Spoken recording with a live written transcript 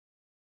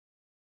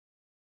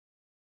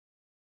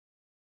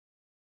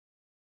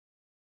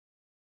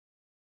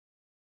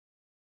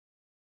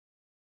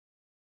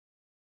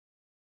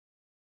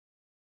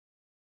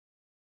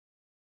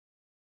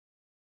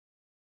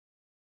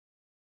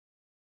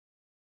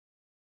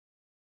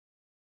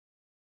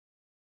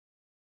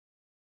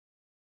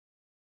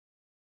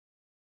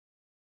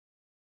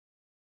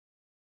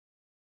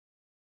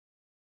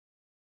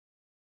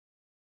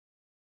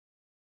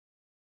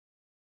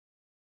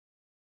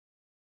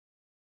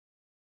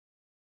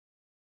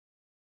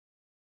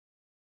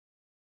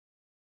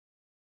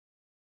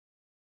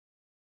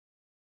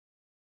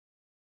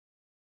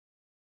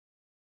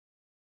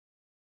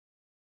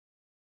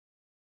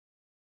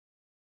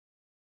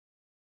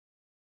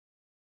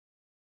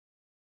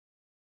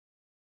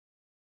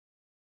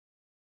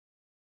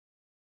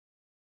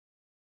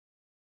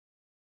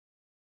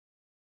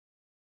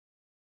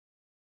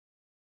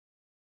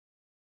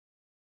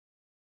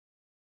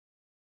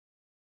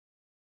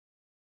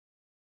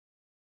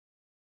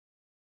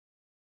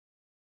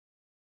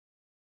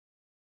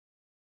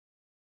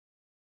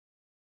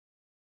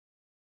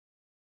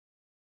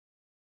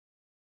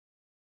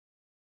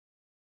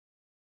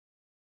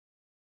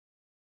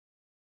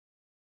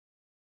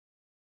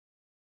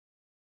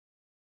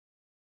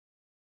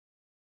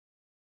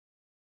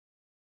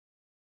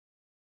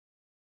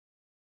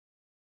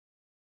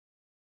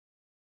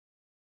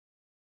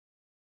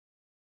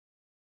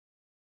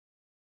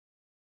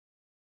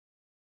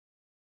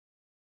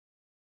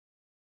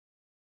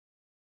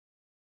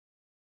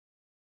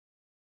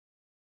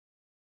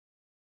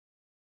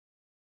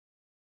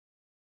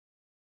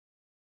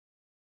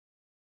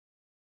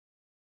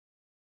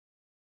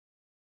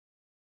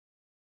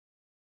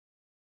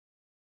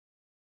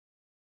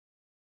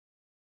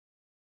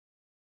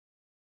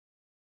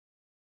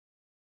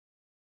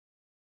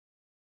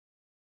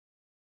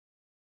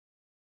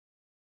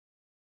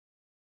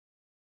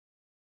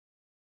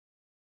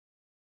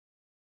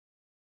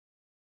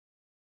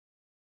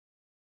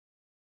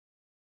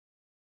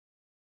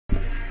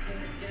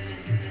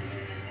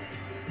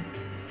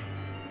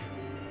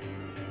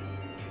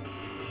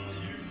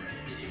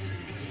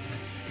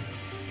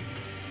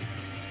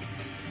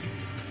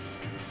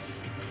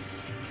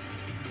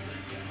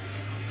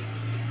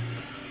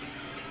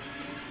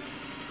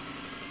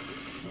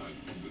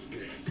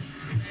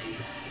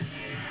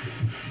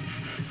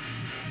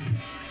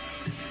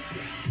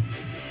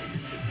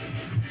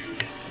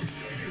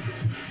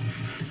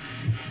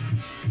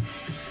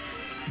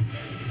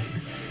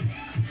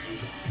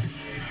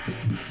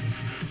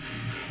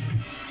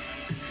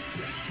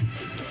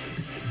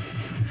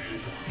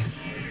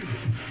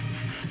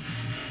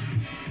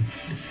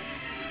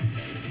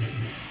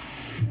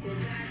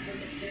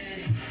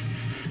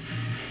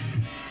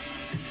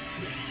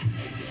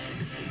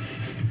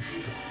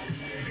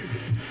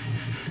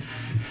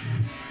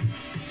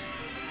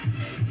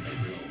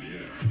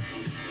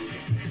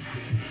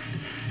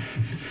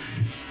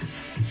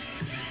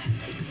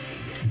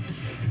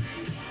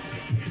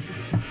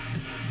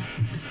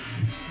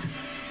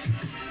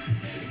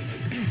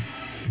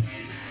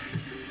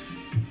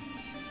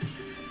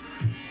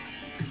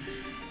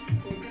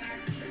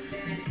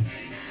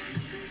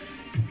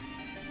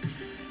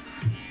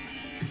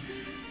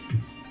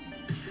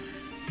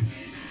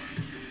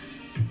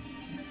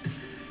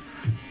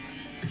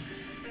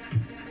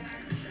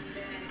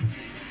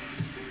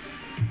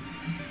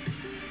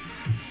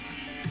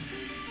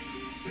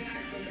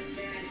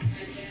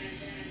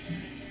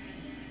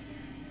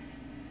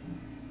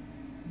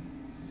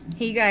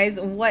Hey guys,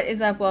 what is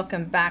up?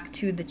 Welcome back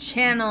to the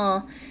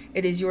channel.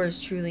 It is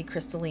yours truly,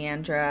 Krystal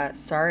Leandra.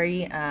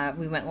 Sorry,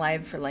 we went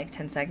live for like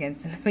 10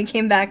 seconds and then we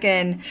came back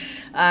in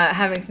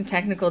having some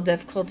technical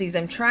difficulties.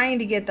 I'm trying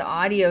to get the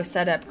audio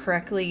set up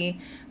correctly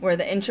where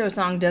the intro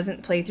song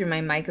doesn't play through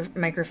my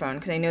microphone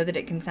because I know that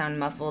it can sound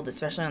muffled,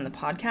 especially on the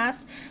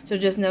podcast. So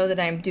just know that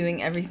I'm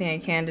doing everything I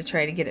can to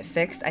try to get it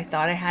fixed. I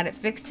thought I had it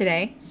fixed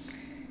today.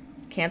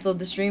 Canceled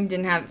the stream,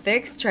 didn't have it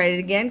fixed, tried it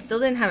again, still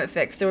didn't have it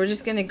fixed. So we're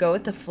just gonna go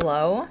with the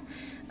flow.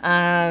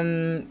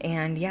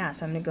 And yeah,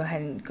 so I'm gonna go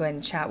ahead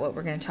and chat what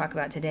we're gonna talk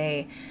about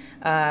today.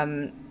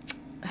 What's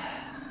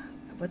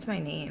my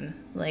name?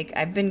 Like,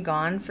 I've been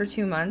gone for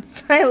 2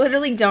 months. I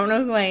literally don't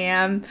know who I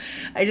am.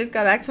 I just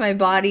got back to my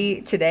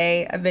body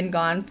today. I've been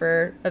gone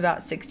for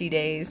about 60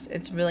 days.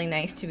 It's really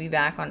nice to be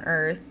back on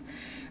Earth.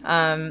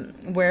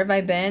 Where have I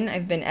been?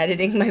 I've been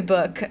editing my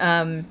book.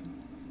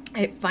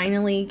 It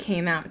finally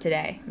came out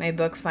today. My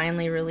book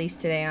finally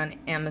released today on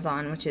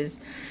Amazon, which is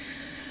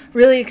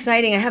really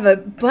exciting. I have a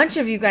bunch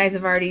of you guys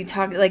have already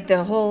talked, like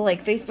the whole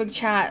like Facebook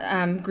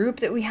chat group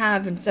that we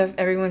have and stuff.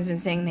 Everyone's been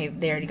saying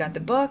they already got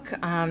the book.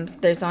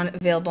 There's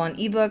available on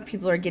ebook.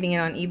 People are getting it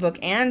on ebook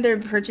and they're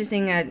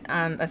purchasing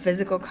a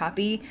physical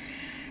copy.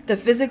 The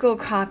physical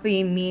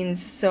copy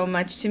means so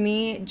much to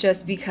me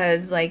just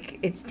because like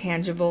it's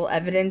tangible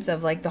evidence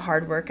of like the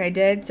hard work I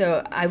did.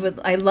 So I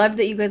love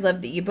that you guys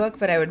love the ebook,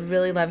 but I would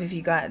really love if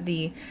you got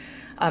the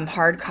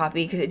hard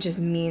copy because it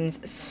just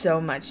means so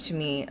much to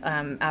me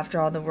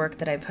after all the work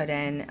that I put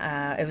in.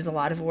 It was a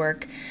lot of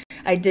work.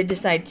 I did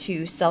decide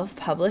to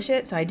self-publish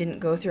it, so I didn't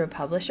go through a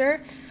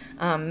publisher.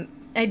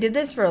 I did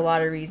this for a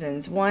lot of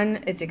reasons.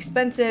 One, it's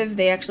expensive.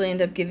 They actually end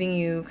up giving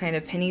you kind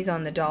of pennies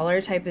on the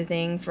dollar type of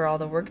thing for all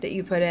the work that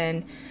you put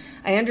in.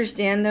 I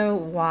understand, though,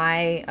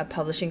 why a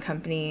publishing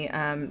company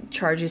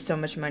charges so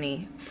much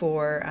money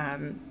for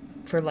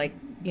like,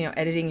 you know,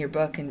 editing your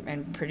book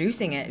and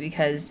producing it,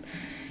 because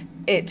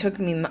it took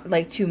me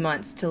like 2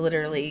 months to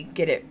literally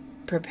get it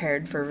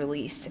prepared for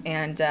release.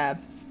 And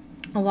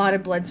a lot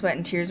of blood, sweat,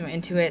 and tears went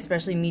into it,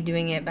 especially me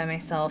doing it by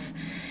myself.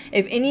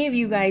 If any of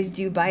you guys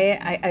do buy it,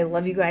 I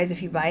love you guys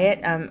if you buy it.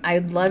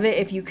 I'd love it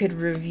if you could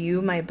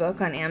review my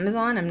book on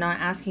Amazon. I'm not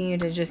asking you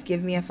to just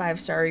give me a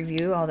 5-star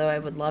review, although I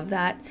would love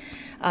that.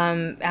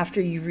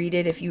 After you read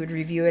it, if you would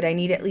review it, I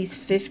need at least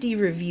 50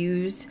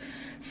 reviews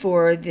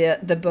for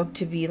the book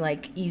to be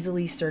like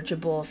easily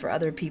searchable for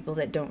other people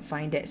that don't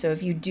find it. So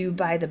if you do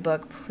buy the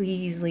book,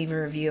 please leave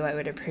a review. I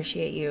would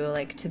appreciate you,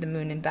 like, to the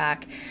moon and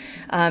back.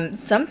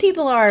 Some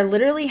people are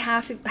literally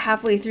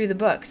halfway through the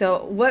book.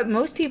 So what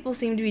most people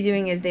seem to be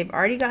doing is they've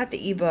already got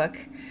the ebook,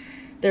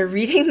 they're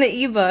reading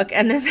the ebook,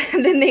 and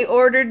then they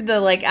ordered the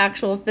like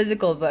actual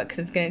physical book because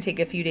it's going to take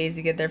a few days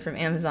to get there from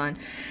Amazon.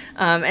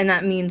 And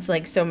that means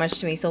like so much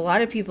to me. So a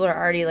lot of people are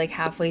already like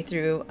halfway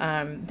through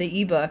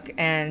the ebook.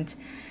 And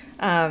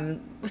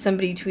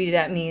somebody tweeted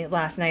at me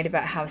last night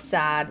about how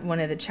sad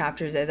one of the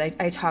chapters is.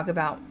 I talk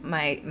about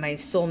my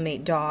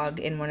soulmate dog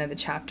in one of the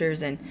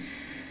chapters, and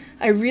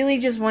I really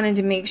just wanted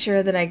to make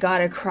sure that I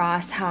got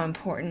across how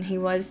important he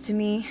was to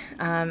me.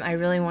 I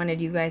really wanted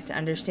you guys to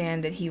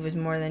understand that he was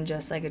more than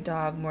just like a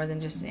dog, more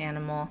than just an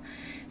animal.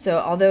 So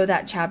although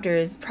that chapter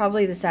is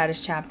probably the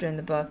saddest chapter in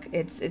the book,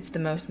 it's the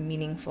most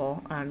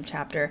meaningful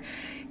chapter.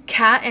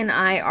 Kat and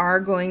I are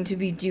going to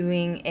be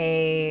doing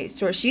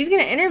she's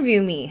going to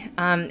interview me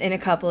in a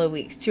couple of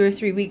weeks, 2 or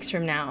 3 weeks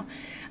from now.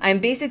 I'm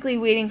basically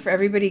waiting for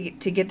everybody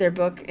to get their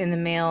book in the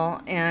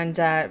mail, and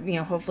you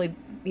know, hopefully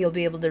you'll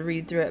be able to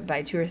read through it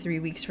by 2 or 3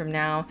 weeks from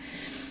now.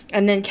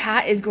 And then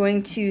Kat is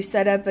going to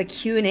set up a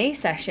Q&A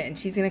session.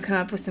 She's going to come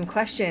up with some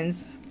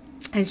questions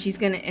and she's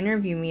going to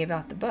interview me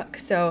about the book.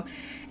 So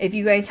if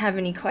you guys have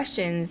any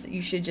questions,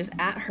 you should just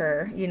at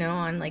her, you know,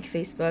 on like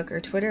Facebook or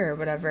Twitter or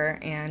whatever,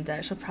 and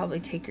she'll probably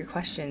take your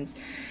questions.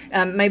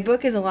 My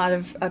book is a lot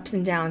of ups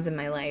and downs in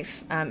my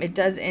life. It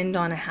does end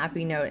on a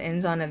happy note,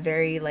 ends on a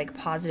very like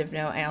positive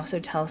note. I also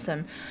tell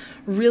some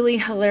really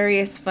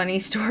hilarious, funny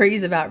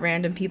stories about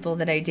random people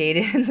that I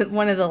dated in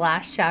one of the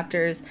last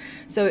chapters.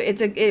 So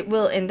it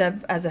will end up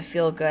as a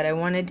feel good. I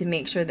wanted to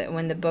make sure that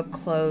when the book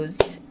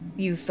closed,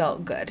 you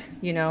felt good,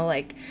 you know,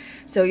 like,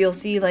 so you'll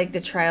see like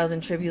the trials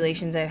and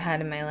tribulations I've had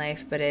in my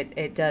life, but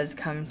it does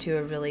come to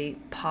a really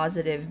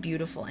positive,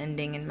 beautiful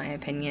ending in my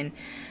opinion.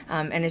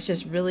 And it's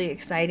just really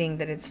exciting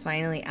that it's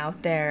finally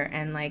out there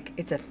and like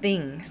it's a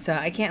thing. So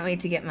I can't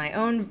wait to get my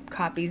own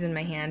copies in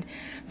my hand.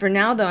 For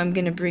now though, I'm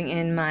going to bring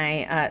in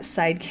my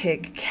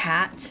sidekick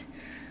Kat.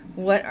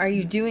 What are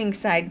you doing,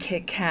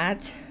 sidekick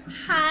Kat?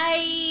 Hi,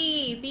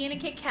 being a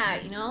Kit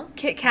Kat, you know?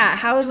 Kit Kat,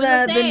 how's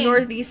the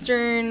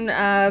northeastern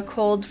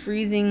cold,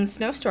 freezing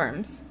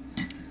snowstorms?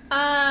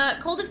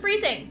 Cold and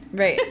freezing.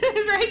 Right.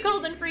 Very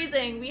cold and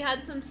freezing. We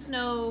had some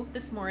snow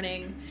this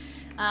morning,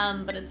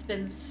 but it's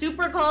been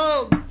super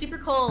cold, super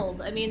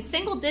cold. I mean,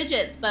 single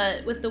digits,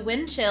 but with the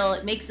wind chill,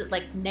 it makes it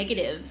like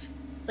negative.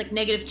 It's like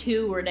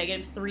 -2 or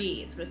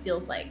 -3. It's what it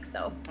feels like.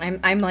 So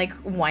I'm like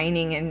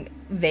whining in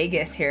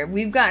Vegas here.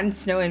 We've gotten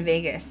snow in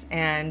Vegas,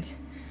 and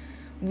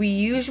we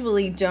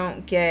usually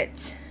don't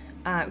get.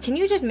 Can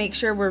you just make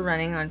sure we're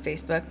running on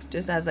Facebook,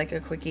 just as like a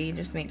quickie,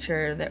 just make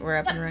sure that we're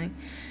up and running?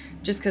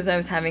 Just because I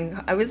was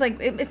like,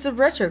 it's a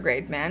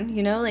retrograde, man.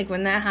 You know, like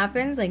when that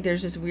happens, like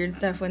there's just weird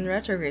stuff when the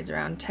retrograde's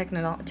around,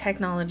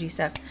 technology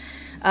stuff.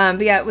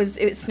 But yeah,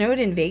 it snowed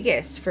in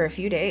Vegas for a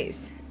few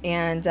days,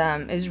 and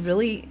it was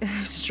really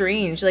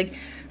strange. Like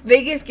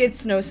Vegas gets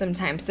snow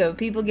sometimes, so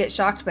people get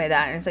shocked by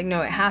that, and it's like,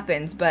 no, it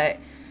happens, but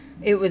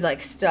it was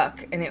like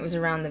stuck, and it was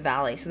around the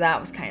valley, so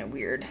that was kind of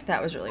weird.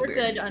 That was really weird.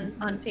 We're good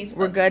on Facebook.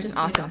 We're good?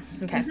 Awesome.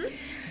 You know. Okay. Mm-hmm.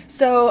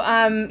 So,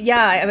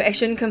 yeah, I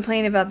shouldn't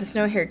complain about the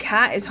snow here.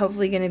 Kat is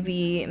hopefully going to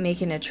be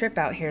making a trip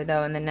out here,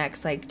 though, in the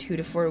next, like, 2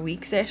 to 4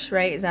 weeks-ish,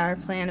 right? Is that our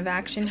plan of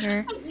action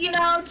here? You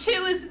know,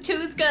 2 is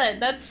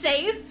good. That's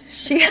safe.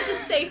 That's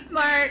a safe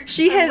mark.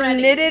 She has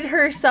knitted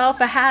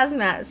herself a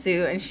hazmat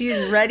suit, and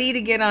she's ready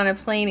to get on a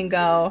plane and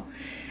go.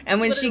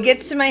 And when she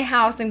gets to my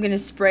house, I'm going to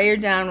spray her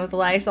down with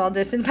Lysol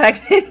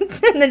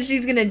disinfectant, and then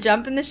she's going to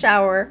jump in the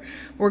shower.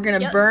 We're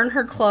going to burn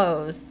her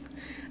clothes.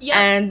 Yep.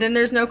 And then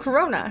there's no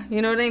corona.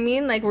 You know what I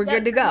mean? Like, we're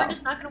good to go. We're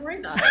just not going to worry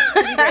about it. It's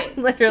gonna be great.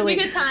 Literally.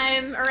 It's a good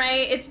time, all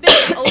right? It's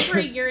been over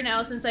a year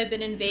now since I've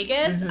been in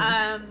Vegas.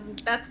 Mm-hmm.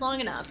 That's long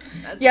enough.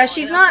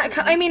 She's not...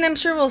 I mean, I'm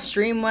sure we'll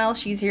stream while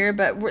she's here,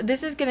 but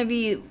this is going to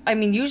be... I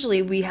mean,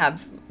 usually we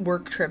have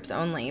work trips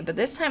only, but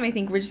this time I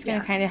think we're just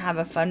going to kind of have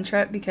a fun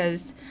trip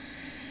because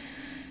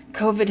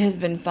COVID has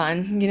been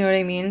fun, you know what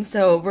I mean?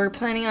 So we're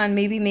planning on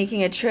maybe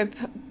making a trip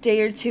day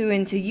or 2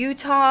 into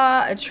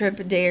Utah, a trip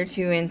a day or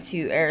 2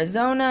 into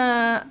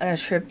Arizona, a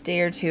trip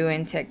day or 2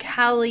 into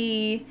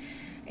Cali,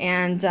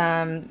 and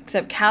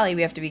except Cali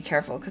we have to be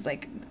careful because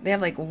like they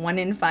have like 1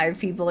 in 5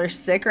 people are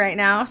sick right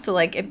now. So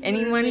like if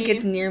anyone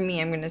gets near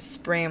me, I'm gonna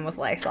spray them with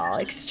Lysol,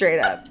 like straight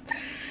up.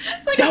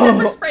 It's like a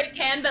pepper spray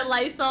can, but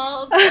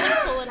Lysol.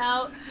 Pull it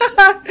out.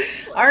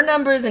 Our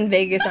numbers in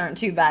Vegas aren't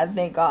too bad,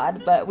 thank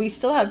God. But we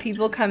still have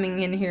people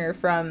coming in here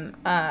from,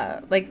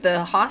 like,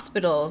 the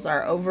hospitals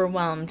are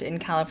overwhelmed in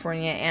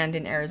California and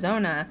in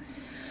Arizona.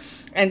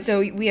 And so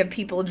we have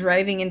people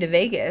driving into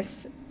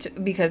Vegas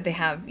because they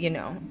have, you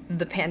know,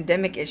 the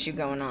pandemic issue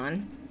going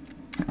on.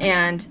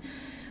 And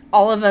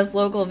all of us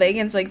local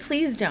vegans like,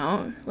 please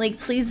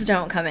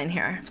don't come in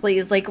here,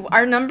 please. Like,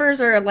 our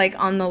numbers are like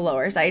on the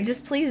lower side.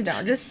 Just please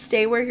don't. Just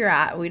stay where you're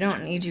at. We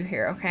don't need you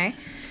here, okay?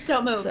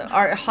 Don't move. So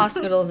our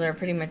hospitals are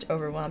pretty much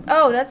overwhelmed.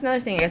 Oh, that's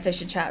another thing I guess I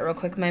should chat real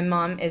quick. My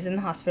mom is in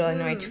the hospital. I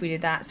know I tweeted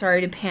that.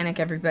 Sorry to panic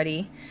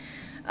everybody.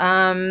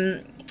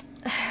 You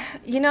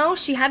know,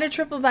 she had a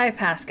triple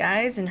bypass,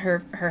 guys, and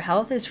her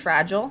health is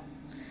fragile.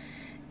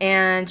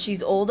 And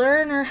she's older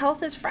and her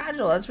health is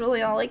fragile. That's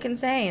really all I can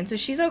say. And so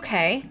she's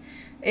okay.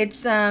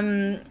 It's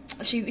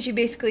she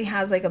basically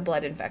has like a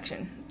blood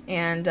infection,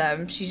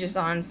 and she's just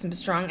on some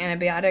strong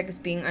antibiotics,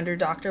 being under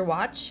doctor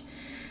watch.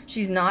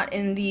 She's not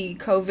in the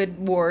COVID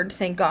ward,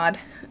 thank God,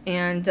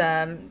 and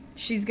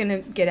she's gonna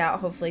get out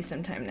hopefully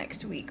sometime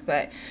next week.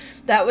 But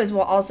that was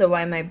also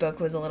why my book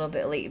was a little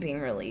bit late being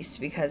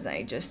released, because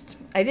I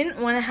didn't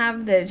want to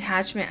have the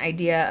attachment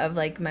idea of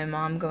like my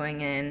mom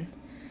going in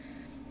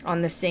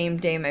on the same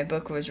day my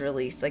book was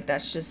released. Like,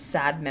 that's just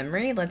sad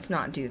memory. Let's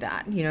not do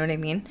that. You know what I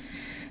mean?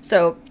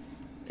 So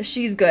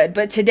she's good.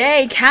 But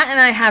today, Kat and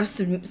I have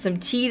some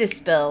tea to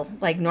spill,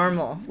 like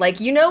normal. Like,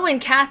 you know, when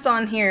Kat's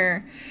on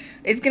here,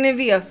 it's going to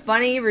be a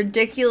funny,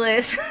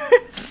 ridiculous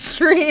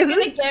stream. It's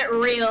going to get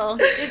real.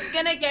 It's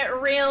going to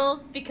get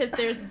real because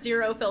there's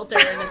zero filter,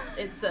 and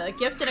it's a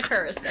gift and a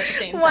curse at the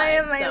same time. Why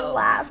am I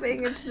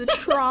laughing? It's the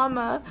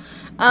trauma.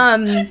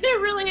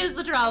 It really is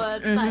the trauma.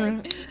 It's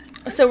fine.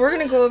 So we're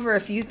going to go over a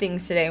few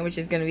things today, which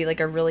is going to be like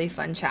a really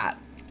fun chat.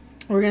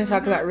 We're going to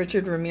talk about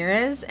Richard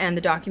Ramirez and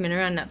the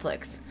documentary on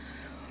Netflix.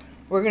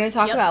 We're going to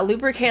talk about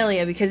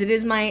Lupercalia because it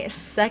is my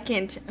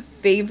second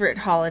favorite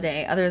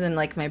holiday other than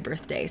like my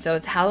birthday. So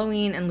it's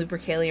Halloween and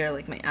Lupercalia are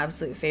like my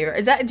absolute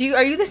favorite.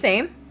 Are you the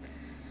same?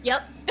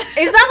 Yep.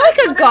 Is that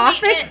like a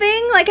gothic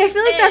thing? Like I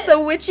feel like that's a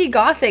witchy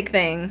gothic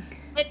thing.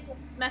 It's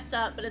messed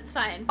up, but it's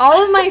fine.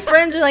 All of my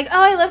friends are like,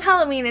 "Oh, I love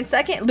Halloween." And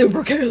second,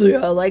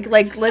 Lupercalia.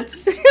 Like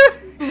let's I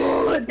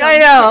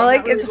know,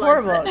 like it's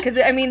horrible because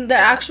I mean the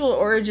actual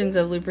origins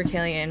of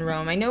Lupercalia in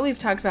Rome. I know we've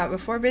talked about it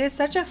before, but it's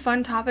such a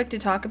fun topic to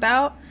talk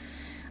about.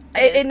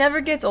 It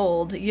never gets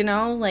old, you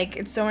know? Like,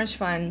 it's so much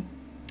fun.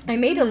 I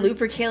made a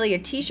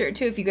Lupercalia t-shirt,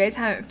 too. If you guys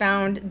haven't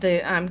found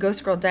the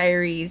Ghost Girl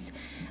Diaries,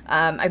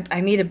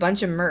 I made a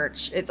bunch of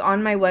merch. It's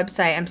on my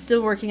website. I'm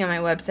still working on my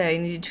website. I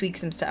need to tweak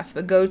some stuff.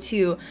 But go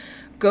to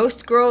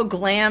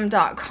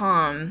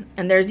ghostgirlglam.com,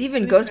 and there's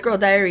even Ghost Girl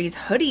Diaries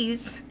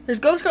hoodies. There's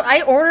Ghost Girl...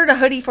 I ordered a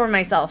hoodie for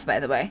myself, by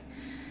the way.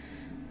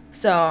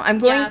 So I'm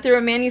going through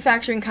a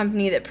manufacturing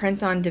company that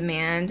prints on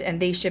demand, and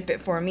they ship it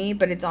for me,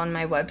 but it's on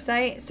my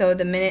website. So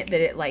the minute that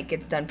it like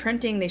gets done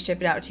printing, they ship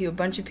it out to you. A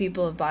bunch of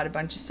people have bought a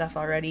bunch of stuff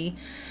already.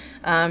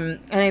 And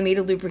I made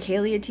a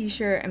Lupercalia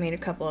t-shirt. I made a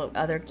couple of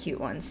other cute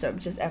ones. So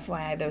just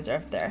FYI, those are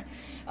up there.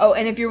 Oh,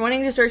 and if you're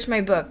wanting to search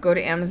my book, go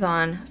to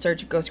Amazon,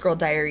 search Ghost Girl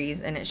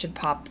Diaries, and it should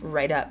pop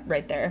right up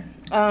right there.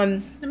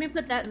 Let me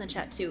put that in the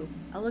chat too.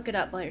 I'll look it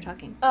up while you're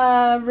talking.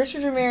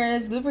 Richard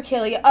Ramirez,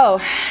 Lupercalia.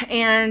 Oh,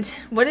 and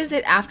what is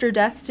it? After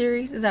Death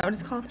series? Is that what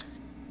it's called?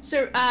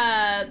 So,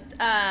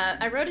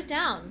 I wrote it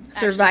down.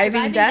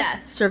 Surviving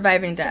Death.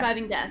 Surviving Death.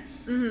 Surviving Death.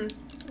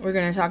 Mm-hmm. We're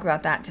gonna talk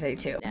about that today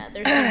too. Yeah,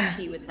 there's some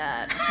tea with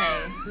that.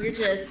 Okay,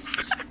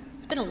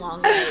 it's been a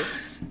long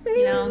life,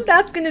 you know.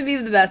 That's gonna be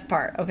the best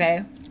part.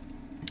 Okay.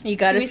 You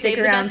gotta stick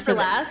around for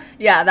last.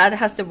 Yeah, that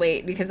has to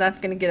wait because that's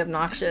gonna get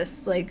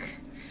obnoxious. Like,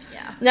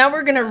 yeah. Now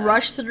we're gonna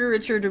rush through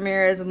Richard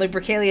Ramirez and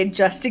Lupercalia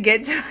just to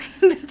get to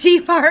the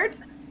tea part.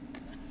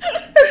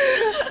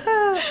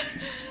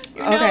 You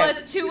know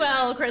us too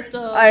well,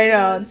 Krystal. I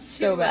know, it's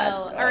so bad.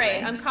 All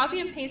right, I'm copy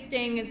and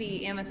pasting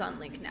the Amazon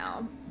link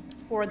now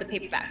for the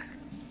paperback.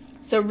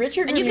 So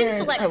Richard and Ramirez, you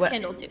can select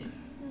Kindle too.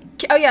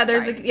 Oh yeah,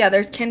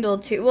 there's Kindle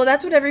too. Well,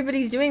 that's what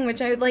everybody's doing,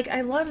 which I like.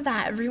 I love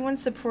that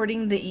everyone's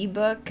supporting the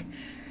ebook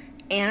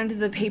and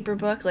the paper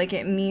book. Like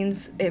it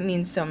means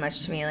so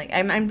much to me. Like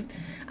I'm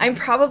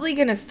probably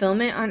gonna film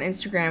it on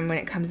Instagram when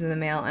it comes in the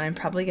mail, and I'm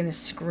probably gonna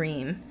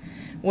scream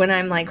when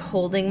I'm like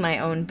holding my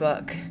own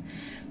book.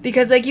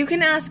 Because like you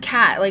can ask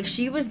Kat, like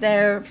she was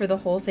there for the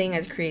whole thing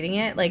as creating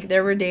it. Like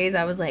there were days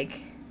I was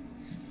like,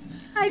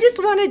 I just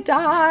want to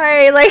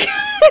die. Like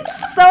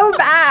it's so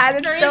bad.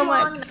 It's so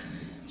much.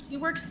 She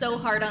worked so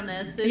hard on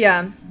this.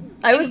 It's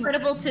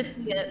incredible to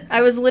see it.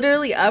 I was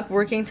literally up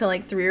working till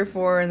like 3 or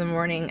 4 in the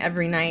morning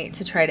every night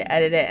to try to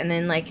edit it, and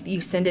then like you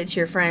send it to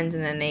your friends,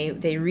 and then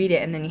they read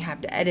it, and then you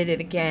have to edit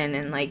it again,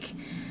 and like.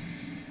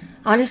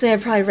 Honestly,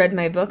 I've probably read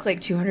my book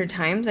like 200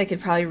 times. I could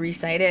probably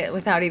recite it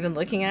without even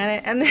looking at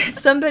it. And then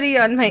somebody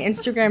on my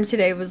Instagram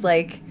today was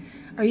like,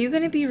 are you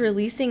going to be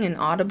releasing an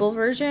Audible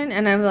version?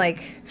 And I'm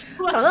like,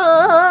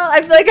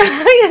 I feel like I'm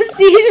having a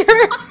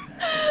seizure.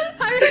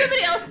 Hire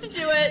somebody else to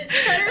do it.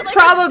 Like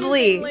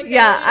probably.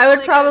 I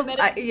would probably.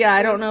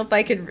 I don't know if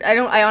I could.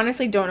 I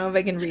honestly don't know if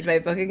I can read my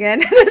book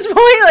again at this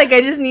point. Like,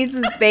 I just need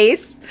some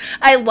space.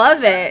 I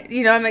love it.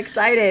 You know, I'm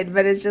excited,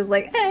 but it's just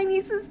like, I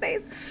need some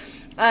space.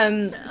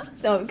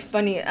 Oh,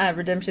 funny,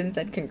 Redemption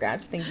said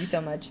congrats. Thank you so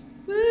much.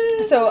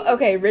 So,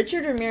 okay,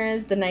 Richard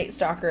Ramirez, the Night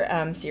Stalker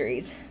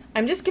series.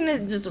 I'm just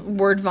going to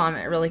word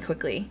vomit really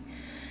quickly.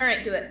 All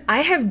right, do it.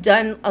 I have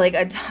done, like,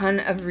 a ton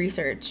of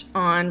research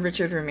on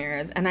Richard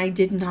Ramirez, and I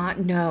did not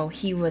know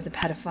he was a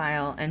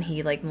pedophile and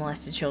he, like,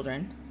 molested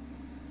children.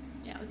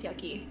 Yeah, it was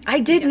yucky. I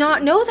did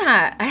not know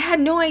that. I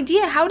had no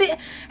idea.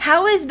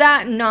 How is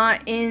that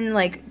not in,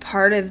 like,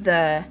 part of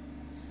the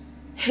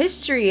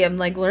history of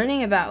like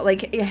learning about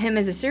like him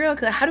as a serial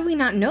killer? How do we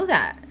not know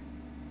that?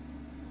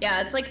 Yeah,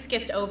 it's like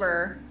skipped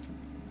over.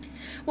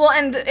 Well,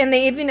 and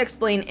they even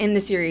explain in the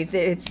series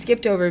that it's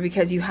skipped over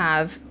because you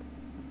have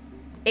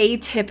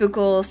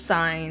atypical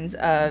signs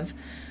of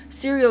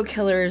serial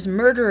killers,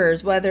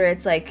 murderers, whether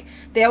it's like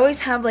they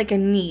always have like a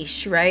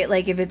niche, right?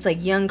 Like if it's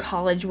like young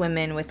college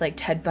women with like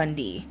Ted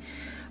Bundy,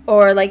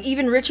 or like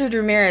even Richard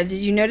Ramirez, did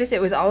you notice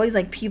it was always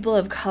like people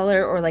of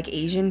color or like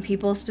Asian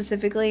people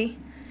specifically?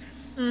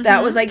 Mm-hmm.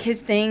 That was like his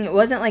thing. It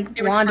wasn't like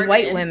blonde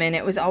white women.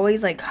 It was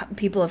always like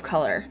people of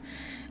color.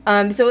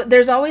 So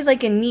there's always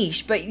like a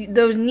niche, but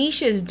those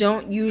niches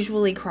don't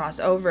usually cross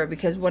over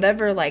because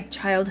whatever like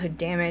childhood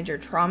damage or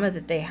trauma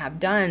that they have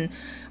done,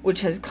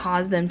 which has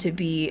caused them to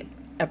be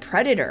a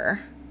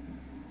predator.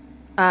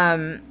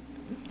 Oh,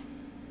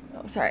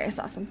 sorry, I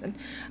saw something.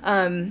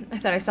 I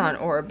thought I saw an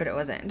orb, but it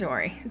wasn't. Don't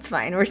worry, it's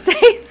fine. We're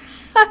safe.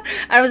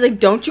 I was like,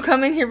 don't you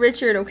come in here,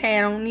 Richard. Okay,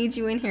 I don't need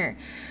you in here.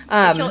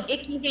 Get your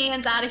icky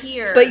hands out of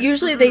here. But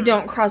usually they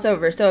don't cross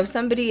over. So if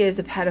somebody is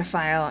a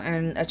pedophile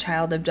and a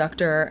child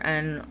abductor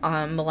and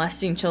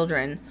molesting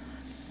children,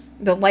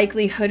 the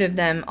likelihood of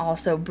them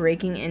also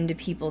breaking into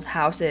people's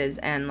houses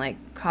and like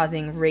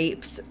causing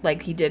rapes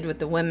like he did with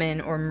the women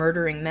or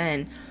murdering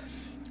men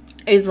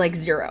is like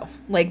 0.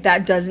 Like,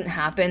 that doesn't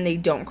happen. They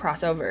don't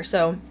cross over.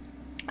 So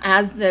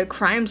as the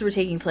crimes were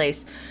taking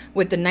place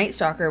with the Night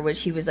Stalker,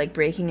 which he was like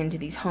breaking into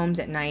these homes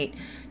at night,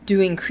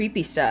 doing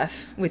creepy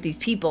stuff with these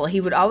people, he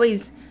would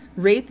always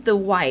rape the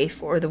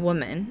wife or the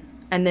woman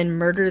and then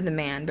murder the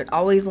man, but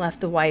always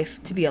left the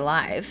wife to be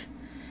alive.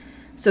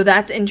 So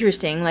that's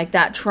interesting. Like,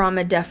 that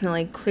trauma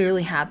definitely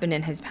clearly happened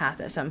in his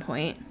path at some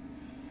point.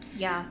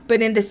 Yeah.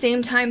 But in the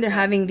same time, they're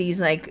having these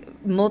like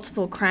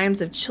multiple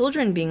crimes of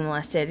children being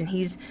molested, and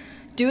he's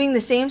doing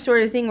the same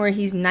sort of thing where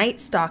he's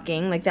night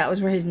stalking. Like, that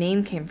was where his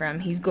name came from.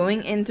 He's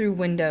going in through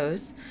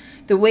windows.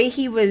 The way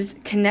he was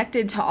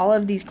connected to all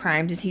of these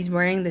crimes is he's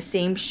wearing the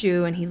same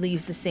shoe, and he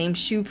leaves the same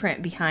shoe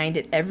print behind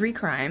at every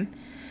crime,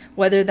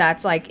 whether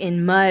that's like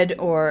in mud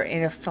or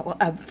in a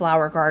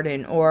flower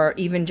garden, or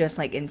even just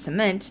like in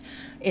cement,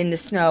 in the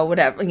snow,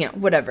 whatever, you know,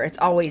 whatever. It's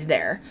always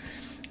there.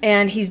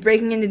 And he's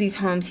breaking into these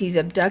homes. He's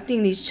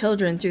abducting these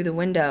children through the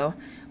window,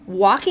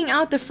 walking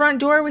out the front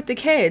door with the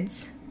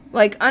kids,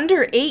 like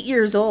under 8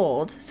 years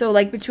old. So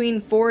like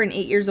between 4 and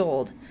 8 years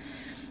old.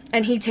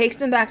 And he takes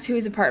them back to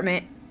his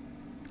apartment,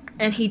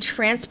 and he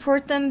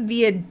transports them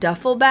via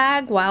duffel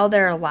bag while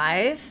they're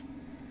alive.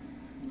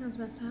 That was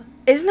messed up.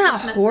 Isn't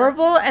that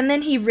horrible? And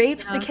then he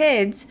rapes Yeah. the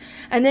kids.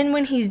 And then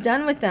when he's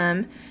done with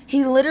them,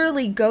 he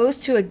literally goes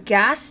to a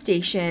gas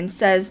station,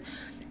 says,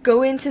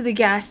 go into the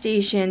gas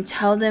station,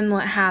 tell them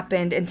what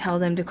happened, and tell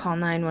them to call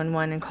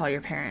 911 and call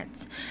your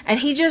parents. And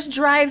he just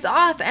drives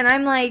off, and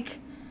I'm like,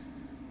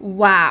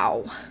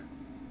 wow.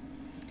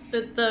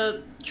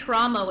 The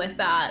trauma with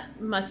that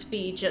must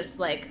be just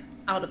like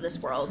out of this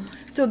world.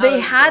 So they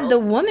had the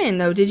woman,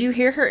 though. Did you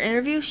hear her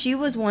interview? She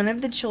was one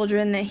of the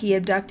children that he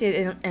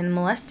abducted and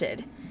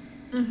molested.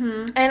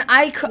 Mm-hmm. And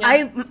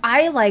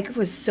I like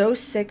was so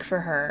sick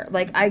for her.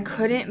 Like, I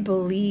couldn't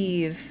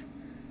believe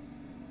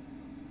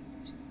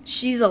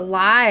she's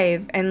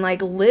alive and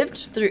like lived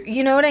through,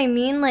 you know what I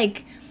mean?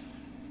 Like,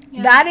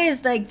 that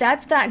is like,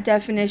 that's that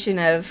definition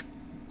of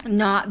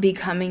not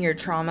becoming your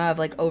trauma, of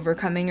like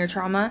overcoming your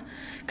trauma.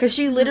 Because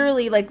she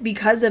literally, like,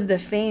 because of the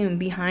fame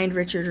behind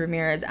Richard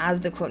Ramirez as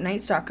the quote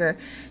Night Stalker,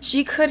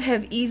 she could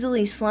have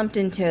easily slumped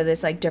into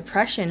this like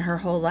depression her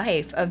whole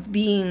life of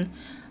being,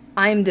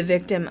 I'm the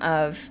victim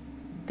of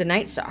the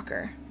Night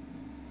Stalker.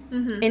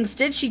 Mm-hmm.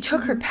 Instead, she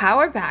took her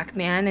power back,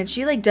 man, and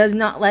she like does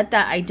not let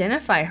that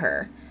identify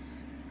her.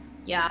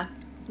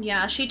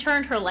 Yeah, she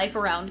turned her life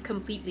around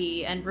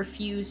completely and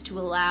refused to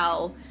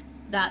allow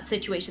that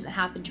situation that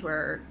happened to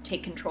her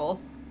take control.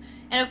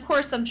 And of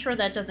course, I'm sure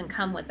that doesn't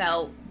come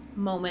without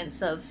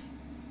moments of,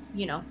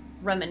 you know,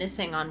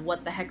 reminiscing on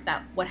what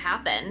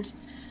happened.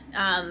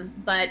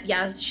 But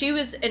yeah, she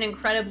was an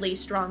incredibly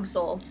strong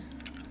soul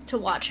to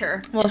watch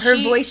her. Well, her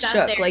voice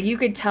shook. There. Like, you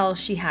could tell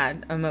she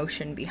had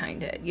emotion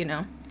behind it, you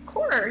know?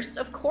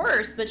 Of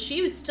course. But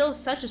she was still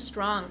such a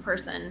strong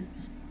person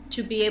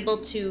to be able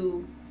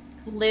to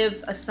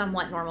live a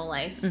somewhat normal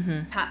life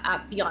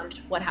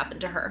beyond what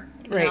happened to her.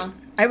 Right. Know?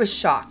 I was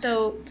shocked.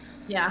 So,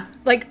 yeah.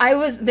 Like,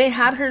 they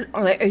had her,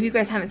 like, if you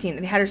guys haven't seen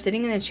it, they had her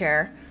sitting in the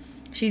chair.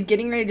 She's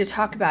getting ready to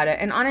talk about it.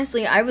 And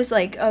honestly, I was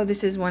like, oh,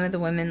 this is one of the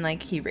women,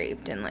 like, he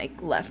raped and,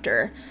 like, left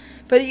her.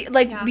 But,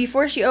 like,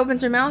 before she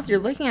opens her mouth, you're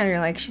looking at her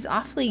like, she's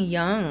awfully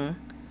young.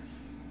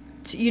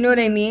 You know what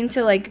I mean?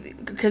 To,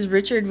 like, because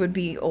Richard would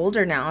be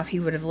older now if he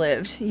would have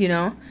lived, you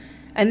know?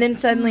 And then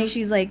suddenly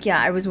she's like, yeah,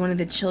 I was one of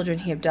the children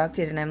he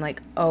abducted. And I'm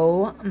like,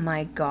 oh,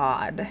 my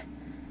God.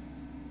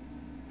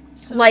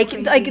 So like,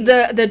 crazy. Like,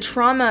 the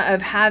trauma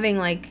of having,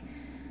 like,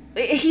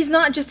 he's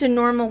not just a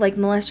normal, like,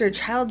 molester,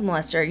 child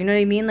molester, you know what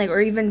I mean? Like,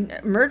 or even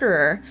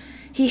murderer.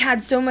 He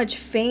had so much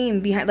fame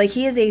behind, like,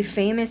 he is a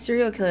famous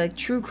serial killer. Like,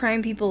 true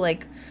crime people,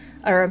 like,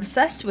 are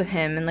obsessed with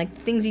him and, like,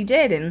 the things he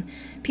did. And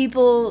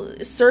people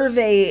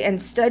survey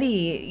and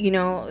study, you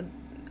know,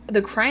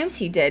 the crimes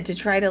he did to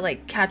try to,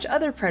 like, catch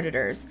other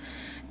predators.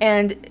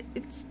 And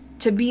it's,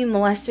 to be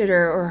molested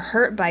or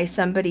hurt by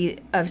somebody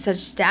of such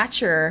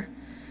stature,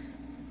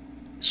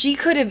 she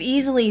could have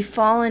easily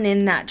fallen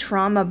in that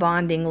trauma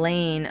bonding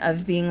lane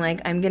of being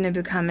like, I'm going to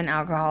become an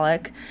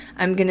alcoholic.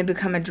 I'm going to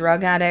become a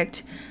drug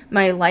addict.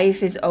 My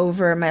life is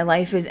over. My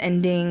life is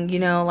ending. You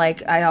know,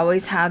 like, I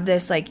always have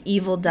this, like,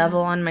 evil devil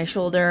on my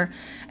shoulder.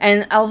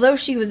 And although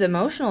she was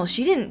emotional,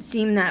 she didn't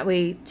seem that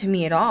way to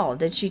me at all.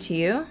 Did she to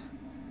you?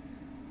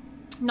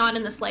 Not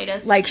in the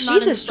slightest. Like,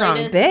 she's a strong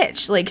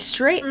bitch. Like,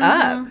 straight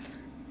up.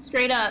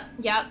 Straight up.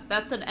 Yeah,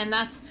 that's it. And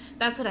that's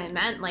what I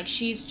meant. Like,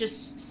 she's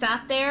just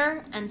sat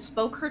there and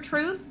spoke her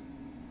truth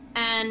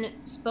and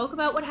spoke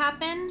about what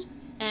happened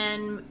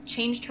and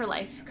changed her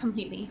life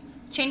completely.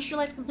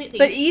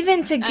 But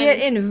even to get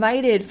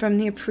invited from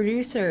the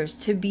producers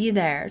to be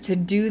there, to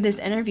do this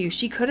interview,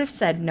 she could have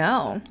said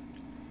no.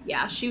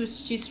 Yeah,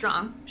 she's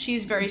strong.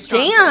 She's very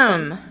strong.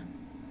 Damn.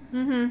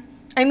 Mm-hmm.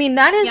 I mean,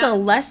 that is a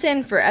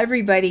lesson for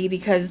everybody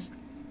because,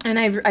 and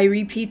I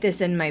repeat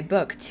this in my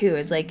book too,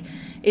 is like,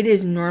 it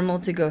is normal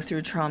to go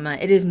through trauma.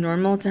 It is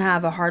normal to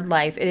have a hard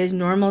life. It is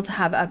normal to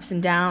have ups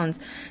and downs.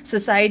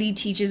 Society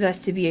teaches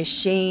us to be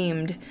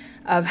ashamed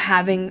of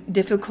having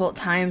difficult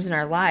times in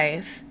our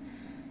life.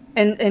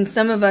 And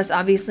some of us,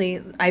 obviously,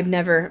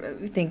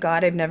 thank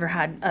God, I've never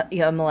had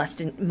a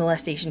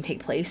molestation take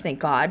place, thank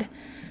God.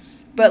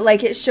 But,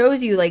 like, it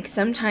shows you, like,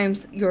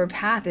 sometimes your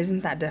path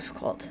isn't that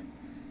difficult.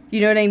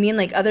 You know what I mean?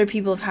 Like, other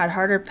people have had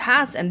harder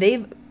paths, and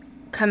they've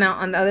come out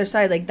on the other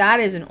side. Like, that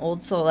is an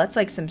old soul. That's,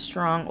 like, some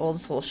strong old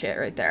soul shit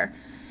right there.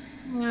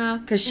 Yeah.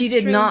 Because she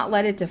did not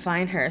let it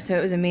define her, so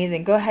it was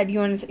amazing. Go ahead. You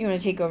want to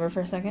take over for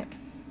a second?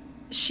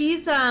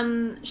 She's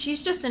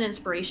just an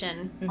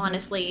inspiration,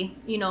 honestly,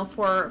 you know,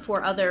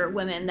 for other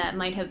women that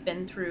might have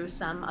been through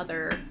some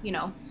other, you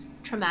know,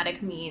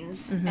 traumatic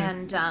means.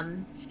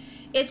 And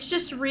it's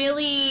just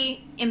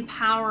really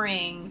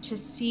empowering to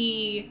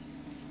see,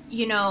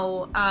 you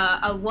know,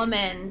 a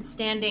woman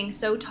standing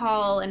so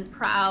tall and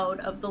proud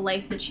of the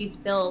life that she's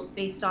built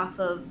based off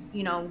of,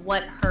 you know,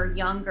 what her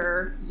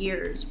younger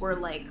years were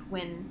like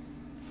when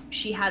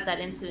she had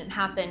that incident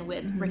happen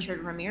with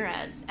Richard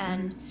Ramirez.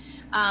 And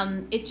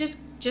it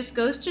just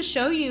goes to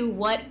show you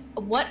what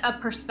a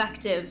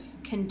perspective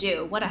can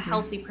do, what a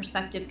healthy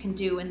perspective can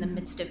do in the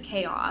midst of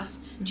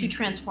chaos to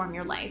transform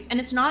your life. And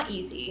it's not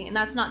easy, and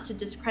that's not to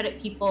discredit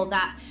people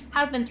that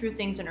have been through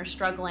things and are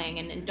struggling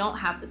and don't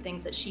have the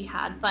things that she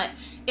had, but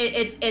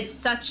it's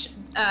such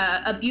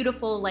a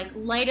beautiful, like,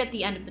 light at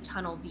the end of the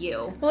tunnel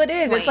view. Well, it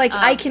is. It's like,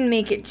 I can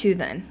make it too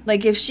then.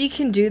 Like, if she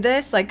can do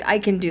this, like, I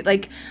can do,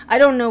 like, I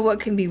don't know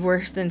what can be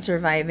worse than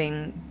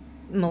surviving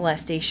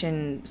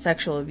molestation,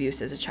 sexual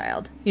abuse as a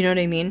child. You know what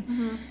I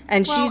mean?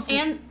 And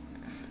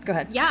go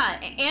ahead. Yeah,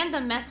 and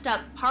the messed up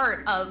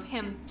part of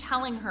him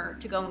telling her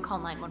to go and call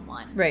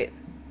 911. Right.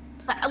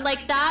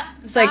 Like that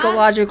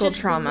psychological just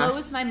trauma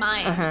blows my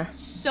mind.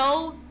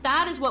 So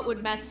that is what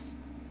would mess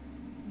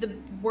the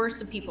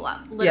worst of people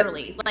up,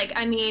 literally. Like,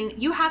 I mean,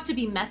 you have to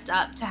be messed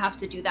up to have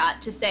to do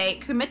that, to say,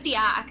 commit the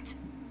act,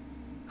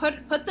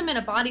 put them in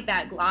a body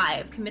bag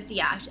live, commit the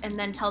act, and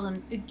then tell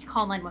them,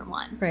 call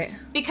 911. Right.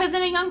 Because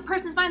in a young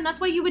person's mind, that's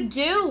what you would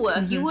do.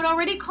 You would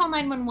already call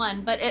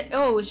 911, but it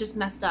was just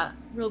messed up.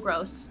 Real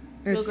gross.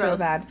 It was so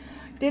bad.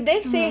 Did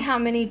they say how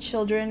many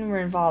children were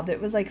involved?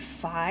 It was like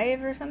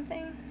 5 or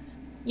something?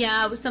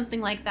 Yeah, it was something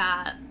like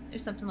that.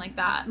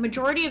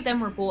 Majority of them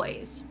were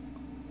boys.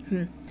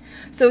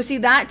 So, see,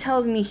 that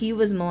tells me he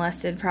was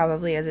molested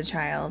probably as a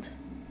child.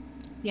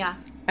 Yeah.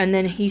 And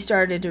then he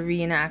started to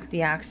reenact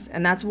the acts,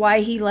 and that's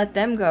why he let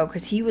them go,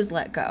 because he was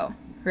let go,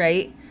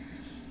 right?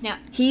 Yeah.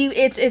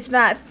 It's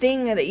that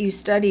thing that you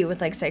study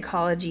with, like,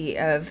 psychology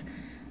of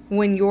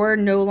when you're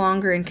no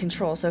longer in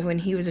control. So when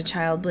he was a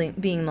child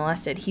being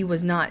molested, he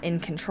was not in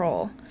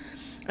control.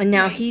 And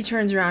now he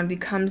turns around,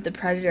 becomes the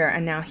predator,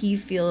 and now he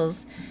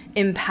feels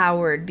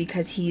empowered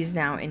because he's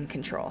now in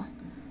control.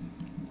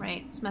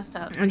 Right. It's messed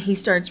up. And he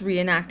starts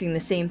reenacting the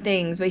same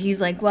things, but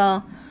he's like,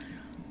 well,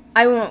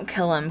 I won't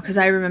kill him because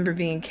I remember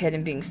being a kid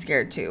and being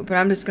scared too, but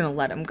I'm just going to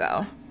let him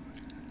go.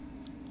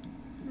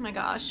 Oh my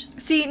gosh.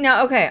 See,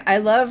 now, okay, I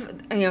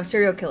love,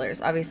 serial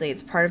killers. Obviously,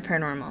 it's part of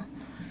paranormal.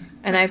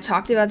 And I've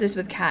talked about this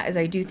with Kat, as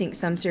I do think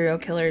some serial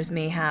killers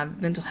may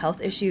have mental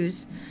health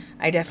issues.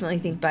 I definitely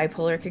think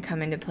bipolar could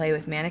come into play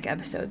with manic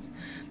episodes.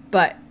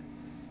 But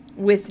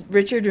with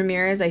Richard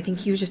Ramirez, I think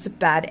he was just a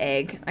bad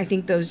egg. I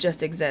think those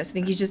just exist. I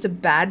think he's just a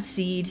bad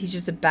seed. He's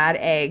just a bad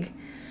egg.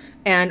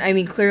 And, I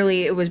mean,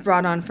 clearly it was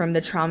brought on from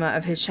the trauma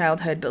of his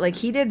childhood. But, like,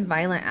 he did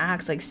violent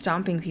acts, like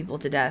stomping people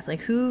to death.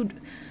 Like, who...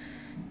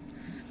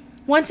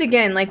 Once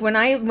again, like, when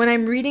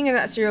I'm reading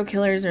about serial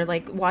killers or,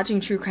 like, watching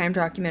true crime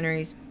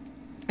documentaries,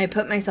 I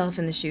put myself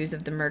in the shoes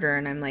of the murderer,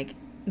 and I'm like,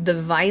 the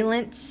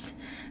violence,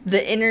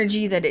 the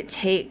energy that it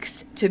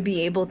takes to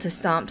be able to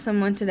stomp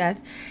someone to death,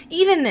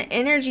 even the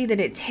energy that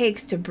it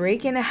takes to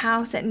break in a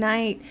house at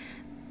night,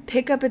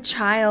 pick up a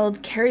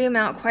child, carry him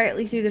out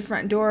quietly through the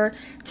front door.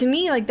 To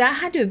me, like, that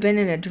had to have been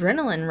an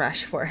adrenaline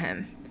rush for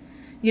him.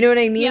 You know what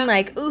I mean? Yeah.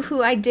 Like,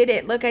 ooh, I did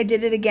it. Look, I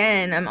did it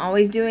again. I'm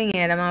always doing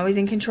it. I'm always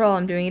in control.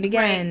 I'm doing it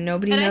again. Right.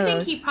 Nobody knows. And I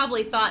think he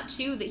probably thought,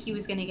 too, that he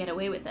was going to get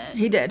away with it.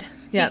 He did.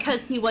 Yeah.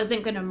 Because he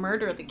wasn't going to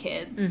murder the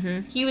kids.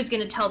 He was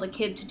going to tell the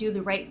kid to do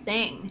the right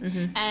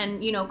thing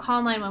and,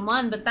 call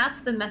 911. But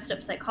that's the messed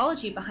up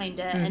psychology behind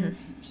it. And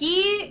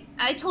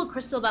I told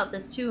Krystal about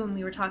this, too, when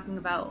we were talking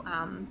about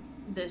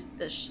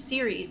the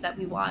series that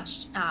we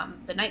watched,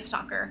 The Night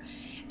Stalker.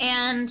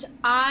 And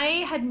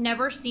I had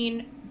never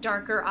seen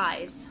darker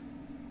eyes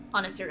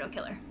on a serial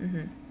killer.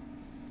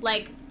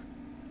 Like,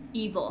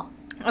 evil.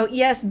 Oh,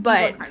 yes,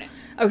 but...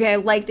 Okay, I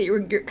like that you're...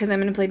 Because I'm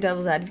going to play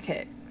devil's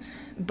advocate.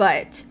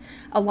 But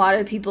a lot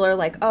of people are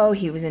like, oh,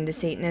 he was into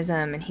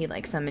Satanism, and he,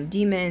 like, summoned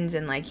demons,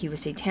 and, like, he was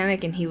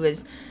satanic, and he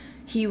was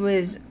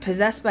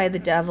possessed by the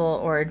devil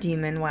or a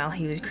demon while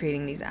he was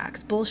creating these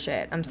acts.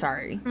 Bullshit. I'm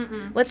sorry.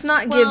 Let's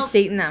not give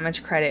Satan that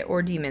much credit,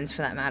 or demons,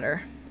 for that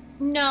matter.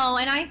 No,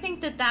 and I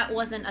think that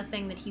wasn't a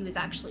thing that he was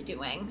actually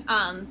doing.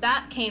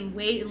 That came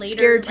way later.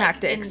 Scare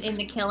tactics. In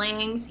the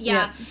killings.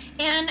 Yeah.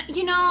 And,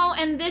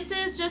 and this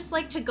is just,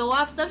 like, to go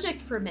off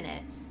subject for a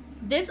minute.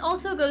 This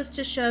also goes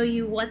to show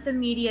you what the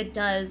media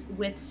does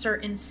with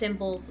certain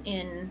symbols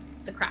in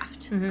the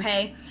craft,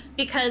 okay?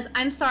 Because,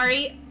 I'm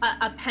sorry,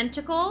 a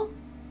pentacle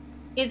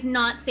is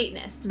not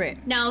Satanist.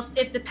 Right. Now,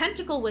 if the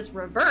pentacle was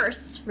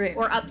reversed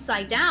or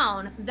upside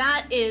down,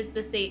 that's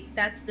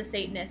the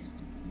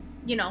Satanist,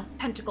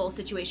 pentacle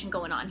situation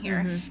going on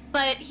here. Mm-hmm.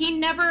 But he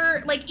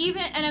never,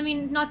 and I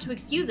mean, not to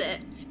excuse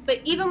it, but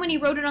even when he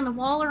wrote it on the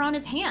wall or on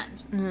his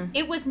hand,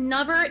 it was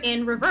never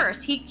in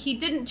reverse. He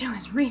didn't do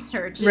his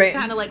research. It's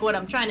kind of like what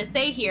I'm trying to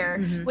say here,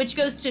 which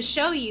goes to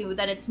show you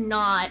that it's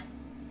not.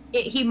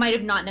 He might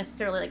have not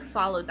necessarily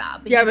followed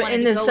that. But but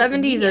in the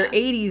 70s or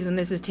 80s when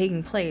this is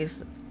taking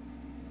place,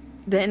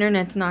 the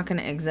internet's not going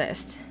to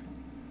exist.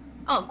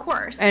 Oh, of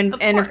course. And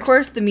of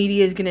course the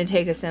media is going to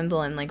take a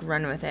symbol and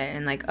run with it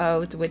and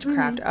oh, it's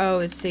witchcraft. Oh,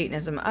 it's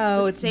Satanism.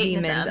 Oh, it's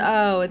demons.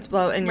 Oh, it's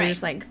blah. And you're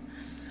just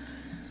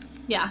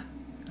yeah.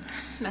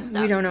 Messed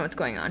up. We don't know what's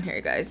going on here,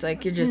 guys.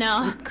 You're just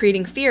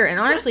creating fear. And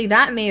honestly,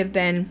 that may have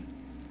been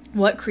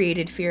what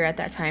created fear at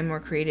that time, or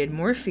created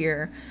more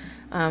fear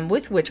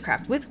with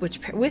witchcraft, with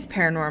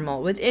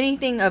paranormal, with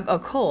anything of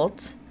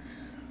occult.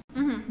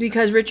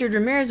 Because Richard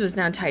Ramirez was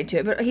now tied to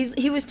it. But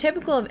he was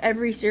typical of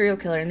every serial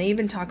killer, and they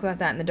even talk about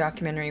that in the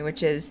documentary,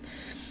 which is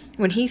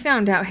when he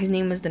found out his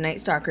name was the Night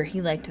Stalker,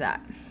 he liked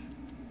that.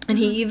 And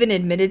he even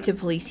admitted to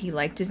police he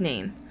liked his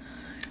name.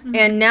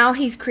 And now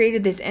he's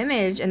created this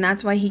image, and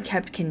that's why he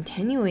kept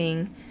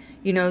continuing,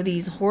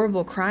 these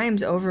horrible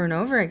crimes over and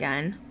over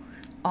again,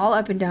 all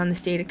up and down the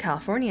state of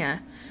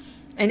California.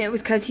 And it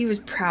was because he was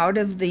proud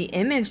of the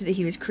image that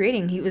he was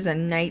creating. He was a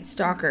night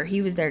stalker.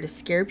 He was there to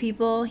scare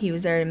people. He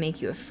was there to make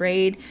you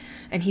afraid.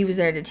 And he was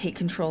there to take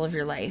control of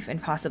your life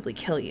and possibly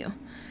kill you.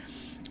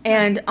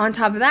 And on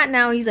top of that,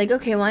 now he's like,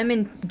 okay, well, I'm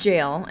in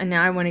jail, and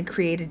now I want to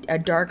create a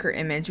darker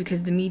image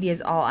because the media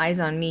is all eyes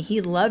on me. He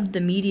loved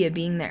the media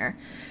being there.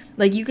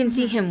 You can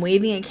see him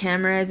waving at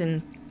cameras,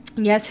 and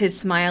yes, his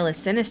smile is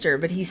sinister,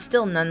 but he's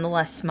still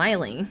nonetheless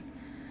smiling.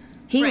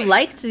 He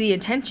liked the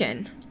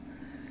attention.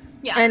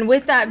 Yeah. And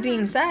with that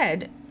being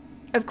said,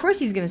 of course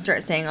he's going to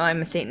start saying, oh,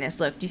 I'm a Satanist.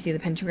 Look, do you see the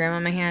pentagram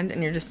on my hand?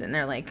 And you're just sitting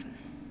there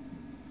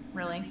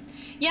really?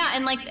 Yeah,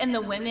 and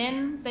the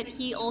women that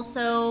he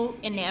also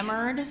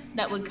enamored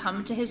that would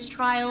come to his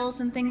trials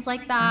and things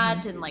like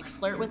that and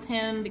flirt with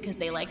him because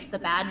they liked the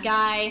bad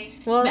guy.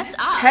 Well,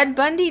 Ted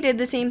Bundy did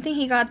the same thing.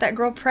 He got that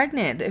girl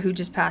pregnant who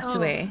just passed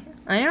away.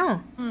 I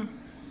know.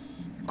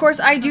 Of course,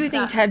 I do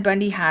think Ted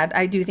Bundy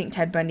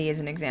is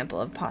an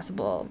example of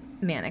possible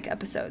manic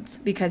episodes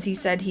because he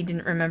said he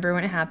didn't remember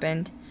when it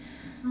happened.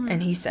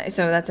 And he said,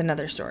 so that's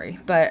another story.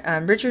 But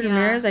Richard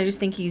Ramirez, I just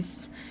think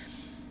he's,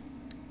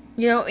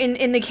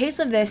 in the case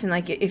of this,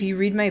 and if you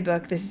read my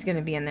book, this is going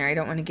to be in there. I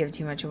don't want to give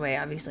too much away,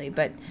 obviously,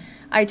 but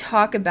I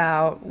talk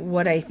about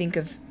what I think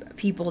of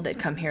people that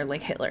come here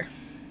like Hitler.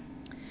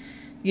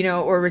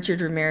 Or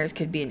Richard Ramirez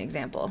could be an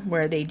example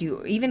where they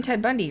do, even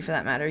Ted Bundy for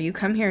that matter. You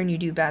come here and you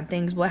do bad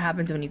things. What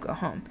happens when you go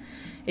home?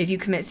 If you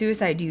commit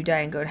suicide, do you die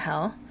and go to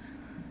hell?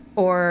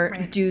 Or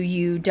do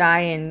you die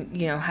and,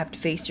 have to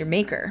face your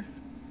maker?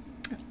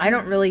 I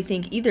don't really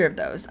think either of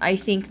those. I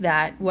think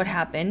that what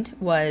happened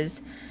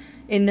was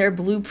in their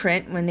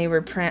blueprint when they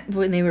were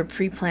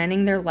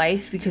pre-planning their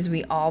life, because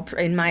we all,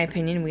 in my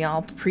opinion, we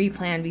all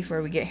pre-plan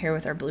before we get here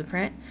with our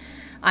blueprint.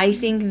 I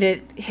think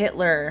that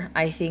Hitler,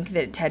 I think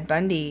that Ted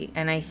Bundy,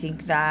 and I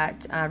think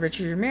that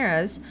Richard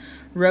Ramirez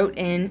wrote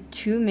in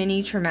too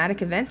many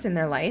traumatic events in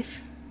their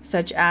life,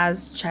 such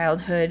as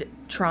childhood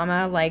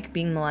trauma, like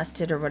being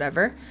molested or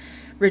whatever.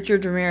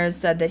 Richard Ramirez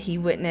said that he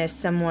witnessed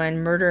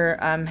someone murder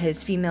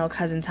his female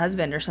cousin's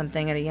husband or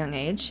something at a young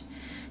age.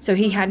 So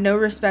he had no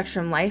respect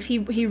from life.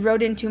 He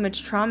wrote in too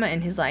much trauma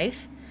in his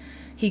life.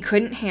 He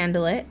couldn't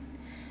handle it.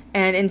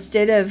 And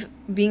instead of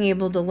being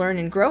able to learn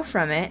and grow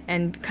from it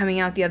and coming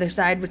out the other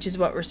side, which is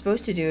what we're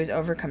supposed to do, is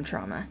overcome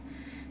trauma.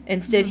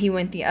 Instead, he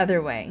went the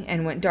other way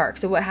and went dark.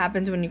 So what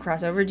happens when you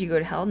cross over? Do you go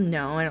to hell?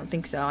 No, I don't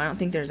think so. I don't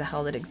think there's a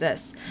hell that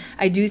exists.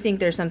 I do think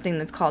there's something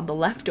that's called the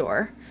left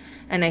door.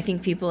 And I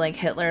think people like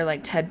Hitler,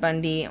 like Ted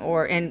Bundy,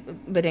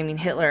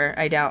 Hitler,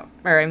 I doubt,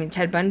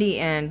 Ted Bundy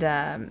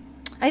and,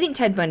 I think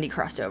Ted Bundy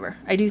crossed over.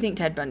 I do think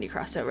Ted Bundy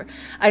crossed over.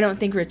 I don't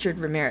think Richard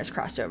Ramirez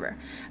crossed over.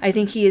 I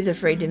think he is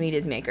afraid to meet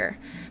his maker.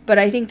 But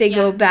I think they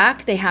go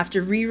back. They have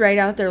to rewrite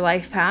out their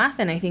life path.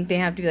 And I think they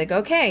have to be like,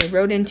 okay,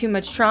 wrote in too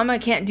much trauma.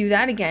 Can't do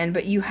that again.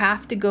 But you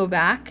have to go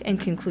back and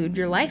conclude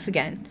your life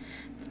again.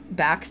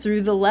 Back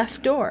through the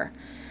left door.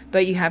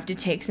 But you have to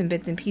take some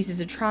bits and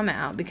pieces of trauma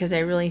out. Because I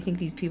really think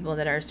these people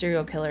that are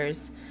serial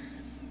killers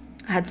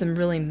had some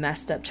really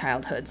messed up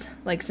childhoods.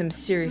 Some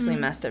seriously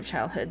messed up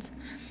childhoods.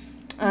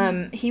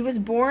 He was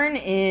born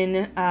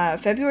in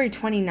February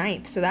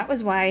 29th, so that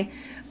was why...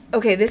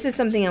 Okay, this is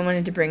something I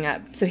wanted to bring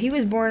up. So he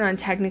was born on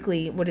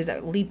technically, what is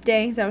that, Leap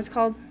Day? Is that what it's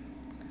called?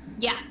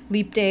 Yeah.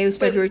 Leap Day was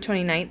February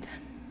 29th?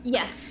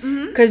 Yes.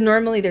 Because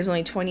normally there's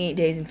only 28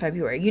 days in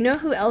February. You know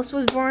who else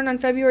was born on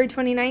February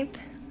 29th?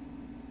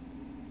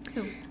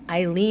 Who?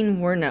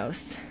 Eileen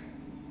Wuornos.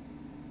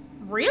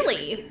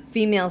 Really?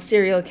 Female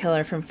serial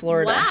killer from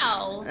Florida.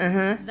 Wow.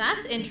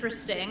 That's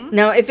interesting.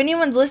 Now, if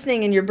anyone's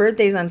listening and your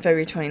birthday's on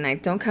February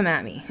 29th, don't come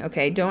at me,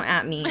 okay? Don't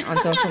at me on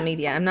social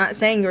media. I'm not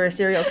saying you're a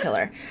serial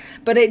killer.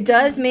 But it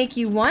does make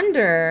you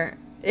wonder,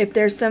 if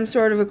there's some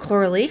sort of a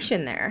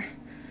correlation there.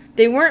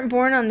 They weren't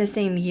born on the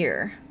same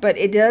year, but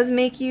it does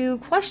make you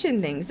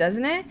question things,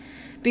 doesn't it?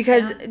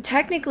 Because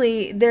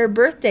technically their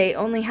birthday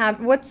only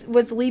what's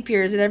leap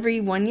year? Is it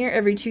every 1 year,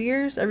 every 2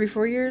 years, every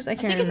 4 years? I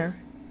can't remember.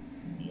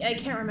 I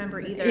can't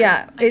remember either.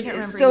 Yeah, I can't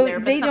remember so either,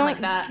 but they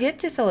don't like get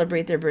to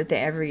celebrate their birthday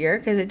every year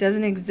because it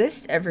doesn't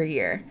exist every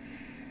year.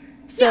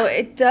 So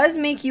it does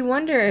make you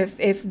wonder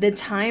if the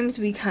times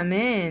we come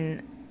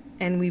in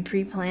and we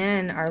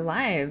pre-plan our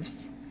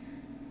lives,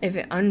 if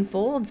it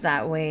unfolds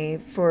that way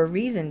for a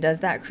reason, does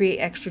that create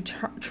extra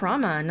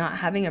trauma not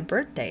having a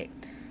birth date?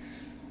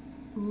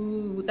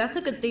 Ooh, that's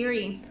a good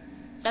theory.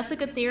 That's a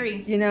good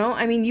theory. You know,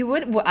 I mean,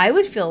 I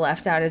would feel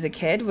left out as a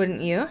kid,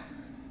 wouldn't you?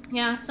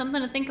 Yeah, something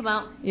to think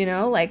about. You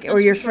know, like, or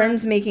your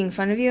friends making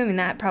fun of you. I mean,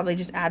 that probably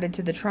just added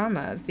to the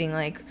trauma of being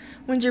like,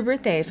 when's your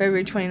birthday?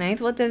 February 29th?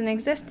 Well, it doesn't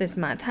exist this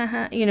month.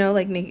 You know,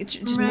 like, it's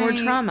just more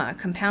trauma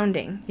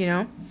compounding, you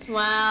know?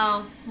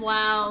 Wow.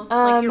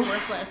 Like, you're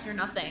worthless. You're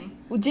nothing.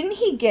 Well, didn't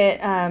he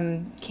get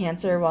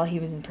cancer while he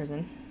was in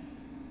prison?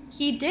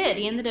 He did.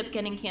 He ended up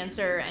getting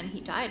cancer and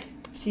he died.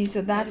 See,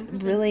 so that's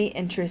really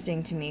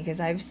interesting to me because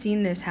I've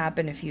seen this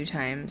happen a few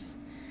times.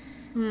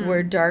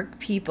 Where dark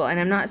people, and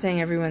I'm not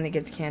saying everyone that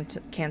gets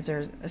cancer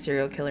is a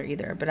serial killer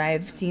either, but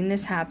I've seen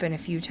this happen a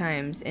few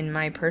times in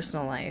my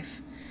personal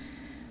life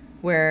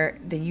where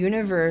the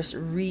universe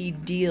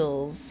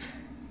redeals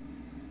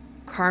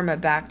karma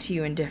back to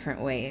you in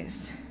different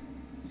ways.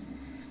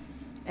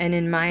 And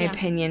in my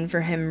opinion,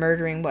 for him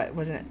murdering, what,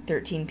 wasn't it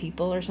 13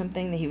 people or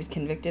something that he was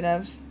convicted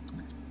of?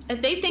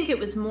 They think it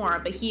was more,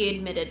 but he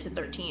admitted to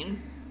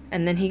 13.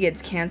 And then he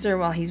gets cancer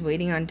while he's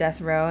waiting on death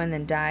row and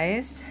then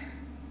dies?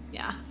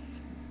 Yeah.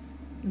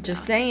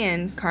 Just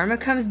saying, karma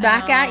comes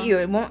back at you.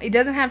 It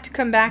doesn't have to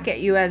come back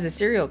at you as a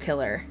serial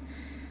killer,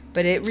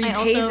 but it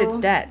repays its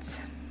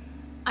debts.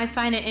 I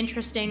find it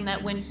interesting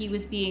that when he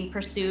was being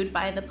pursued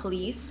by the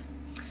police,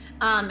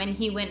 and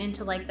he went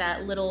into like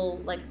that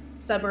little like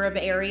suburb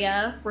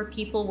area where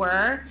people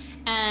were,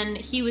 and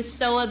he was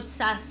so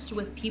obsessed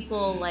with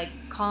people like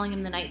calling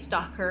him the Night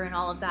Stalker and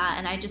all of that,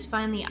 and I just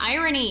find the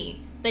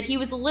irony that he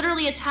was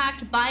literally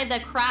attacked by the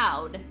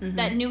crowd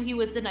that knew he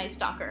was the Night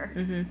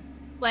Stalker.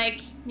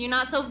 Like, you're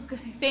not so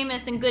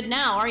famous and good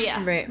now, are you?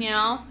 Right. You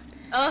know?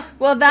 Ugh,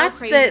 well, that's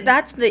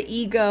the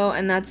ego,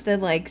 and that's the,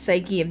 like,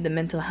 psyche of the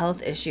mental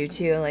health issue,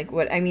 too. Like,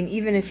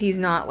 even if he's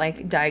not,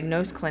 like,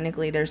 diagnosed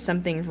clinically, there's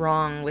something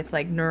wrong with,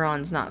 like,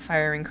 neurons not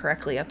firing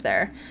correctly up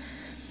there.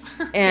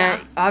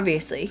 And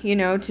obviously, you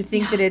know, to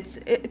think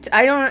that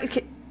I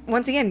don't,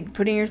 once again,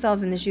 putting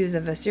yourself in the shoes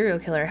of a serial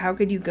killer, how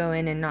could you go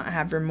in and not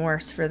have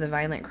remorse for the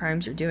violent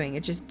crimes you're doing?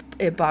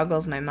 It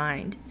boggles my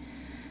mind.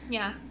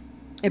 Yeah.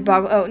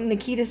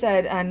 Nikita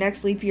said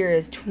next leap year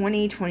is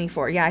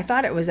 2024. Yeah, I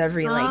thought it was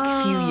every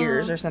few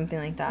years or something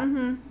like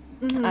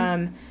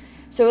that.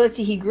 So let's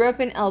see. He grew up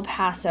in El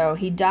Paso.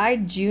 He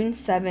died June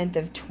 7th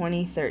of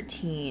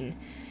 2013.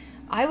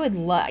 I would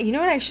love. You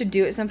know what I should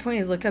do at some point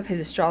is look up his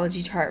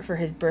astrology chart for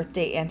his birth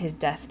date and his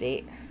death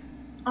date.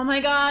 Oh my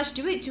gosh,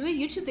 do a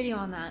YouTube video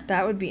on that.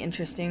 That would be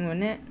interesting,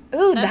 wouldn't it?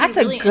 Ooh, that's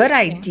really a good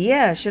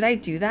idea. Should I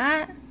do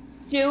that?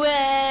 Do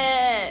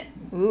it.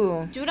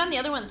 Ooh. Do it on the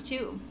other ones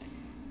too.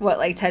 What,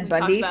 like Ted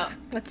Bundy?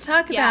 Let's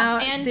talk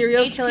about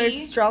serial killers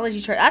astrology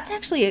chart. That's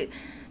actually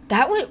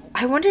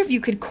I wonder if you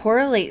could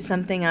correlate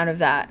something out of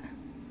that.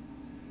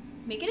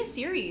 Make it a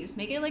series.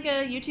 Make it like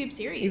a YouTube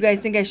series. You guys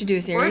think I should do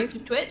a series? Or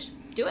Twitch.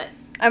 Do it.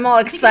 I'm all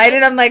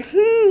excited. I'm like,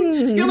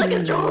 You're like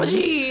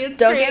astrology.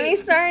 Don't get me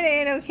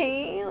started,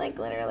 okay? Like,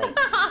 literally.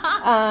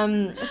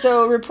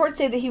 So reports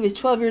say that he was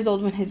 12 years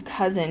old when his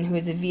cousin, who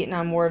is a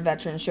Vietnam War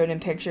veteran, showed him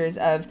pictures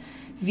of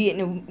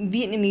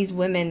Vietnamese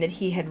women that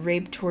he had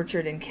raped,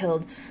 tortured, and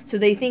killed. So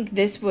they think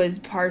this was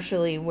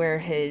partially where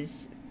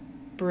his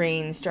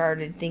brain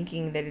started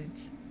thinking that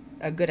it's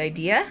a good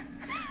idea.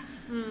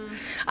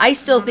 I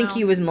still think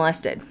he was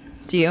molested.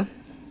 Do you?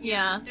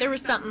 Yeah, there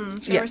was something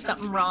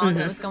wrong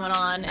that was going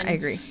on. And I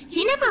agree.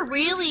 He never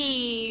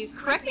really,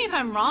 correct me if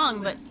I'm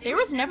wrong, but there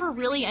was never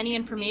really any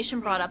information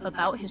brought up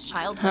about his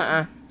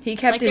childhood. He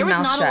kept his mouth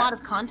shut. There was not a lot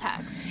of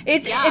context.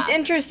 It's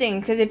interesting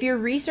because if you're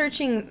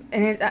researching,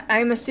 and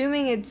I'm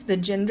assuming it's the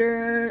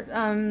gender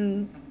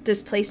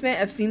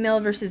displacement of female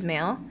versus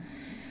male.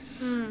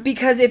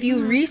 Because if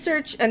you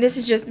research, and this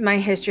is just my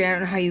history, I don't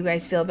know how you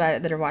guys feel about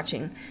it that are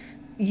watching,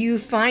 you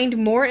find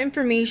more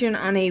information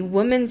on a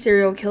woman's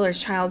serial killer's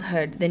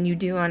childhood than you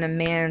do on a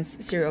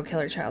man's serial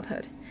killer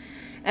childhood.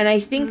 And I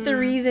think the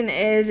reason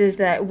is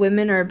that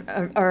women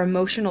are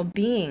emotional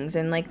beings,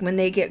 and like when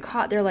they get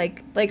caught, they're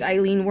like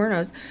Eileen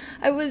Wuornos.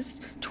 I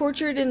was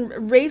tortured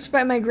and raped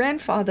by my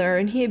grandfather,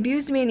 and he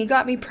abused me, and he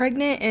got me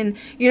pregnant, and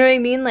you know what I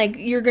mean? Like,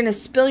 you're gonna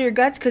spill your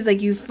guts because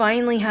like you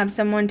finally have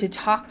someone to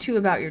talk to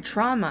about your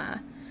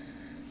trauma.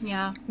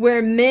 Yeah.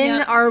 Where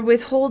men are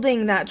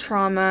withholding that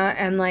trauma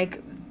and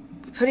like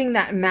putting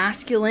that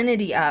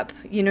masculinity up.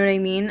 You know what I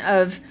mean?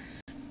 Of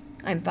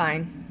I'm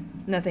fine.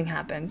 Nothing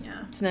happened.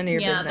 Yeah. It's none of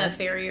your business.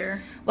 That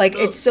barrier. Like,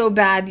 it's so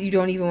bad you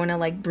don't even want to,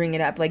 like, bring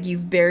it up. Like,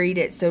 you've buried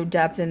it so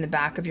deep in the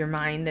back of your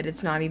mind that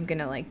it's not even going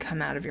to, like,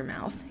 come out of your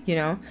mouth, you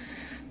know?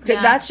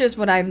 Yeah. That's just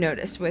what I've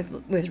noticed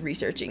with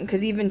researching.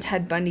 Because even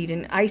Ted Bundy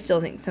didn't... I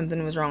still think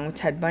something was wrong with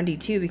Ted Bundy,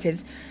 too,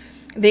 because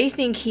they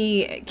think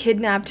he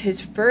kidnapped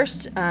his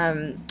first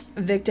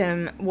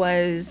victim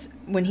was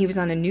when he was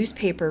on a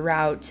newspaper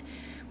route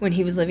when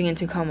he was living in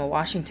Tacoma,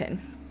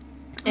 Washington.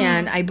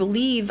 And I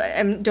believe,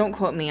 don't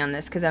quote me on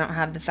this because I don't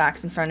have the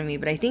facts in front of me,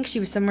 but I think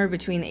she was somewhere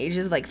between the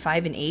ages of like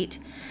 5 and 8.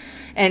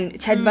 And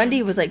Ted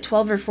Bundy was like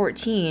 12 or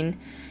 14.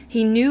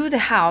 He knew the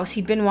house.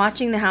 He'd been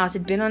watching the house.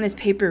 Had been on his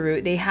paper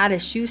route. They had a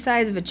shoe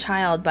size of a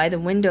child by the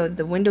window.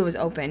 The window was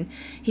open.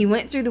 He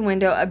went through the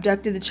window,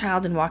 abducted the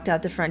child, and walked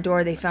out the front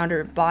door. They found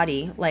her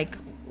body like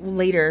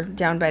later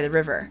down by the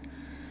river.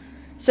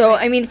 So,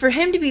 I mean, for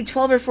him to be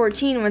 12 or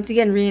 14, once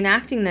again,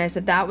 reenacting this,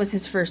 that was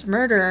his first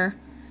murder...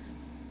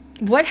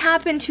 What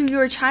happened to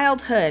your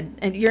childhood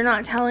and you're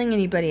not telling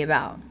anybody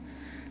about?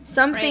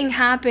 Something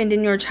happened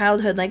in your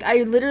childhood. Like,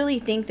 I literally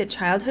think that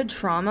childhood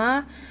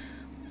trauma,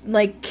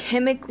 like,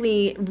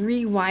 chemically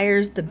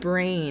rewires the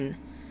brain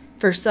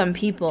for some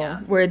people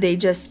where they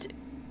just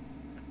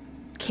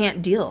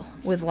can't deal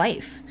with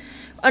life.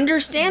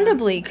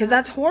 Understandably, because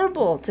that's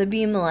horrible to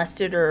be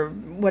molested or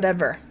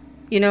whatever.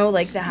 You know,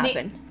 like, that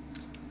happened.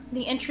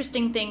 The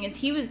interesting thing is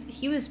he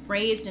was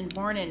raised and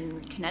born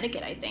in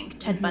Connecticut, I think,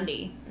 Ted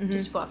Bundy,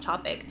 just to go off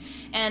topic.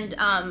 And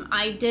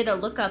I did a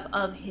lookup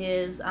of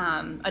his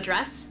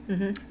address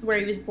where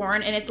he was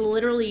born, and it's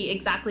literally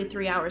exactly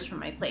 3 hours from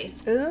my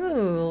place.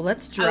 Ooh,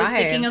 let's drive. I was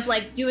thinking of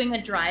like doing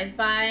a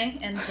drive-by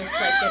and just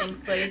like getting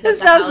footage. This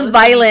sounds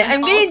violent.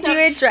 I'm going to do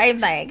a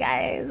drive-by,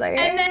 guys.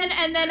 Okay.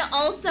 And then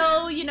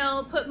also, you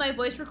know, put my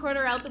voice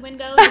recorder out the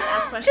window, just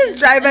ask questions. Just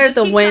drive by with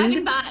the wind.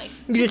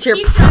 You just hear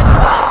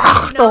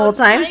the whole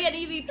time. Get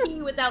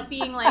EVP without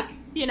being like,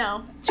 you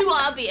know, too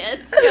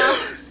obvious. You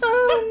know?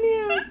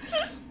 Oh man,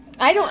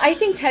 I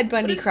think Ted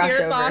Bundy crossed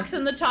over. Box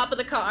in the top of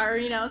the car,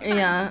 you know.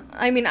 Yeah,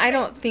 I mean, I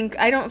don't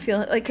feel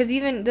like, because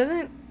even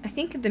I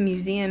think at the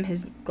museum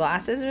his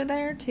glasses are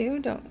there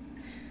too.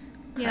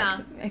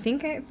 Yeah. I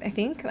think I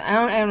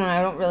don't know.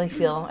 I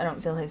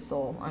don't feel his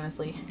soul,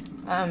 honestly.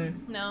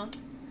 No.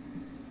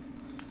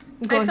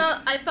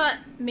 I thought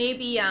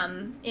maybe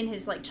in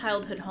his like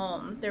childhood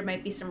home there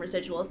might be some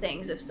residual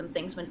things if some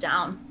things went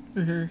down.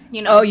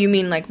 You know. Oh, you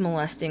mean like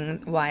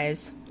molesting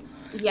wise?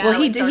 Yeah.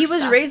 Well, he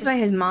was raised by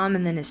his mom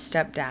and then his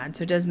stepdad,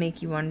 so it does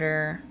make you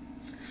wonder.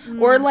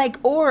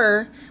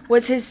 Or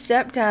was his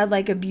stepdad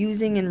like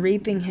abusing and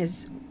raping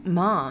his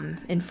mom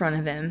in front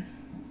of him?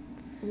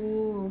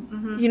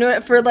 Ooh. You know,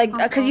 for like,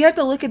 because you have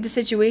to look at the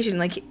situation.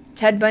 Like,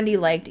 Ted Bundy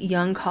liked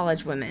young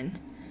college women.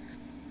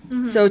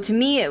 So to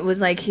me, it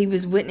was like he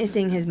was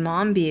witnessing his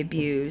mom be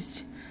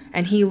abused,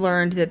 and he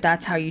learned that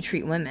that's how you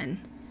treat women.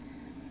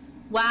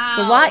 Wow.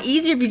 It's a lot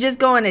easier if you just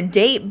go on a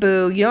date,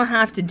 boo. You don't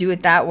have to do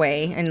it that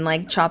way and,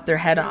 like, chop their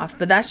head off.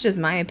 But that's just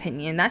my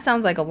opinion. That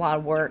sounds like a lot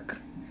of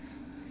work.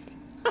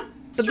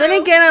 But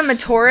then again, I'm a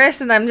Taurus,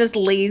 and I'm just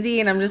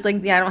lazy, and I'm just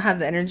like, yeah, I don't have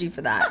the energy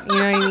for that. You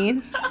know what I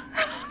mean?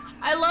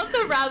 I love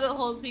the rabbit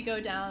holes we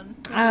go down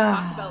when we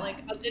talk about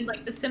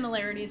like the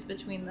similarities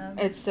between them.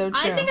 It's so true.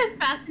 I think it's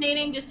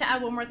fascinating, just to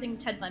add one more thing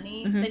to Ted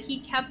Bundy, that he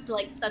kept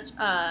like such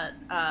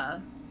a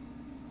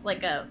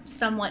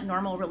somewhat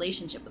normal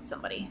relationship with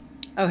somebody.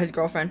 Oh, his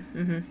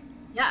girlfriend.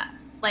 Yeah,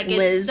 like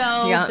Liz. It's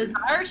so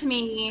bizarre to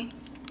me.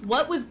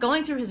 What was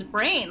going through his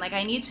brain? Like,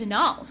 I need to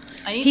know.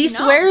 He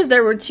swears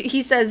there were two.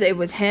 He says it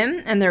was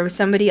him and there was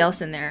somebody else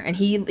in there, and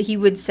he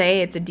would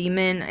say it's a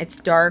demon.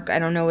 It's dark. I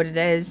don't know what it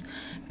is,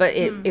 but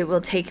it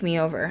will take me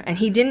over. And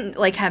he didn't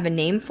like have a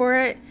name for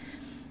it.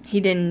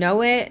 He didn't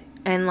know it,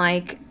 and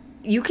like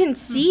you can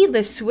see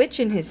the switch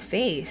in his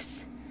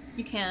face.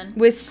 You can.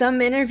 With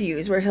some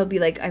interviews where he'll be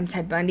like, "I'm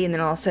Ted Bundy," and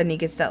then all of a sudden he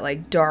gets that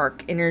like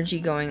dark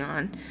energy going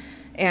on,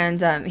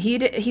 and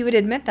he would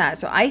admit that.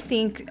 So I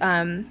think.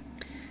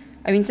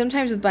 I mean,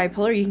 sometimes with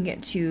bipolar, you can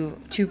get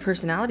two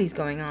personalities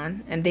going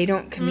on, and they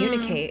don't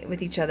communicate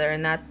with each other,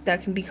 and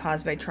that can be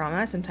caused by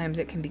trauma. Sometimes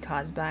it can be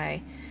caused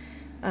by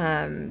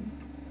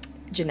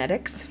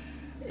genetics.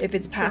 If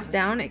it's passed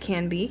down, it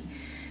can be.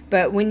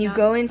 But when you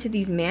go into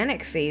these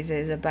manic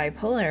phases of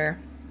bipolar,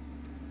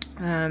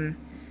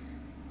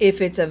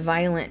 if it's a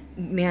violent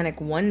manic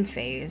 1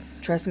 phase,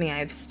 trust me,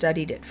 I've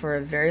studied it for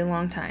a very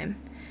long time.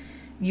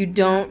 They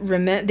don't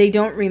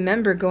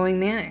remember going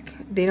manic.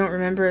 They don't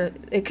remember.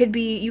 You could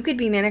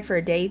be manic for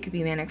a day, you could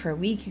be manic for a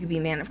week, you could be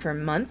manic for a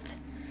month.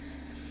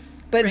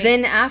 But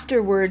then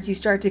afterwards, you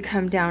start to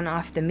come down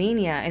off the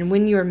mania. And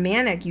when you're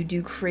manic, you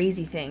do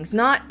crazy things.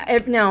 Now,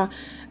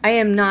 I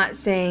am not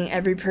saying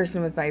every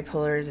person with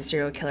bipolar is a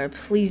serial killer.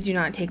 Please do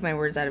not take my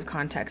words out of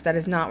context. That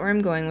is not where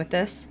I'm going with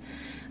this.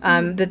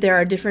 But there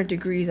are different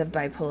degrees of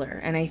bipolar.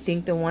 And I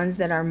think the ones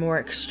that are more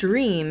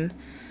extreme,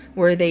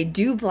 where they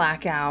do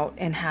black out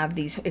and have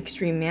these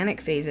extreme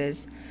manic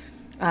phases,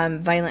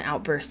 violent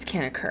outbursts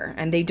can occur,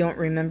 and they don't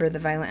remember the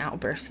violent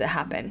outbursts that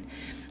happen.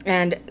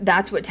 And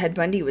that's what Ted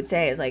Bundy would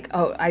say is like,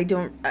 oh, I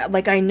don't,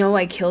 like, I know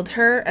I killed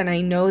her and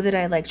I know that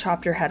I like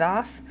chopped her head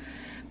off,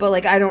 but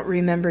like I don't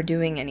remember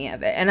doing any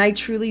of it. And I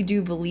truly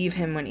do believe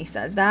him when he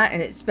says that,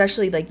 and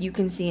especially like you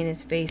can see in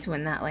his face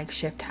when that like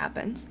shift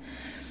happens.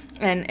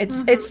 And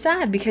it's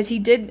sad because he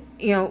did,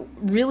 you know,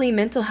 really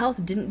mental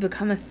health didn't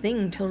become a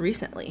thing till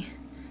recently,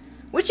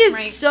 which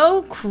is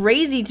so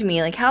crazy to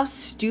me. Like, how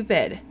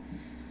stupid.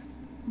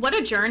 What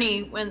a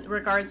journey in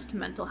regards to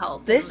mental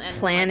health. This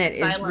planet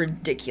is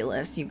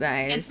ridiculous, you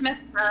guys. It's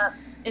messed up.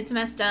 It's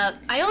messed up.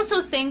 I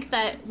also think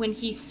that when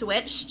he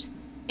switched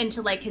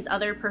into like his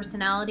other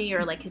personality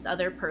or like his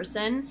other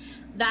person,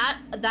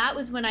 that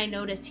was when I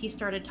noticed he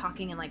started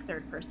talking in like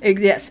third person.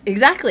 Yes,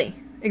 exactly.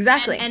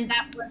 Exactly. And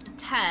that wasn't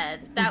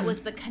Ted. That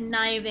was the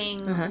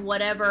conniving,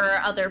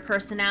 whatever other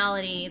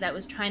personality that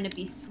was trying to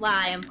be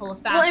sly and pull a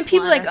fast one. Well, and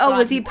people are like, oh,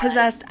 was he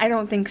possessed? I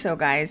don't think so,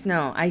 guys.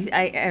 No,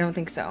 I don't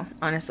think so,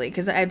 honestly.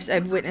 Because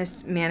I've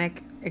witnessed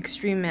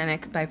extreme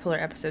manic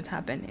bipolar episodes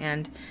happen.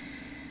 And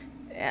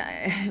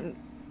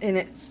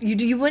it's,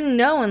 you wouldn't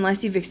know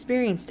unless you've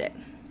experienced it.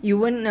 You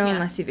wouldn't know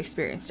unless you've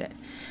experienced it.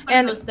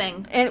 And those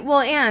things.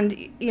 And,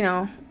 you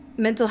know,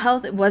 mental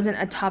health wasn't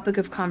a topic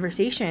of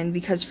conversation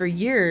because for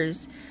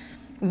years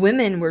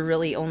women were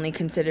really only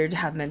considered to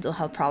have mental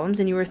health problems,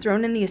 and you were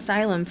thrown in the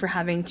asylum for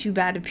having too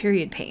bad of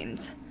period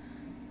pains.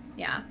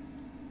 Yeah.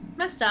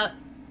 Messed up.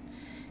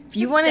 If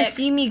you want to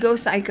see me go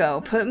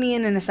psycho, put me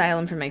in an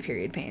asylum for my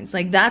period pains.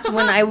 Like, that's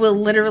when I will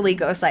literally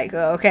go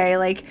psycho, okay?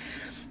 Like,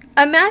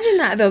 imagine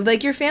that, though.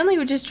 Like, your family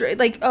would just,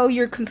 like, oh,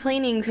 you're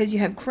complaining because you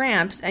have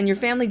cramps, and your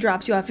family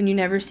drops you off and you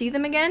never see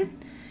them again?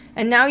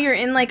 And now you're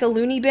in, like, a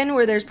loony bin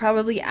where there's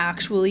probably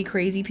actually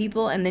crazy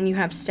people, and then you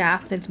have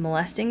staff that's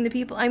molesting the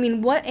people. I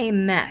mean, what a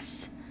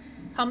mess.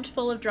 Pumped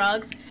full of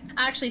drugs.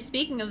 Actually,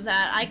 speaking of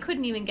that, I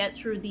couldn't even get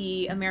through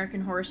the American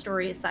Horror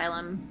Story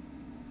Asylum.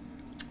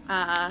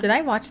 Did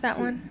I watch that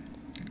one?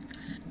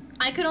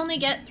 I could only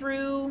get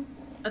through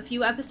a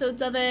few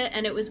episodes of it,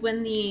 and it was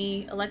when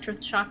the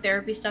electroshock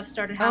therapy stuff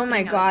started happening. Oh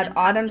my god,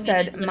 Autumn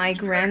said, my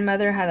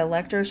grandmother had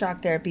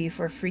electroshock therapy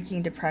for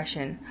freaking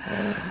depression.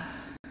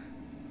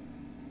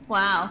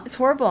 Wow. It's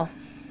horrible.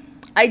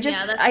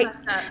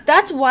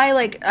 That's why,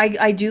 like,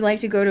 I do like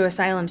to go to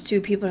asylums,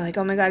 too. People are like,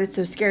 oh my god, it's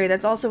so scary.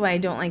 That's also why I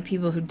don't like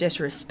people who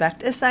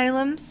disrespect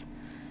asylums.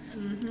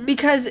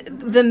 Because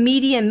the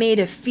media made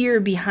a fear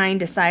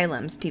behind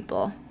asylums,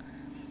 people.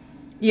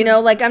 You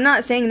know, like, I'm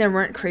not saying there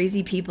weren't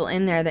crazy people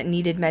in there that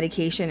needed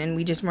medication and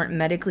we just weren't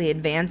medically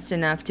advanced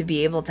enough to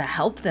be able to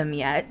help them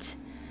yet.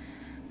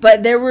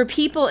 But there were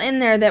people in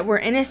there that were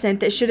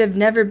innocent that should have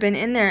never been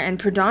in there, and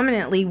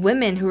predominantly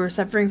women who were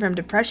suffering from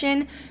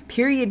depression,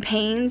 period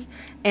pains,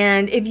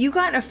 and if you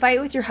got in a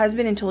fight with your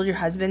husband and told your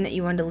husband that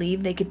you wanted to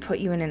leave, they could put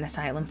you in an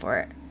asylum for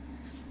it.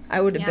 I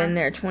would have been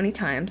there 20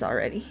 times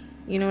already.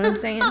 You know what I'm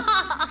saying?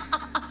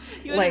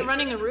 You would have been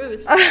running a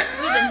roost. You would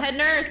have been head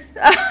nurse,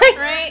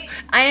 right?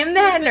 I am the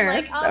head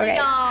nurse. Like, oh,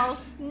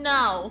 okay.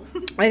 No.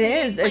 It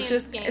is. It's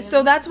just,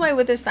 so that's why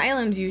with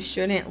asylums, you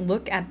shouldn't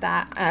look at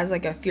that as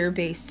like a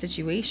fear-based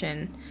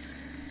situation.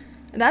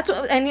 That's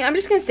what, and I'm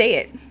just going to say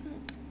it.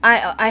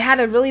 I had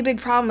a really big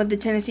problem with the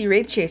Tennessee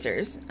Wraith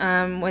Chasers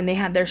when they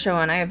had their show,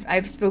 and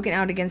I've spoken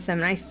out against them,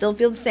 and I still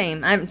feel the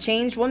same. I haven't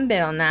changed one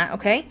bit on that,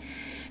 okay?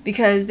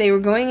 Because they were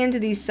going into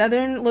these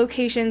southern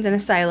locations and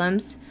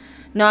asylums,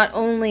 not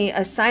only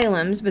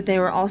asylums, but they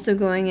were also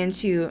going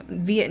into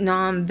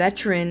Vietnam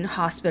veteran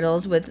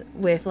hospitals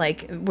with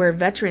like where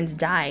veterans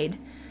died.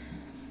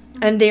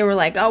 And they were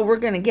like, oh, we're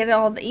going to get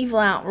all the evil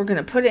out. We're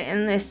going to put it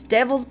in this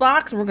devil's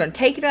box, and we're going to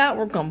take it out.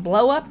 We're going to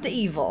blow up the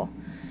evil.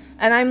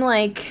 And I'm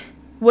like,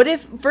 what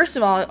if, first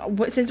of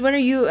all, since when are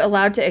you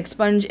allowed to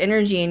expunge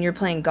energy and you're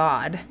playing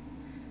God?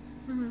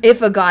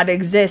 If a God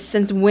exists,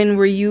 since when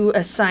were you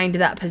assigned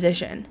that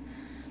position?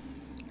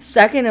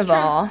 Second of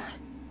all,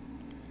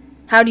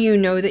 how do you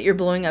know that you're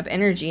blowing up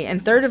energy?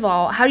 And third of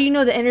all, how do you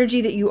know the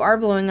energy that you are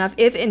blowing up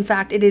if, in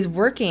fact, it is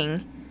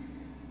working?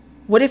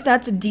 What if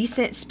that's a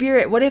decent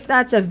spirit? What if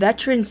that's a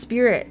veteran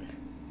spirit?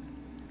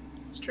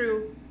 It's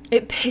true.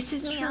 It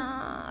pisses me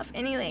off.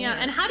 Anyway. Yeah,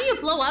 and how do you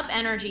blow up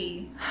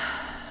energy?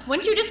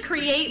 Wouldn't you just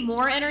create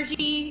more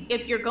energy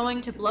if you're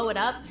going to blow it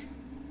up?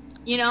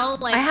 You know,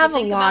 like, I have a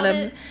lot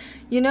of...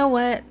 You know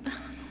what?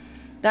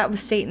 That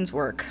was Satan's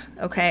work,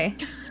 okay?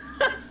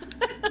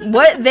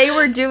 What they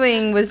were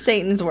doing was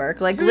Satan's work.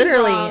 Like,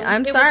 literally,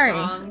 I'm sorry.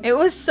 It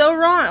was so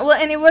wrong. Well,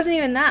 and it wasn't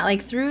even that.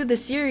 Like, through the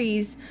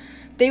series,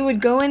 they would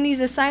go in these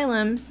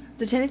asylums,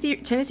 the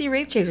Tennessee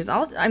Wraith Chasers.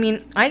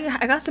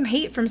 I got some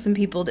hate from some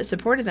people that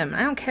supported them.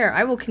 I don't care.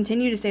 I will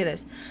continue to say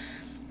this.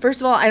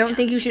 First of all, I don't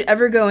think you should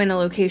ever go in a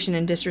location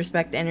and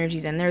disrespect the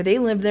energies in there. They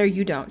live there,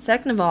 you don't.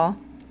 Second of all,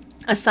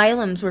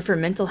 asylums were for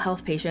mental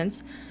health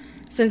patients.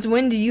 Since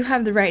when do you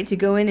have the right to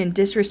go in and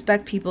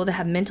disrespect people that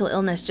have mental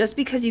illness? Just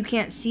because you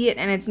can't see it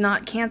and it's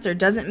not cancer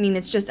doesn't mean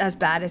it's just as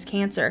bad as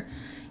cancer.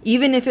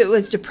 Even if it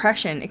was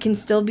depression, it can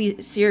still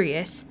be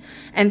serious.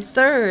 And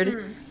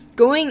third,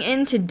 going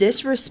in to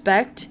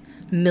disrespect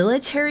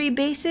military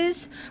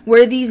bases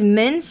where these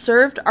men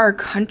served our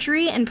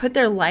country and put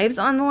their lives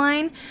on the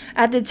line.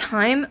 At the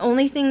time,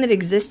 only thing that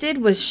existed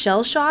was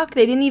shell shock.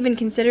 They didn't even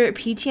consider it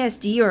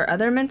PTSD or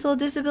other mental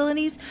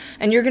disabilities.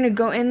 And you're going to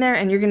go in there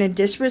and you're going to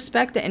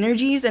disrespect the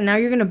energies and now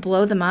you're going to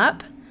blow them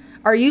up?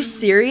 Are you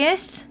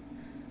serious?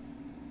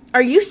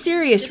 Are you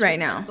serious right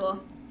now?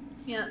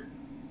 Yeah.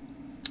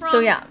 So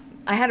yeah,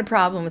 I had a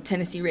problem with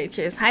Tennessee rape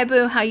case. Hi,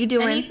 Boo. How you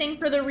doing? Anything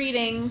for the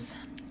readings.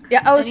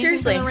 Yeah. Oh, Anything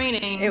seriously. for the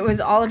ratings. It was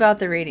all about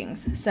the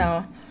ratings.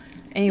 So,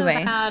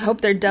 anyway,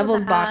 hope their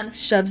devil's box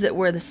shoves it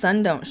where the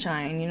sun don't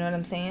shine. You know what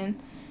I'm saying?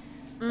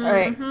 Mm-hmm. All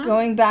right,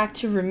 going back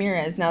to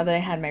Ramirez. Now that I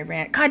had my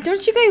rant. God,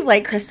 don't you guys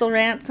like Krystal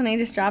rants? And I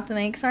just dropped the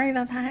mic. Sorry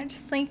about that.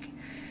 Just like,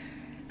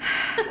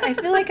 I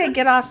feel like I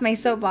get off my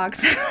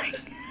soapbox.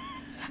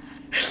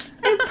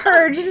 I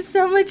purge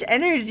so much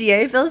energy.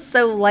 I feel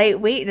so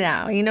lightweight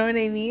now. You know what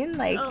I mean?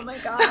 Like, oh my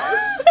gosh.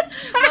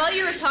 While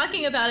you were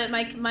talking about it,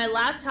 my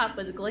laptop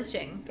was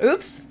glitching.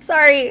 Oops.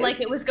 Sorry. Like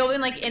it was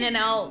going like in and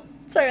out.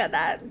 Sorry about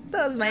that.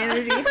 So was my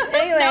energy.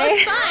 Anyway. No,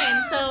 it's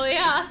fine. So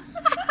yeah.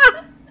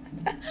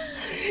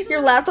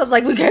 Your laptop's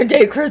like, we can't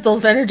take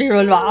Krystal's energy.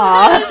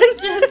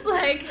 Just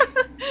like.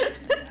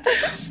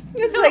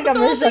 It's like I'm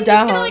gonna shut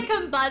down. It's gonna like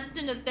combust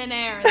into thin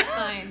air. It's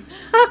fine.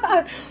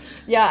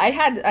 Yeah, I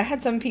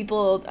had some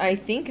people, I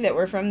think, that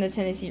were from the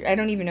Tennessee. I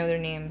don't even know their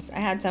names. I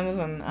had some of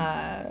them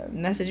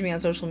message me on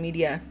social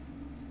media.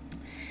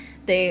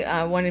 They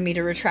wanted me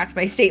to retract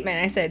my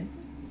statement. I said,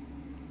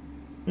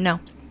 no.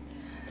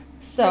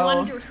 So they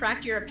wanted to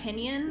retract your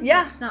opinion?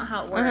 Yeah. That's not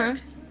how it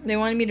works. They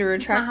wanted me to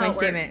retract my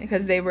statement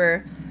because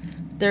their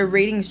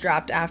ratings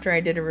dropped after I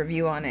did a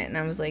review on it. And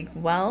I was like,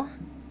 well,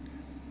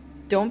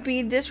 don't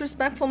be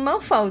disrespectful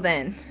mofo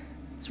then.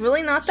 It's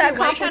really not that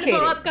complicated. Why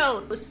are you trying to blow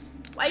up ghosts?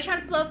 Why are you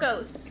trying to blow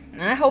ghosts?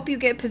 And I hope you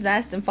get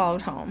possessed and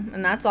followed home.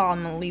 And that's all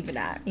I'm going to leave it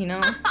at, you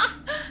know?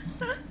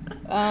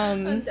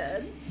 I'm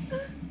dead.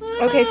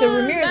 Okay, so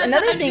Ramirez,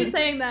 another thing.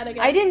 Saying that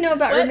again. I didn't know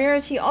about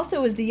Ramirez. He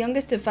also was the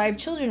youngest of 5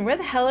 children. Where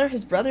the hell are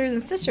his brothers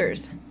and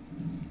sisters?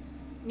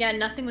 Yeah,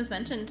 nothing was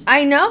mentioned.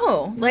 I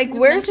know. Like,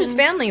 where's his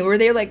family? Were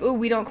they like, oh,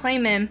 we don't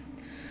claim him.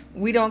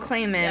 We don't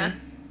claim him. Yeah.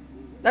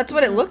 That's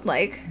what it looked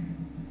like.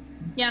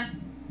 Yeah.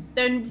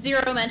 There's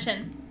zero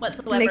mention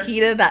whatsoever.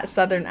 Nikita, that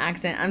southern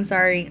accent. I'm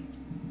sorry.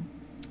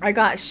 I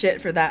got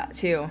shit for that,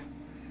 too.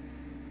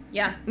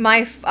 Yeah.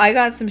 I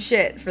got some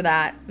shit for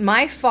that.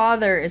 My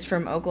father is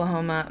from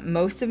Oklahoma.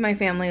 Most of my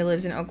family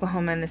lives in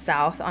Oklahoma in the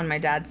South on my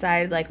dad's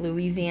side, like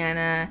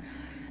Louisiana,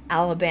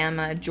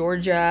 Alabama,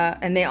 Georgia,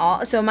 and they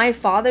all, so my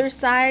father's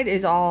side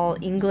is all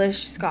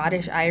English,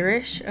 Scottish,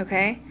 Irish,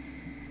 okay?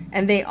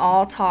 And they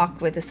all talk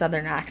with a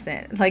southern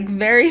accent, like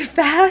very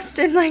fast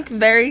and like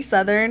very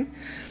southern.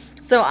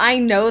 So I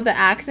know the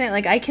accent,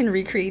 like I can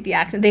recreate the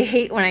accent. They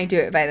hate when I do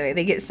it, by the way.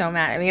 They get so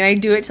mad. I mean, I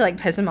do it to like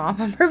piss them off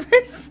on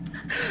purpose.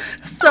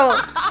 So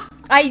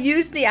I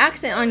used the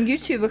accent on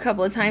YouTube a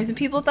couple of times and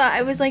people thought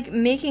I was like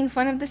making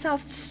fun of the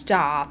South.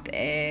 Stop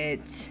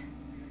it.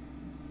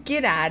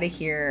 Get out of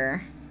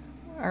here.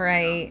 All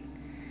right.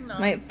 No.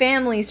 My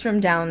family's from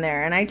down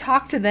there and I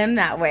talk to them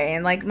that way.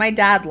 And like my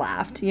dad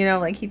laughed, you know,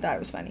 like he thought it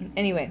was funny.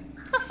 Anyway.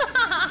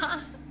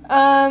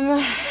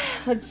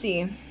 Let's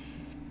see.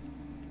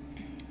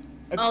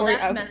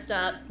 That's messed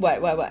up.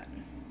 What?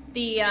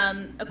 The,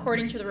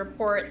 according to the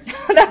reports.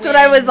 That's what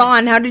I was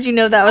on. How did you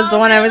know that was the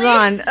one really? I was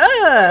on?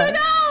 I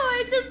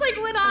know! It just,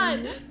 like, went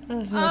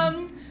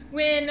on.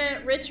 When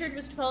Richard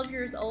was 12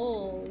 years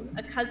old,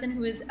 a cousin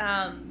who is,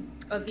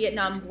 a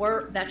Vietnam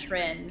War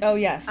veteran. Oh,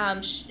 yes.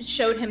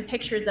 Showed him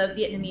pictures of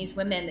Vietnamese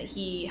women that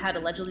he had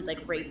allegedly,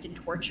 like, raped and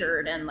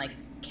tortured and, like,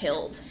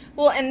 killed.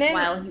 Well, and then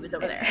while he was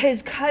over there.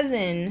 His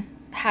cousin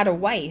had a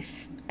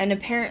wife, and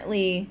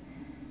apparently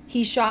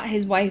he shot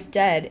his wife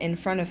dead in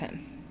front of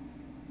him.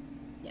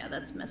 Yeah,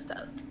 that's messed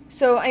up.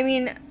 So, I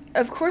mean,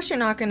 of course you're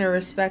not going to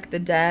respect the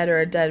dead or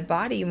a dead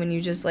body when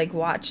you just, like,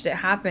 watched it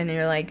happen and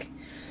you're like,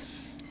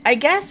 I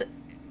guess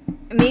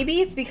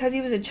maybe it's because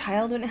he was a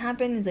child when it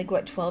happened. He's, like,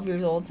 what, 12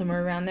 years old,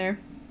 somewhere around there?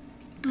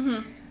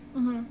 Mm-hmm.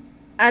 Mm-hmm.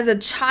 As a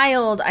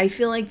child, I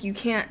feel like you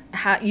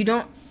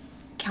don't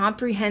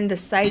comprehend the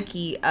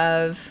psyche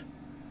of,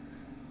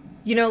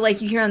 you know,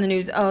 like you hear on the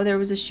news, oh, there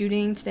was a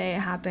shooting today, it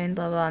happened,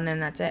 blah, blah, and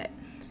then that's it.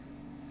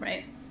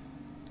 Right.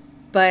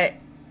 But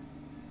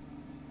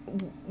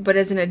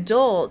as an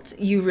adult,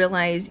 you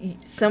realize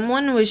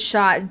someone was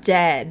shot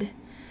dead.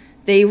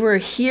 They were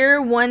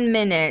here 1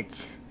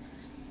 minute,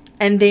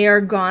 and they are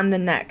gone the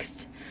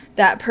next.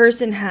 That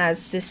person has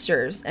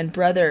sisters and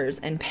brothers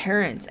and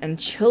parents and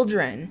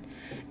children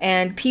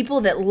and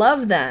people that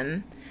love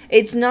them.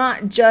 It's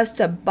not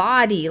just a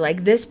body.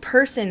 Like, this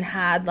person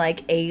had,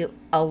 like, a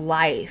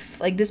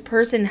life. Like, this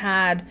person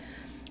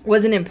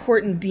was an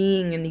important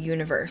being in the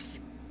universe.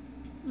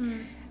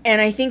 Mm.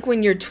 And I think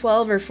when you're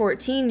 12 or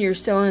 14, you're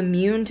so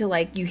immune to,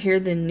 like, you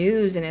hear the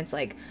news and it's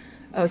like,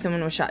 oh,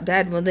 someone was shot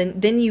dead. Well,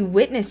 then you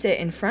witness it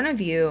in front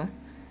of you.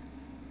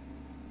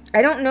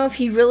 I don't know if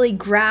he really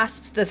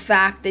grasps the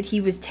fact that he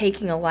was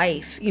taking a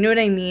life. You know what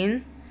I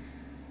mean?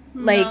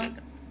 No. Like,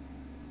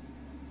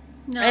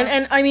 No.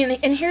 And I mean,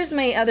 and here's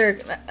my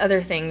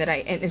other thing that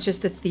and it's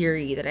just a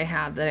theory that I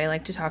have, that I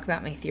like to talk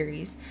about my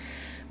theories.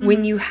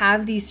 When you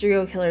have these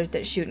serial killers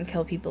that shoot and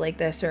kill people like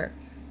this, or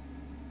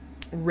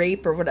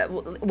rape, or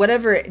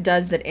whatever it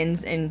does that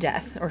ends in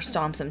death or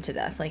stomps them to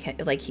death,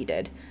 like he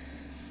did.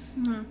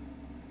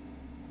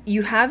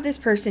 You have this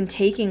person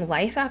taking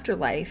life after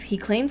life. He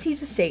claims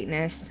he's a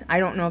Satanist. I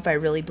don't know if I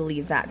really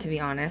believe that, to be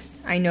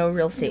honest. I know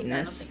real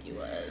Satanists. I don't think he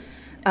was.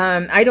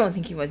 I don't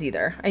think he was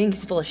either. I think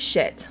he's full of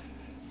shit.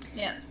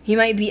 Yeah. He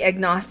might be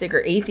agnostic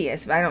or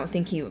atheist, but I don't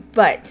think he...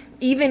 But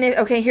even if...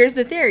 Okay, here's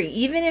the theory.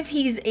 Even if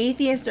he's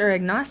atheist or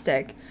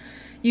agnostic,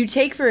 you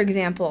take, for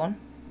example,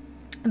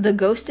 the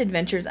Ghost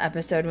Adventures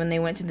episode when they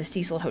went to the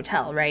Cecil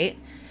Hotel, right?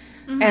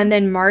 And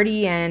then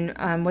Marty and...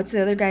 what's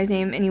the other guy's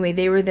name? Anyway,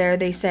 they were there.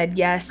 They said,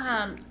 yes,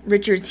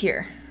 Richard's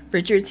here.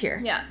 Richard's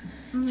here. Yeah.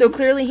 So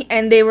clearly...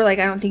 And they were like,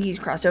 I don't think he's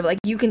crossed over. Like,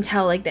 you can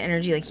tell, like, the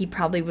energy. Like, he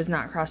probably was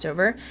not crossed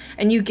over.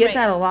 And you get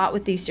that a lot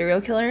with these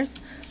serial killers.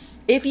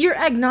 If you're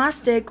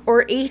agnostic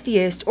or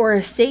atheist or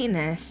a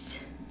Satanist,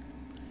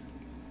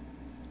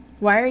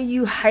 why are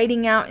you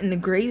hiding out in the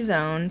gray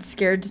zone,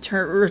 scared to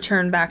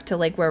return back to,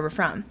 like, where we're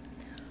from?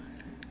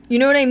 You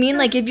know what I mean?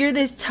 Like, if you're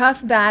this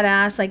tough,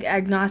 badass, like,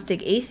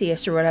 agnostic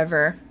atheist or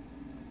whatever,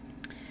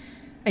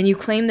 and you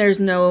claim there's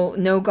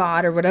no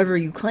God or whatever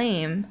you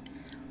claim,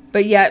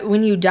 but yet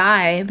when you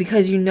die,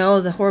 because you know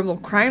the horrible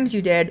crimes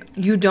you did,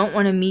 you don't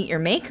want to meet your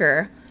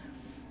maker.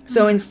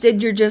 So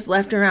instead, you're just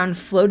left around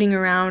floating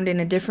around in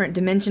a different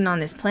dimension on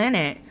this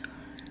planet.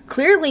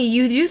 Clearly,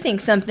 you do think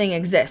something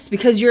exists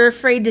because you're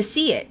afraid to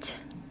see it.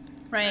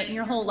 Right.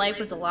 Your whole life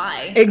was a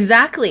lie.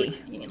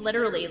 Exactly.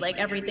 Literally, like,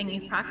 everything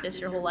you've practiced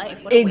your whole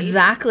life. What a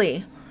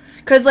exactly.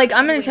 Because, like,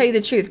 I'm going to tell you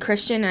the truth.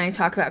 Christian, and I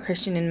talk about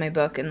Christian in my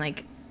book, and,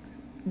 like,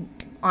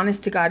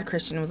 honest to God,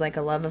 Christian was, like,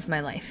 a love of my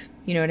life.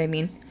 You know what I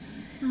mean?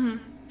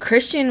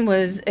 Christian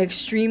was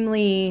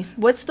extremely...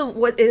 What's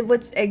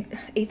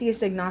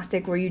atheist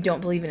agnostic where you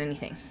don't believe in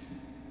anything?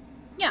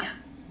 Yeah.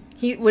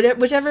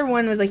 Whichever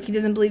one was like, he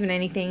doesn't believe in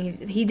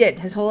anything. He did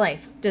his whole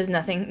life. Does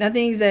nothing.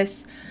 Nothing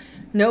exists.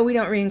 No, we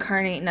don't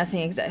reincarnate.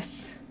 Nothing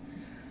exists.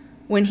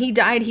 When he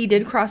died, he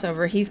did cross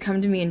over. He's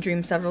come to me in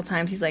dreams several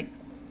times. He's like,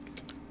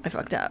 I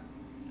fucked up.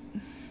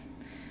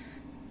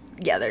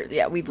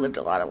 Yeah, we've lived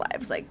a lot of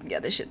lives. Like, yeah,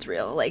 this shit's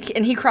real. Like,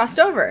 and he crossed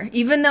over.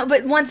 Even though,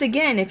 but once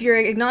again, if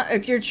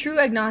you're true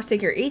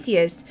agnostic or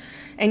atheist,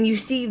 and you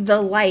see the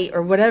light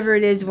or whatever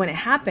it is when it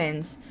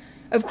happens,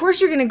 of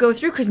course you're gonna go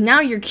through, because now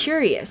you're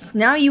curious.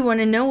 Now you want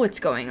to know what's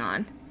going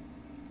on.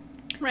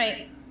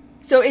 Right.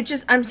 So it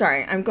just, I'm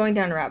sorry, I'm going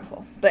down a rabbit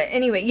hole. But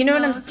anyway, you know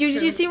what do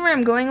you see where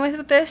I'm going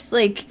with this?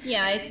 Like,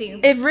 yeah, I see.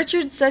 If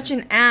Richard's such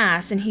an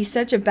ass, and he's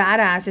such a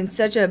badass and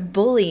such a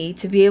bully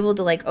to be able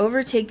to, like,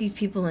 overtake these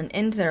people and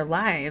end their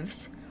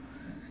lives,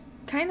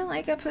 kind of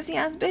like a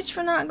pussy-ass bitch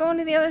for not going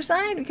to the other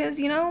side, because,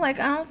 you know, like,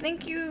 I don't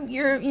think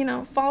you're, you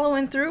know,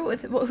 following through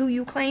with who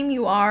you claim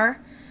you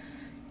are.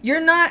 You're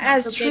not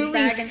as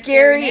truly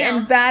scary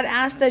and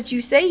badass that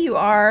you say you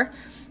are.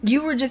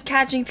 You were just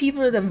catching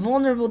people at a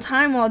vulnerable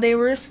time while they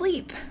were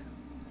asleep.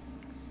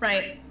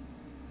 Right.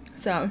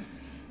 So.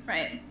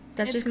 Right.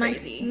 That's just my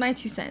 2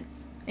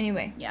 cents.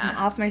 Anyway. Yeah. I'm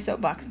off my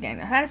soapbox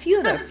again. I've had a few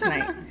of those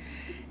tonight.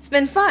 It's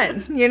been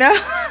fun, you know?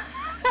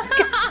 It's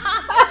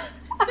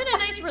been a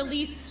nice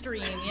release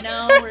stream, you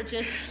know? We're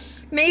just...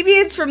 Maybe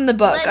it's from the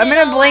book. I'm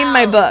going to blame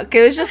my book.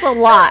 It was just a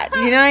lot.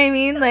 You know what I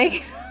mean?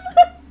 Like,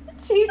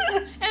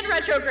 Jesus. And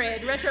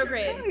retrograde.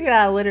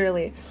 Yeah,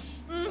 literally.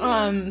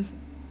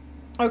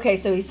 Okay,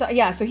 so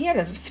so he had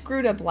a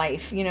screwed up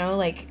life, you know,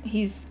 like,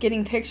 he's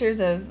getting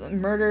pictures of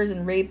murders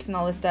and rapes and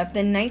all this stuff.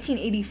 Then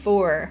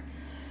 1984,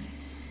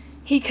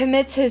 he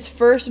commits his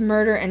first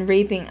murder and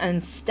raping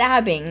and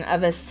stabbing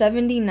of a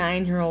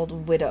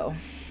 79-year-old widow.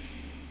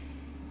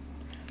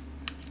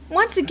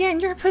 Once again,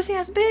 you're a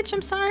pussy-ass bitch,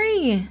 I'm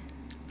sorry.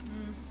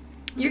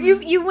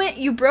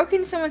 You broke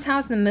into someone's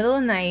house in the middle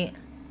of the night,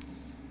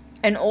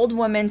 an old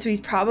woman, so he's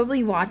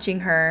probably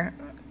watching her,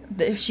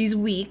 she's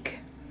weak.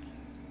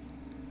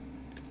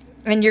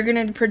 And you're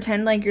going to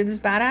pretend like you're this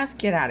badass?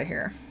 Get out of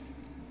here.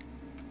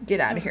 Get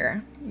out of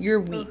here. You're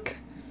weak.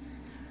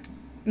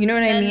 You know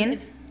what I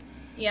mean?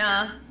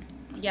 Yeah.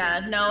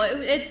 No,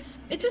 it's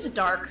just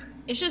dark.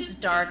 It's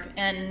just dark.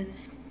 And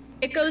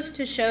it goes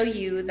to show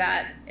you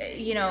that,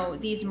 you know,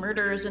 these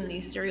murders and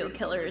these serial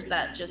killers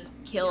that just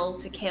kill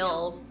to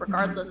kill,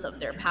 regardless of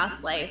their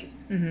past life,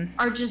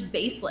 are just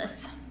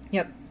baseless.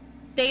 Yep.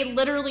 They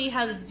literally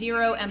have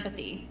zero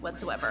empathy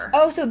whatsoever.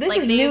 Oh, so this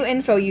is new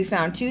info you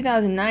found.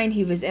 2009,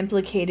 he was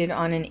implicated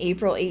on an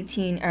April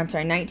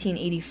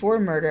 1984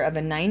 murder of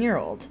a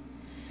 9-year-old.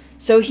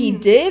 So he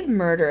did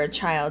murder a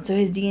child, so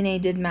his DNA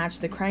did match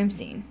the crime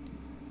scene.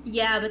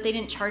 Yeah, but they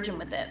didn't charge him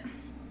with it.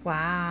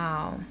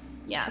 Wow.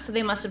 Yeah, so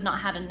they must have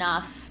not had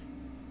enough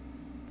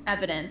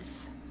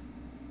evidence.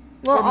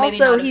 Well,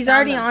 also, he's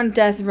already on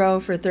death row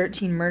for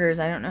 13 murders.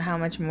 I don't know how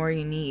much more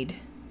you need.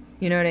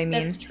 You know what I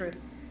mean?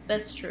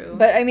 That's true.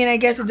 But, I mean, I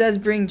guess it does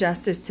bring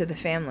justice to the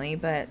family,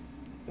 but,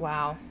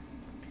 wow.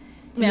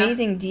 It's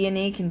amazing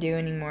DNA can do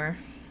anymore.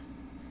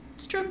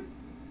 It's true.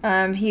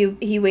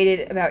 He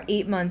waited about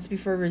 8 months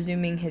before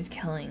resuming his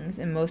killings,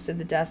 and most of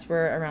the deaths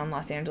were around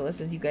Los Angeles,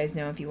 as you guys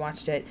know if you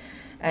watched it.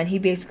 And he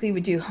basically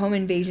would do home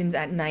invasions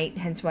at night,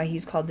 hence why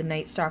he's called the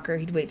Night Stalker.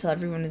 He'd wait till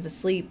everyone was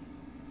asleep.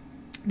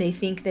 They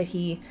think that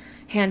he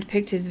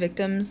handpicked his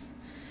victims.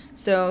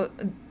 So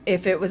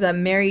if it was a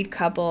married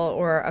couple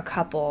or a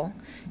couple,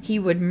 he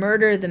would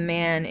murder the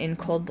man in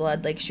cold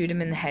blood, like shoot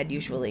him in the head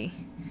usually.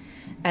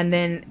 And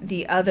then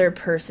the other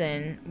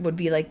person would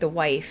be like the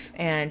wife,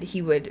 and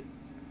he would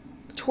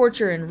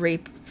torture and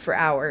rape for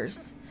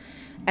hours.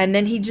 And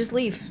then he'd just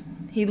leave.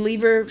 He'd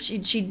leave her,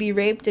 she'd be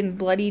raped and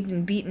bloodied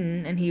and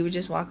beaten, and he would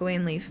just walk away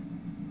and leave.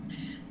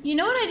 You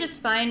know what I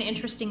just find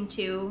interesting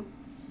too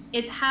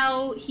is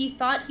how he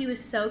thought he was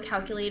so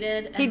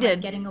calculated and he did.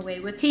 Like, getting away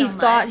with so much. He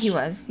thought he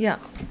was, yeah.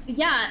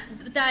 Yeah,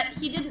 that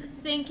he didn't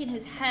think in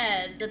his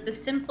head that the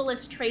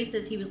simplest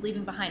traces he was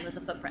leaving behind was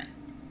a footprint.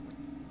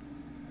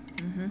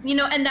 Mm-hmm. You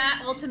know, and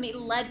that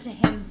ultimately led to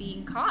him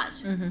being caught.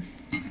 Mm-hmm.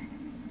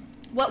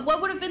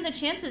 What would have been the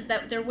chances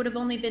that there would have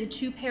only been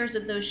 2 pairs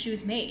of those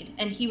shoes made,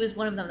 and he was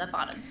one of them that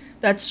bought them?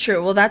 That's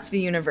true. Well, that's the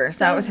universe.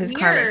 So that was his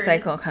karmic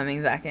cycle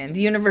coming back in. The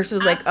universe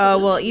was like,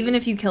 oh, well, even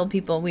if you kill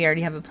people, we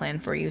already have a plan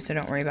for you, so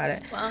don't worry about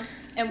it. Well,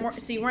 and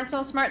so you weren't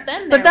so smart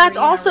then. But that's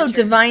also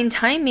divine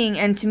timing,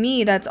 and to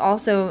me, that's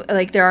also,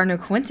 like, there are no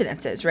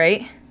coincidences,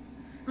 right?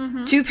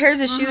 Mm-hmm. 2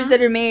 pairs of shoes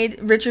that are made,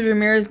 Richard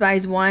Ramirez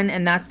buys one,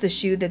 and that's the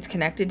shoe that's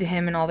connected to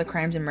him and all the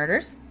crimes and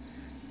murders?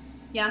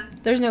 Yeah.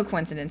 There's no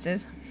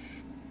coincidences.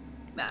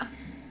 Yeah,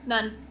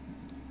 none.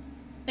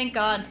 Thank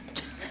God.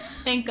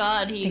 Thank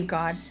God he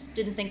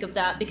didn't think of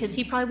that, because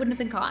he probably wouldn't have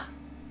been caught.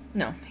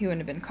 No, he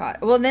wouldn't have been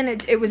caught. Well, then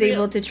it was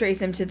able to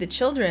trace him to the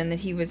children that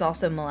he was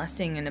also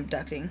molesting and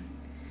abducting.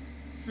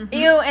 Mm-hmm.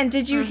 Ew, and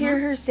did you hear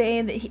her say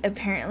that he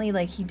apparently,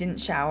 like, he didn't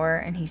shower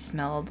and he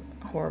smelled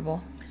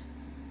horrible?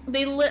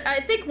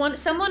 I think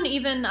someone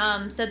even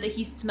said that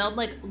he smelled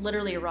like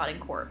literally a rotting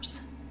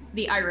corpse.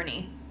 The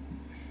irony.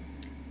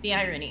 The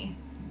irony.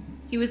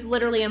 He was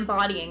literally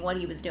embodying what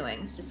he was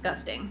doing. It's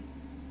disgusting.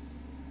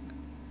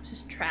 It's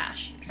just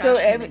trash. So,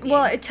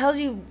 well, it tells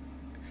you...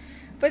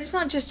 But it's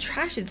not just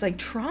trash. It's, like,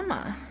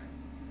 trauma.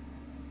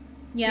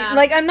 Yeah.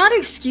 Like, I'm not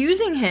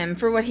excusing him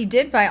for what he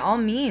did by all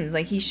means.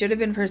 Like, he should have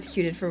been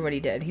persecuted for what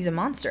he did. He's a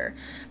monster.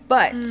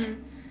 But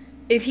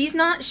if he's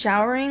not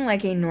showering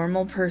like a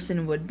normal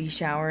person would be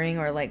showering,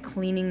 or, like,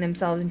 cleaning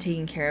themselves and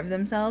taking care of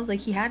themselves, like,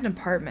 he had an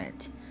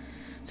apartment.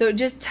 So it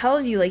just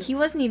tells you, like, he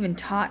wasn't even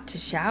taught to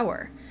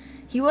shower.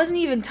 He wasn't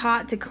even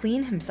taught to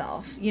clean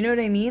himself. You know what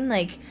I mean?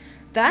 Like,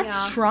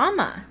 that's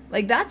trauma.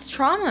 Like, that's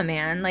trauma,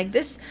 man. Like,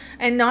 this,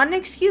 and not an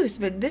excuse,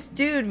 but this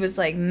dude was,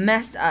 like,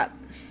 messed up.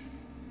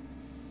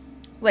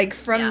 Like,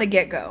 from the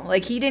get-go.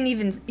 Like, he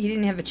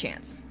didn't have a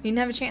chance. He didn't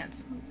have a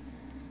chance.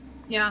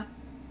 Yeah.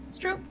 It's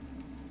true.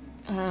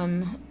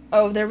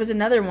 Oh, there was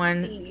another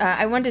one.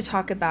 I wanted to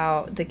talk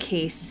about the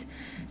case.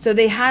 So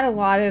they had a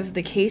lot of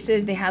the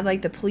cases. They had,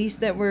 like, the police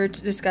that were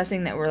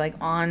discussing that were, like,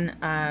 on,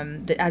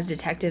 as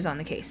detectives on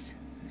the case.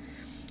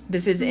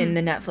 This is in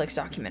the Netflix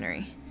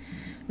documentary.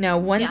 Now,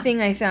 one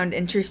thing I found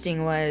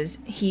interesting was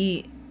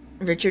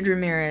Richard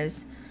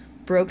Ramirez,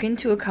 broke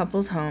into a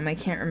couple's home. I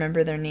can't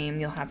remember their name.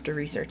 You'll have to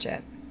research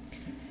it.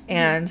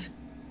 And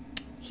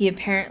he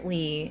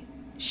apparently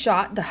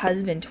shot the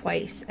husband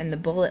twice, and the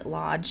bullet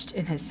lodged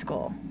in his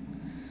skull.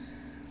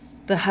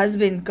 The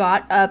husband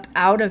got up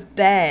out of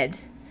bed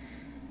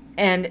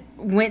and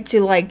went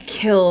to, like,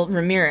 kill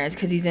Ramirez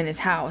because he's in his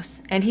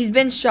house. And he's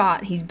been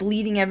shot. He's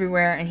bleeding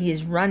everywhere, and he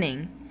is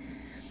running.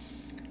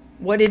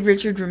 What did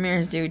Richard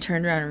Ramirez do? He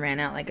turned around and ran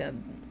out like a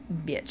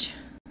bitch.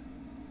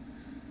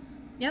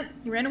 Yep,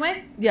 he ran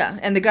away. Yeah,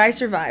 and the guy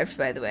survived,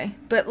 by the way.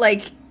 But,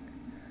 like,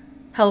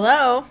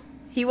 hello?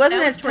 He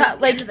wasn't as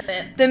tough.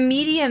 Like, the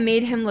media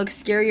made him look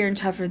scarier and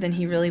tougher than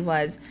he really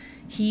was.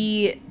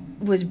 He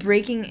was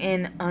breaking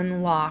in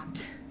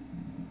unlocked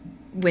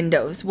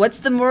windows. What's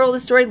the moral of the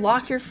story?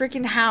 Lock your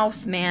freaking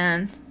house,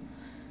 man.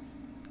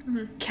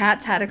 Mm-hmm.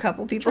 Kat's had a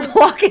couple people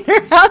walk in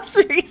her house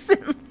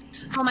recently.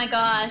 Oh my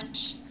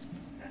gosh.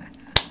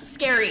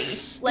 Scary.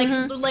 Like,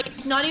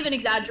 like, not even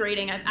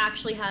exaggerating. I've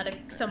actually had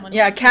someone.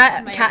 Yeah,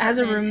 Kat has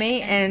a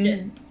roommate,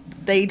 and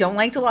they don't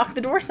like to lock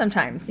the door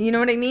sometimes. You know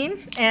what I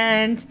mean?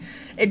 And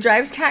it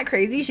drives Kat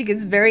crazy. She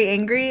gets very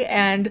angry,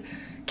 and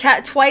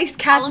Kat's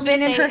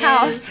been in her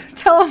house.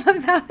 Tell them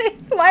about it.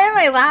 Why am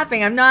I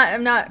laughing? I'm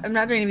not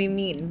trying to be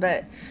mean,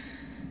 but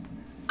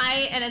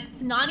and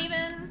it's not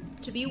even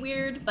to be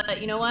weird, but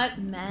you know what?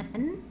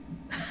 Men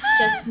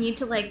just need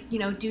to, like, you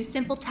know, do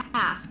simple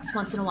tasks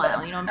once in a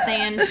while. You know what I'm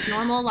saying? It's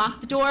normal. Lock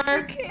the door.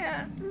 I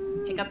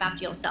can't. Pick up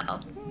after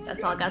yourself.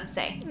 That's all I got to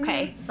say.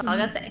 Okay? That's all I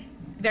got to say.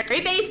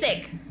 Very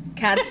basic.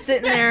 Kat's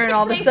sitting there, and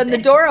all of a sudden the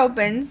door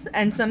opens,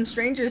 and some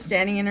stranger's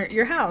standing in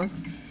your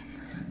house.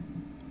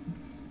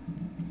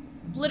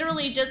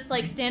 Literally just,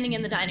 like, standing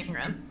in the dining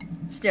room.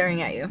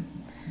 Staring at you.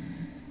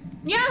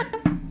 Yeah.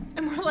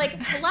 And we're like,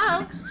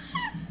 hello?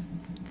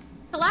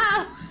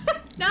 Hello?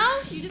 No?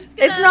 You just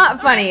gonna, it's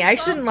not funny. I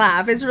shouldn't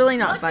laugh. It's really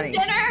not funny.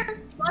 Dinner?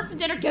 want some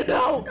dinner? Get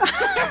out.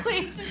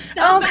 Please, just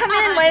Oh, stop come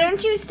in. Why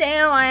don't you stay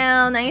a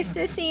while? Nice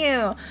to see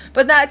you.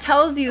 But that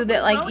tells you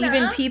that, like,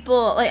 even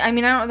people, like, I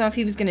mean, I don't know if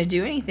he was going to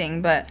do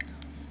anything, but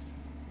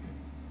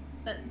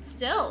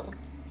still.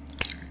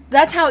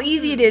 That's how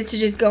easy it is to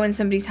just go in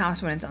somebody's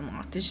house when it's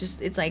unlocked. It's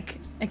just, it's like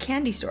a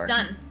candy store.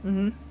 Done.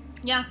 Mm-hmm.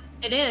 Yeah,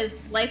 it is.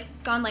 Life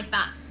gone like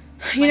that.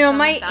 You know,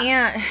 my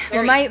aunt,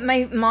 well,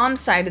 my mom's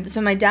side of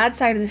so my dad's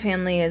side of the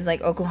family is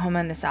like Oklahoma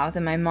in the south,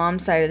 and my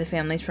mom's side of the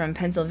family is from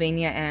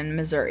Pennsylvania and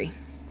Missouri.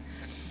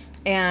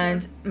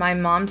 And my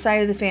mom's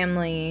side of the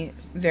family,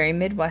 very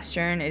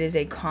Midwestern. It is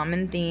a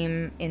common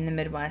theme in the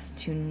Midwest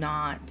to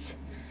not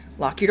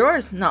lock your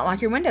doors, not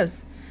lock your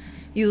windows.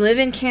 You live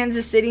in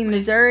Kansas City,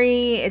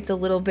 Missouri. It's a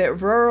little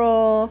bit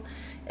rural.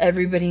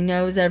 Everybody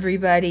knows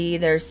everybody.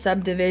 There's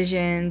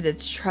subdivisions.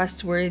 It's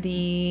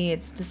trustworthy.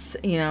 It's this,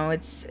 you know,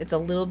 it's a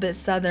little bit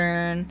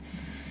southern.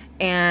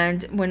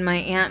 And when my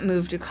aunt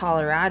moved to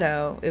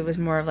Colorado, it was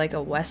more of like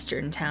a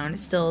western town. It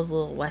still is a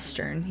little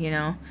western, you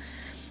know.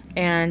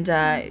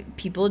 And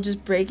people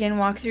just break in,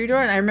 walk through your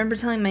door. And I remember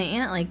telling my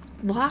aunt, like,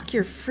 lock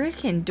your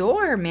freaking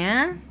door,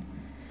 man.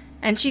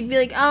 And she'd be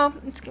like, oh,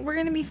 we're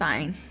going to be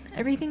fine.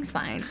 Everything's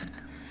fine.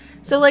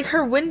 So, like,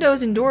 her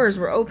windows and doors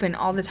were open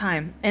all the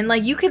time. And,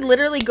 like, you could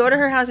literally go to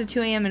her house at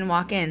 2 a.m. and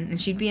walk in.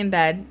 And she'd be in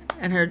bed.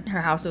 And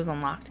her house was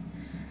unlocked.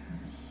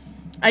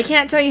 I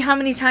can't tell you how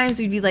many times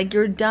we'd be like,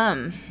 you're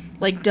dumb.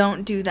 Like,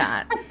 don't do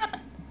that.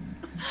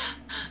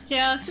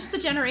 Yeah, it's just the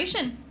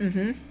generation.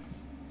 Mm-hmm.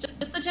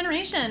 Just the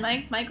generation.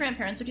 My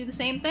grandparents would do the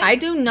same thing. I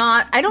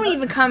don't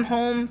even come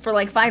home for,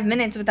 like, 5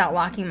 minutes without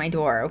locking my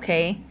door,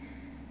 okay?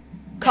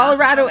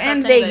 Colorado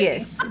and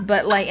Vegas,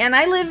 but like, and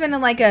I live in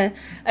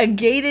a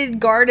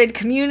gated, guarded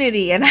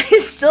community, and I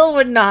still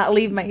would not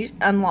leave my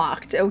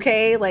unlocked.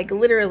 Okay, like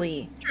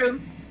literally. True.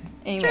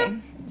 Anyway,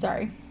 True.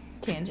 Sorry,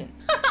 tangent.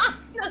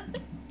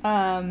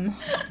 I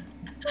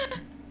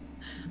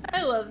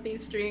love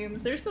these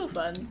streams. They're so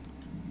fun.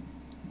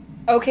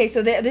 Okay,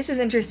 so this is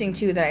interesting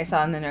too that I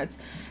saw in the notes.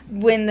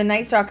 When the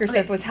Night Stalker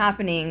stuff was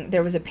happening,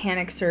 there was a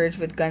panic surge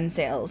with gun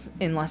sales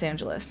in Los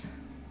Angeles.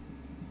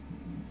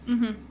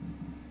 Mm-hmm.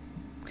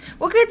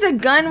 What good's a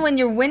gun when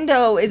your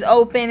window is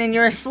open and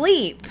you're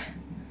asleep?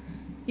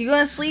 You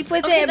gonna sleep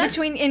with it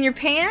in your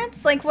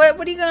pants? Like what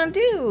are you gonna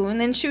do? And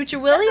then shoot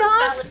your willy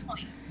off? Valid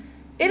point.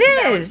 It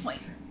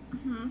is.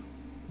 Mm-hmm.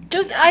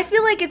 Just I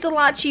feel like it's a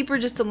lot cheaper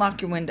just to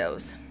lock your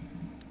windows.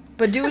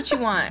 But do what you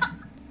want.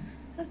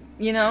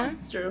 You know?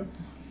 It's true.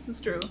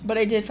 It's true. But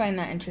I did find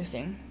that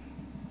interesting.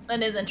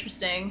 That is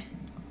interesting.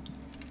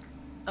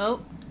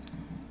 Oh.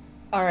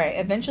 All right.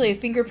 Eventually a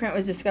fingerprint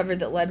was discovered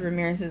that led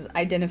Ramirez's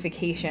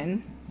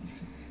identification.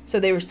 So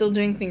they were still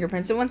doing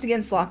fingerprints. So once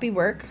again, sloppy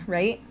work,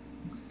 right?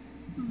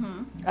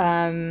 Mm-hmm.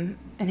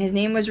 And his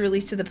name was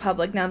released to the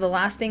public. Now, the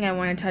last thing I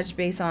want to touch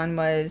base on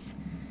was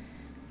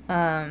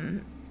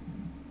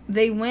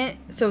they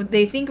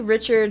think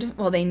Richard,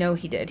 well, they know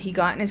he did. He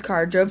got in his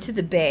car, drove to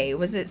the Bay.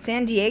 Was it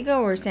San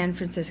Diego or San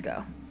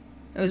Francisco?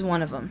 It was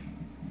one of them.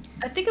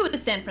 I think it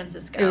was San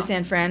Francisco. It was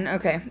San Fran?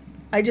 Okay.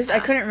 I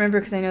couldn't remember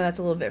because I know that's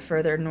a little bit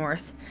further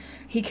north.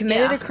 He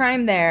committed a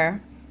crime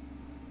there.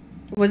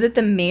 Was it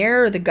the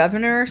mayor or the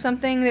governor or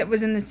something that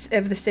was in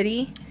the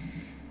city?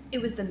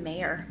 It was the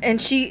mayor. And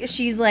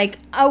she's like,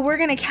 oh, we're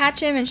going to catch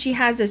him. And she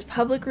has this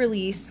public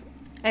release.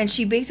 And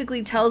she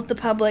basically tells the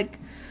public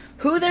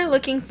who they're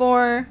looking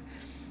for.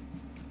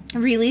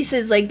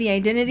 Releases, like, the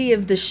identity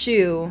of the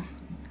shoe.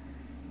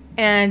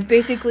 And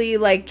basically,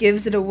 like,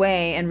 gives it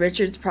away. And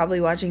Richard's probably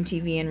watching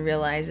TV and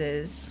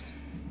realizes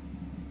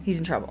he's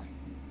in trouble.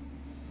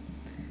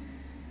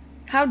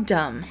 How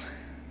dumb.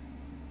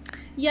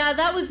 Yeah,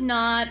 I was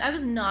not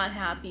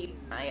happy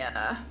when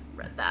I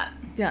read that.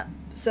 Yeah.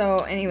 So,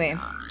 anyway,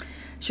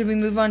 should we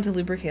move on to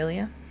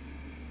Lupercalia?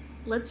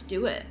 Let's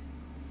do it.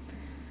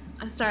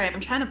 I'm sorry, I'm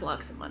trying to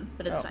block someone,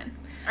 but it's fine.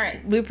 All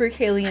right.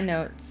 Lupercalia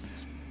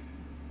notes.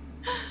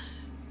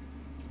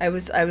 I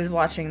was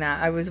watching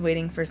that. I was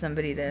waiting for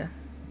somebody to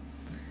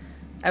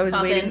I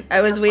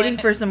was waiting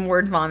for some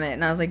word vomit,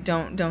 and I was like,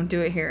 don't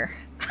do it here.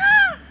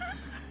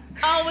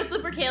 Oh, with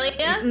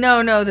Lupercalia?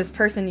 No, this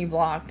person you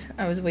blocked.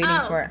 I was waiting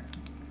for it.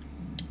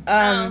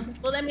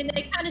 Well, I mean,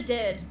 they kind of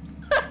did.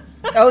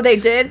 Oh, they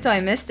did? So I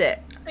missed it.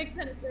 They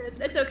kind of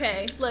did. It's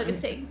okay.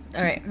 Legacy.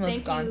 All right. Well,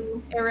 it's gone. Thank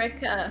you,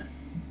 Eric.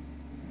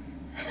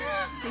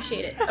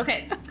 Appreciate it.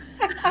 Okay.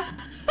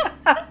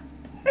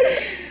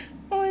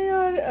 Oh my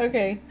god.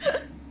 Okay.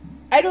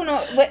 I don't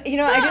know. But, you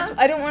know,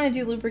 I don't want to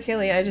do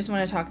Lupercalia. I just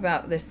want to talk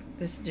about the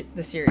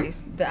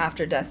series, the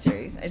After Death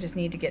series. I just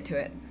need to get to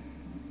it.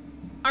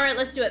 All right,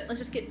 let's do it. Let's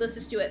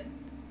just do it.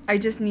 I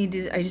just need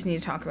to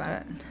talk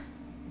about it.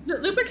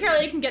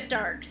 Lupercalia can get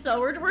dark, so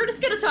we're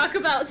just gonna talk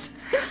about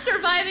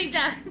surviving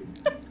death.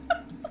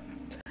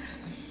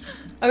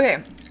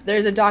 Okay,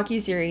 there's a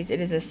docuseries.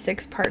 It is a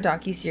 6-part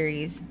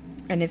docuseries,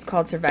 and it's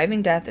called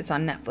Surviving Death. It's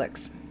on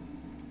Netflix.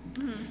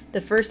 Mm-hmm.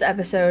 The first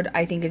episode,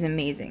 I think, is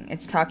amazing.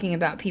 It's talking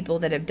about people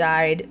that have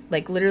died,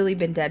 like literally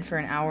been dead for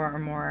an hour or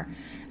more,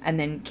 and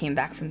then came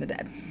back from the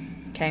dead.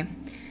 Okay?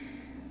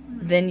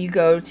 Then you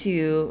go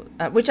to,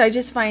 which I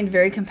just find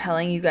very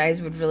compelling. You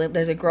guys would really,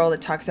 there's a girl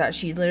that talks about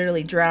she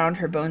literally drowned,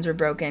 her bones were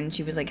broken,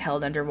 she was like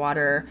held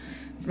underwater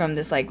from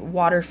this like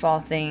waterfall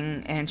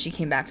thing, and she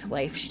came back to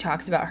life. She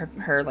talks about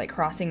her like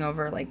crossing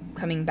over, like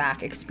coming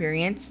back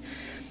experience.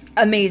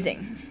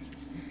 Amazing.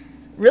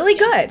 Really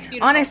good.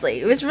 Beautiful.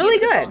 Honestly, it was really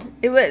good.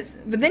 It was.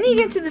 But then you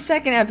get to the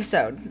second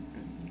episode,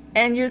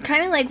 and you're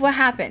kind of like, what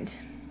happened?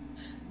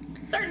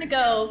 Starting to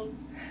go.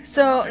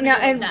 So now,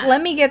 and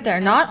let me get there.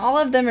 Not all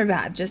of them are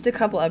bad. Just a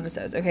couple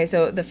episodes. Okay,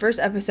 so the first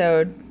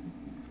episode,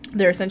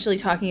 they're essentially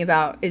talking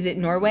about, is it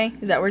Norway?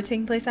 Is that where it's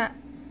taking place at?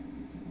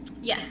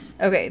 Yes.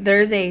 Okay,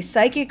 there's a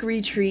psychic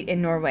retreat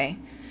in Norway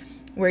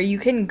where you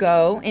can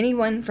go.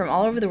 Anyone from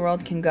all over the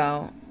world can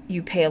go.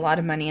 You pay a lot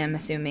of money, I'm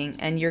assuming,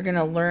 and you're going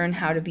to learn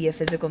how to be a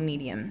physical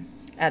medium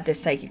at this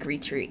psychic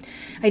retreat.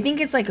 I think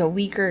it's like a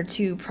week or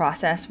two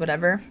process,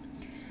 whatever.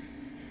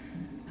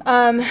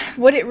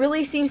 What it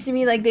really seems to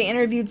me like, they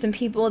interviewed some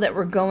people that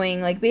were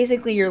going, like,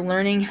 basically you're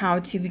learning how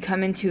to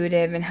become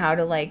intuitive and how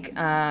to, like,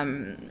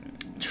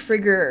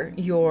 trigger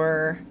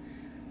your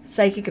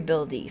psychic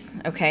abilities,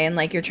 okay? And,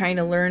 like, you're trying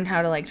to learn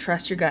how to, like,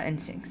 trust your gut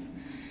instincts.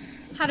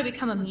 How to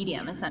become a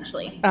medium,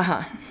 essentially.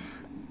 Uh-huh.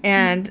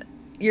 And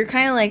you're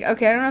kind of like,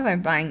 okay, I don't know if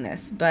I'm buying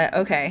this, but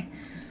okay.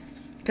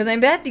 Because I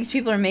bet these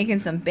people are making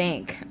some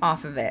bank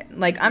off of it.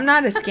 Like, I'm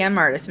not a scam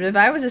artist, but if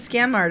I was a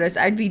scam artist,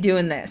 I'd be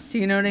doing this.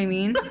 You know what I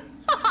mean?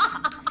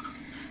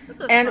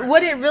 And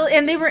what it really,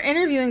 and they were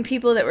interviewing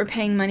people that were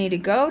paying money to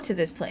go to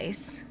this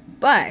place.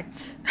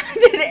 But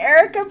did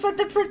Erica put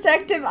the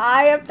protective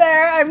eye up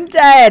there? I'm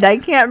dead. I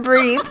can't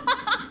breathe.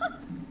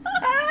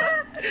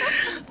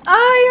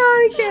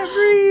 I can't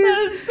breathe.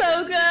 That was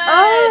so good.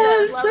 Oh,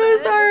 I'm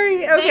so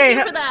sorry. Okay. Thank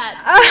you for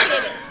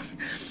that.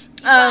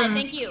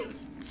 Thank you.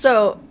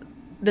 So,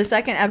 the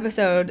second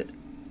episode,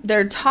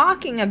 they're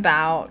talking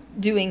about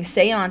doing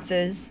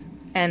seances,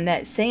 and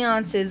that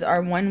seances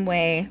are one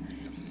way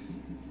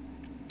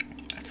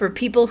for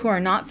people who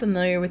are not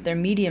familiar with their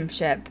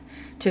mediumship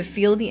to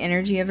feel the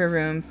energy of a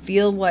room,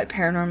 feel what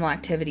paranormal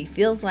activity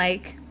feels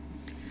like.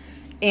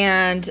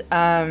 And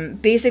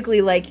basically,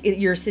 like,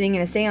 you're sitting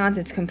in a seance,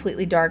 it's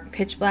completely dark,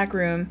 pitch black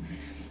room,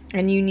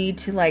 and you need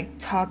to, like,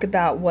 talk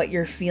about what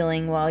you're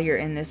feeling while you're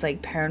in this,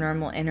 like,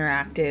 paranormal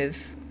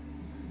interactive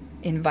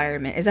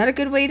environment. Is that a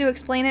good way to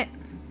explain it?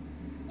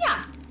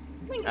 Yeah,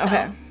 I think so.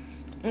 Okay.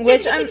 So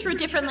Which I'm through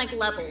different, like,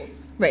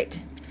 levels.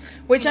 Right.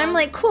 Which I'm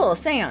like, cool,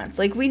 seance.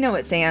 Like, we know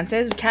what seance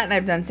is. Kat and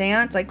I've done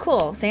seance. Like,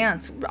 cool,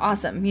 seance,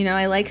 awesome. You know,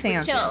 I like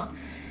seances. Chill.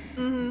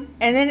 Mm-hmm.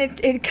 And then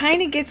it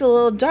kind of gets a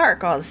little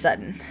dark all of a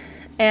sudden.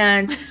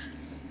 And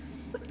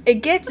it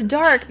gets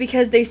dark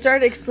because they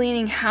start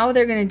explaining how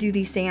they're going to do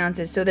these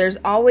seances. So there's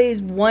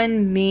always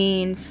one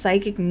main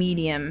psychic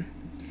medium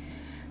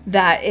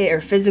or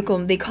physical,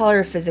 they call her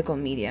a physical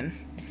medium,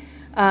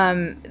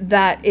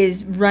 that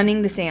is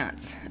running the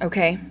seance,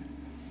 okay?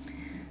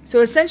 So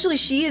essentially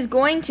she is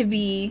going to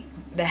be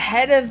the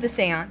head of the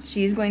seance.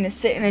 She's going to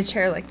sit in a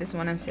chair like this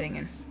one I'm sitting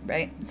in,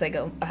 right? It's like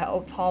a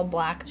tall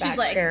black back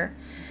chair.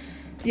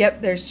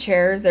 Yep, there's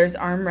chairs, there's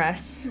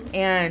armrests,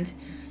 and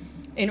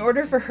in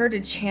order for her to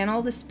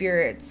channel the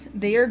spirits,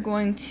 they are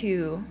going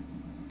to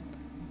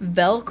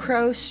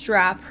Velcro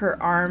strap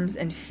her arms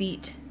and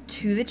feet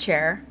to the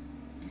chair.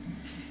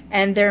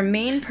 And their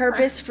main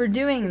purpose for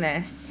doing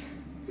this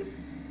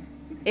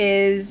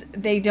is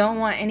they don't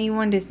want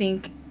anyone to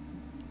think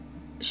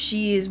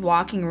she is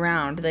walking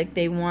around. Like,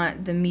 they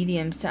want the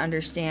mediums to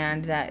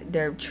understand that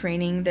they're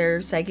training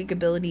their psychic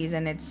abilities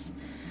and it's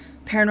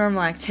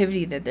paranormal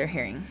activity that they're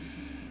hearing.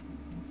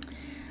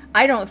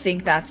 I don't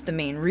think that's the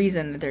main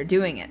reason that they're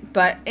doing it.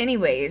 But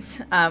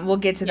anyways, we'll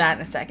get to that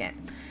in a second.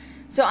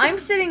 So I'm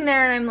sitting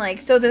there and I'm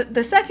like, so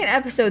the second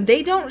episode,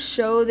 they don't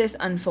show this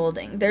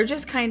unfolding. They're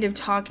just kind of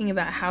talking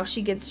about how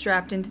she gets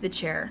strapped into the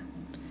chair.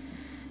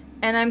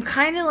 And I'm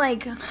kind of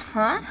like,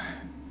 huh?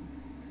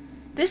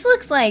 This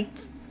looks like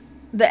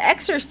The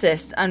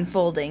Exorcist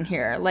unfolding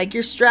here. Like,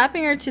 you're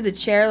strapping her to the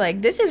chair.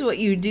 Like, this is what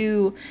you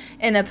do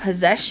in a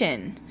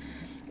possession.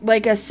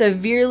 Like a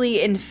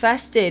severely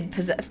infested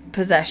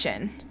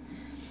possession.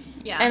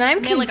 Yeah. And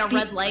I'm like a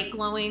red light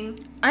glowing.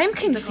 I'm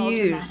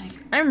confused.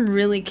 I'm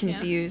really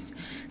confused.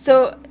 Yeah.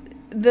 So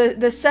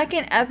the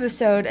second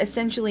episode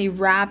essentially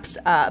wraps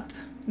up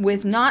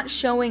with not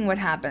showing what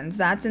happens.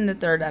 That's in the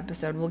third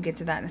episode. We'll get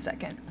to that in a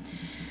second.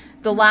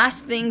 The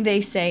last thing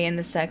they say in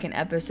the second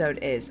episode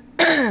is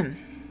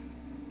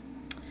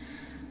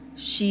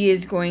she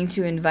is going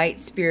to invite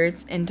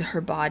spirits into her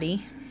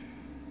body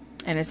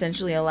and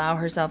essentially allow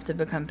herself to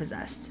become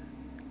possessed.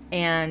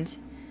 And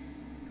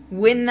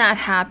when that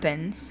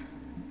happens,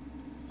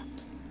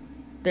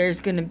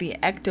 there's going to be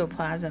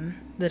ectoplasm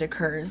that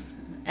occurs.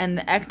 And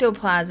the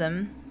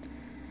ectoplasm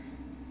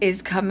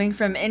is coming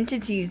from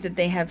entities that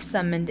they have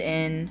summoned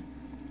in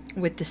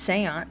with the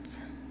seance.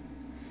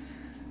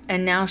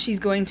 And now she's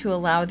going to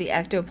allow the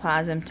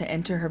ectoplasm to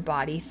enter her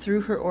body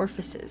through her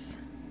orifices.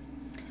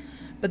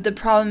 But the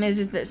problem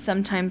is that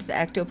sometimes the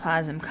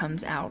ectoplasm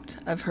comes out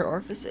of her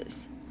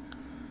orifices.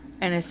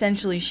 And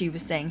essentially she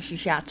was saying she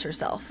shats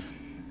herself.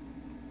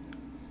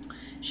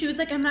 She was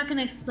like, I'm not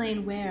gonna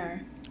explain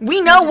where.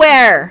 We know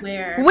where.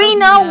 We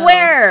know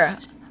where.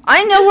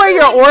 I know where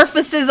your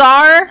orifices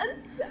are.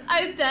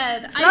 I'm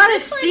dead. It's not a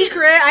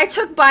secret. I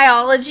took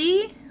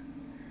biology.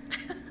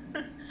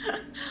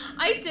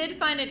 I did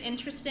find it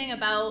interesting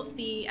about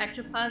the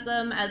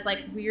ectoplasm, as like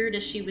weird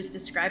as she was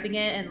describing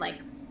it, and like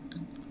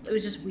it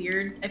was just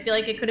weird. I feel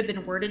like it could have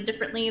been worded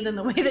differently than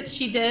the way that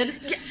she did.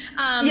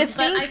 You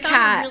think, but I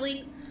Kat?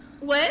 really,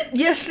 what?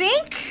 You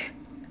think?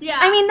 Yeah.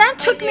 I mean, that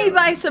took me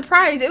by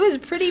surprise. It was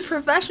pretty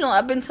professional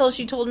up until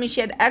she told me she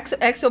had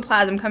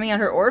exoplasm coming out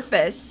her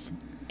orifice.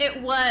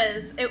 It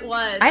was.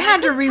 I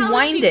had to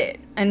rewind it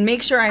and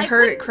make sure I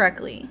heard it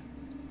correctly.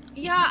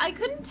 Yeah, I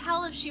couldn't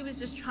tell if she was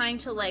just trying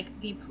to like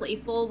be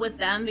playful with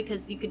them,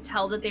 because you could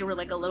tell that they were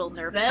like a little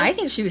nervous. I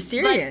think she was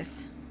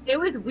serious. But it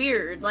was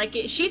weird. Like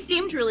she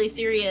seemed really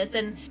serious,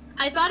 and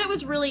I thought it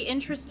was really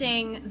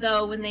interesting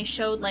though when they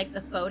showed like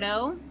the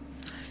photo.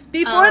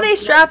 Before they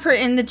strap her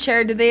in the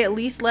chair, did they at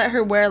least let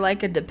her wear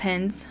like a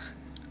Depends?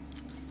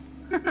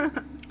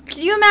 Can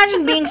you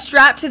imagine being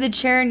strapped to the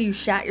chair and you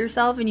shat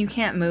yourself and you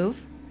can't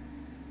move?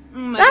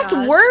 Oh That's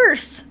gosh.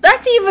 worse.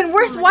 That's even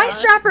worse. Oh Why gosh.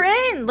 strap her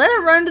in? Let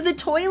her run to the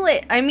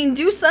toilet. I mean,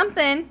 do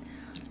something.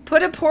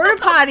 Put a porta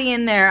potty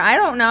in there. I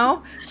don't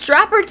know.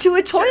 Strap her to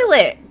a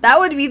toilet. That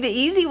would be the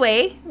easy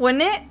way,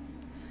 wouldn't it?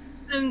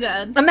 I'm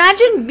dead.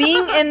 Imagine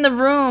being in the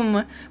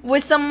room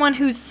with someone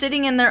who's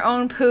sitting in their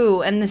own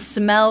poo and the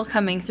smell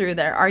coming through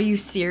there. Are you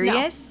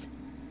serious?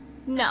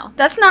 No.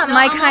 That's not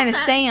my I'm kind of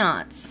all set.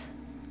 seance.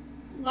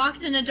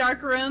 Locked in a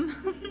dark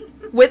room.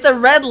 With a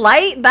red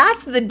light?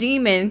 That's the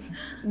demon.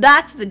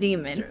 That's the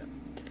demon.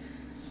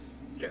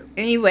 True.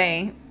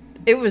 Anyway,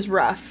 it was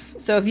rough.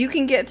 So if you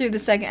can get through the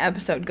second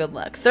episode, good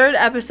luck. Third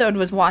episode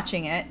was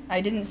watching it. I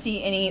didn't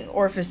see any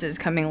orifices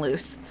coming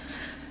loose.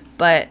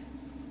 But...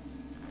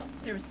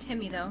 There was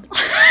Timmy though.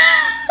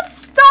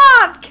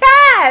 Stop,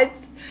 Kat!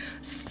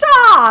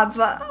 Stop!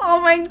 Oh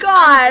my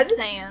god. I'm just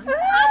saying. I'm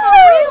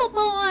a real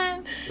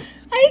boy.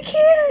 I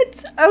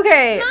can't.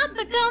 Okay. Not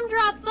the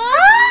gumdrop bug.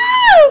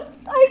 Oh,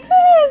 I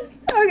can't.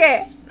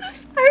 Okay.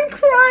 I'm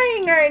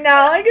crying right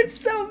now. Like, it's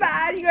so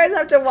bad. You guys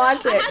have to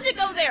watch I it. had to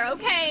go there,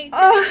 okay?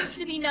 Timmy needs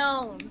to be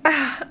known.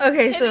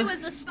 Okay, Timmy so... was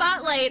the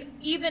spotlight,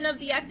 even of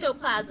the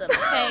ectoplasm,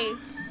 okay?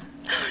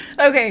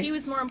 Okay. He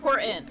was more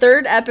important.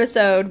 Third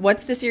episode.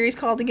 What's the series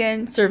called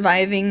again?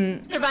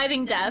 Surviving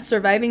Death.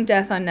 Surviving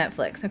Death on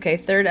Netflix. Okay,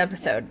 third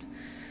episode.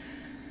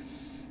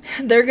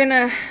 They're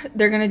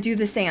gonna do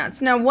the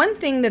seance. Now, one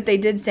thing that they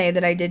did say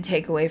that I did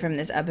take away from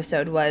this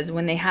episode was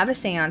when they have a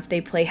seance,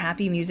 they play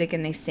happy music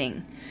and they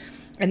sing.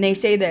 And they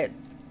say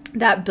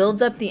that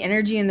builds up the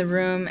energy in the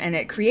room and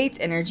it creates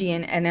energy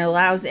and it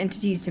allows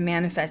entities to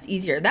manifest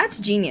easier. That's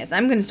genius.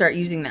 I'm gonna start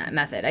using that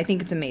method. I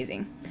think it's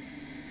amazing.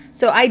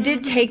 So I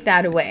did take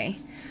that away.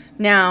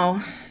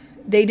 Now,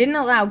 they didn't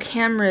allow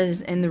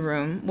cameras in the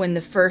room when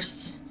the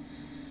first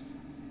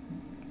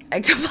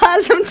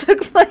ectoplasm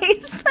took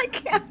place. I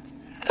can't.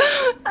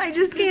 I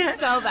just can't. It's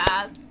so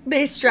bad.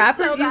 They strap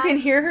her. So You bad. can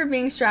hear her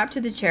being strapped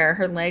to the chair.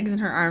 Her legs and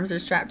her arms are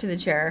strapped to the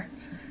chair.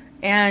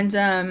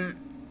 And,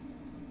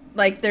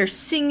 like, they're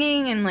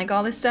singing and, like,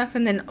 all this stuff.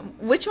 And then,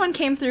 which one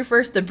came through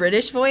first? The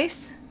British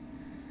voice?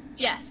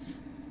 Yes.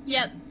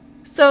 Yep.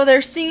 So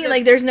they're singing,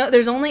 like, there's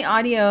only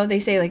audio. They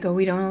say, like, oh,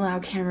 we don't allow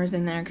cameras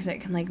in there because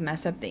it can, like,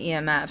 mess up the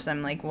EMFs.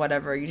 I'm like,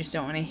 whatever. You just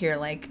don't want to hear,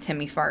 like,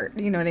 Timmy fart.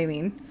 You know what I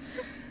mean?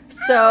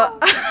 So,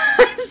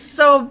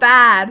 so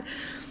bad.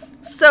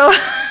 So,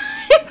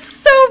 it's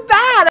so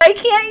bad. I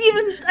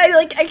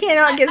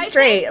cannot get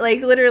straight.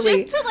 Like,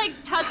 literally. Just to, like,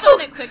 touch on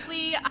it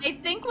quickly, I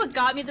think what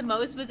got me the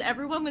most was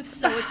everyone was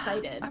so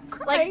excited. I'm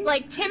crying.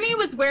 Like, Timmy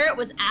was where it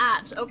was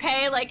at,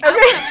 okay? Like, Okay, I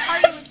was at a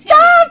party with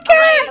stop, Timmy. Kat!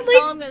 Alright,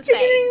 that's all I'm Like, gonna you're say.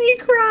 getting me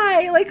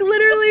cry. Like,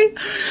 literally,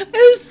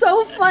 it was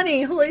so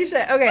funny. Holy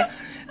shit. Okay,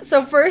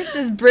 so first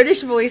this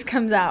British voice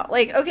comes out.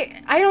 Like,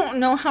 okay, I don't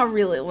know how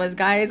real it was,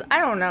 guys. I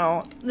don't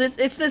know.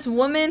 It's this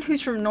woman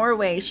who's from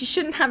Norway. She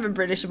shouldn't have a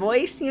British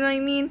voice. You know what I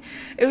mean?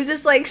 It was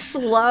this like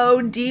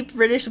slow, deep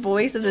British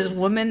voice of this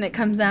woman that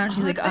comes out. And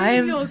she's like, I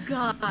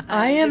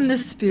am the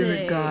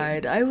spirit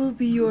guide. I will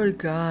be your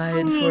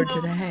guide for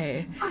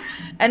today.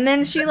 And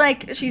then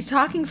she's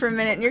talking for a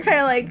minute, and you're kind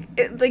of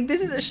like,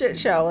 this is a shit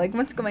show. Like,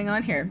 what's going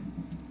on here?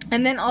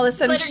 And then all of a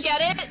sudden, Let her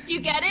get it? Do you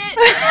get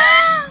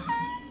it?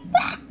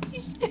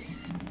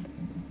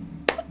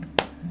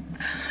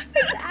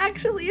 It's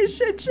actually a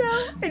shit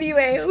show.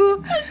 Anyway,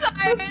 ooh,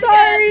 I'm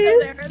sorry.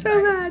 Yeah, It's sorry.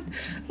 so bad.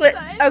 But,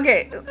 Fine.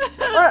 okay,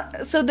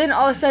 so then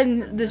all of a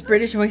sudden, this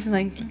British voice is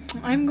like,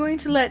 I'm going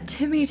to let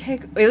Timmy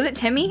take... Wait, was it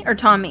Timmy or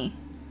Tommy?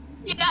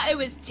 Yeah, it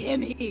was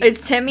Timmy.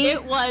 It's Timmy?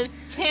 It was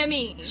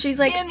Timmy. She's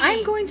like, Timmy.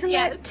 I'm going to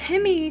Yes. let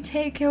Timmy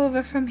take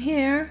over from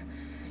here.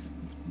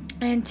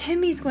 And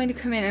Timmy's going to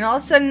come in. And all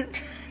of a sudden,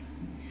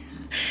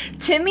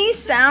 Timmy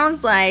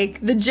sounds like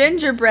the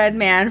gingerbread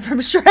man from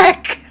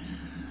Shrek.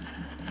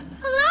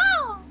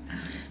 Hello.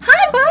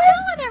 Hi, Buzz.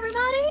 Hello,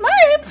 everybody. My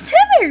name's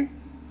Timmy.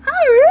 How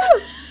are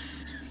you?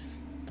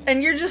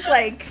 And you're just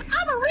like...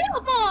 I'm a real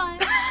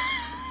boy.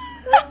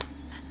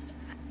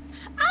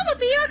 I'm gonna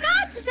be your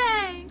god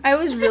today.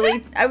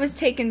 I was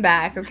taken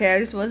back, okay? I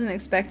just wasn't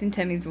expecting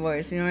Timmy's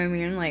voice, you know what I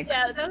mean? Like,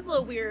 yeah, that was a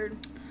little weird.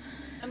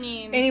 I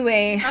mean,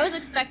 anyway, I was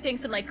expecting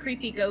some like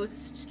creepy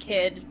ghost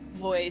kid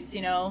voice,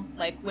 you know,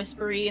 like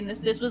whispery, and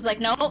this was like,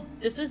 no,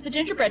 this is the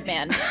gingerbread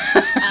man.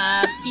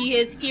 He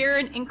is here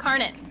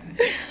incarnate.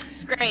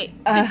 It's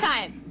great. Good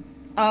time.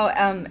 Oh,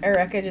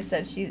 Erica just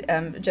said she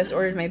just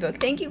ordered my book.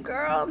 Thank you,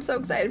 girl. I'm so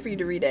excited for you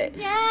to read it.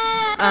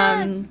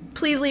 Yes.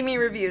 Please leave me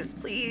reviews.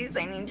 Please,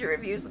 I need your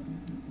reviews.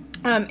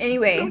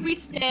 Anyway. We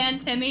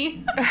stand,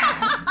 Timmy.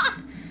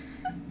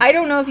 I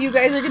don't know if you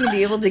guys are going to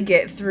be able to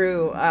get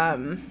through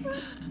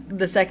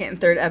the second and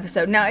third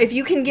episode. Now, if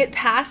you can get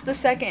past the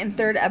second and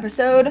third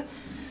episode,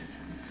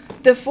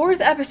 the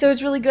fourth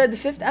episode's really good, the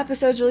fifth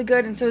episode's really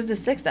good, and so is the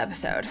sixth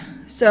episode.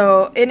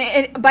 So, and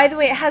it, by the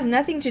way, it has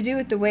nothing to do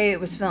with the way it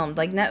was filmed.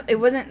 Like,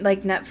 it wasn't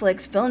like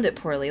Netflix filmed it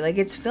poorly. Like,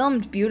 it's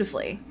filmed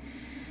beautifully.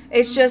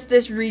 It's just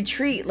this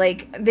retreat.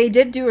 Like, they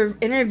did do an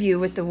interview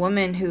with the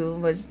woman who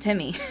was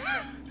Timmy.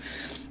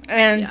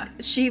 And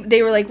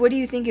they were like, what do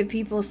you think if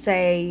people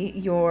say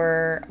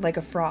you're like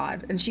a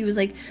fraud? And she was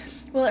like,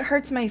 well, it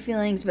hurts my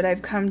feelings, but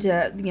I've come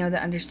to, you know,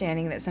 the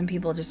understanding that some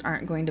people just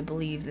aren't going to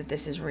believe that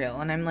this is real.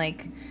 And I'm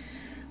like,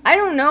 I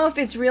don't know if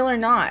it's real or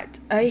not.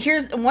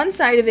 Here's one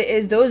side of it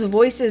is those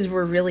voices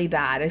were really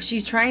bad. If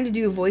she's trying to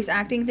do a voice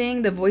acting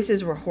thing, the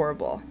voices were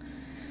horrible.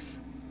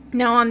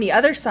 Now, on the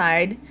other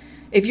side,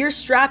 if you're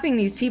strapping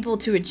these people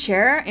to a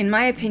chair, in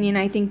my opinion,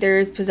 I think there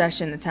is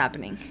possession that's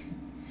happening.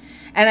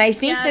 And I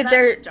think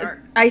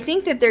I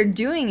think that they're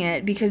doing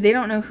it because they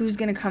don't know who's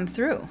going to come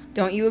through.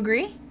 Don't you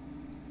agree?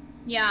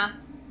 Yeah.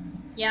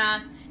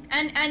 Yeah.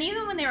 And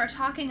even when they were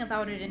talking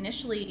about it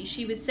initially,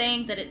 she was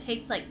saying that it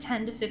takes like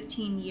 10 to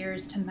 15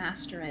 years to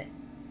master it.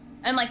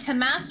 And like to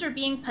master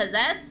being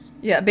possessed?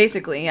 Yeah,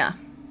 basically, yeah.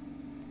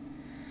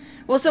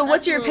 Well, so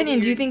what's your opinion?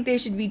 Weird. Do you think they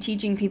should be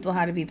teaching people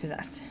how to be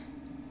possessed?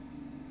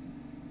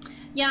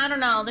 Yeah, I don't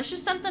know. There's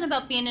just something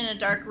about being in a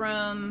dark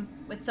room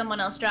with someone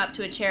else strapped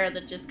to a chair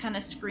that just kind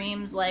of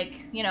screams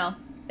like, you know,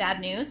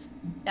 bad news.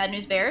 Bad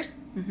news bears.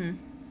 Mm-hmm.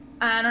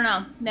 I don't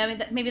know.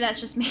 Maybe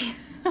that's just me.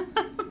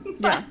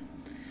 Yeah.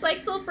 It's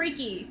like a little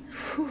freaky.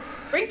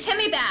 Bring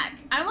Timmy back.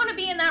 I want to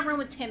be in that room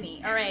with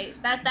Timmy. All right,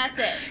 that's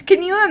it.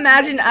 Can you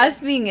imagine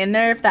us being in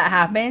there if that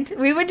happened?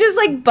 We would just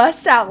like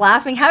bust out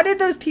laughing. How did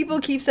those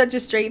people keep such a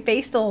straight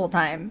face the whole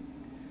time?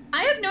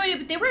 I have no idea,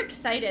 but they were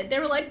excited. They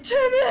were like,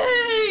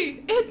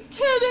 Timmy! It's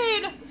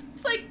Timmy! And it's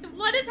like,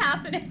 what is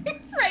happening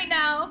right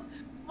now?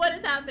 What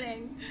is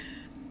happening?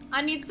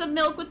 I need some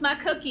milk with my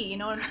cookie, you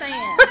know what I'm saying?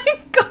 Oh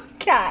my God,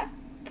 cat.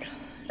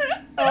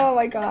 Oh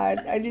my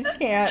God, I just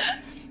can't.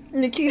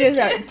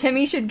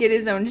 Timmy should get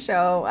his own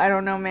show. I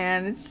don't know,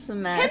 man. It's just a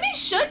mess. Timmy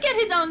should get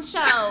his own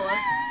show.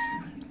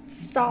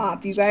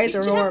 Stop, you guys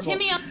are horrible. Have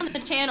Timmy on the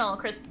channel,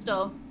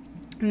 Krystal.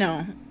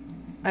 No.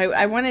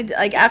 I wanted,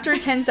 like, after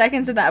 10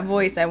 seconds of that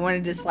voice, I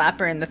wanted to slap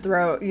her in the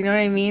throat. You know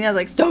what I mean? I was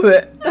like, stop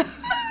it.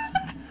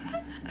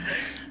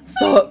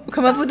 Stop.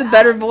 Come up with a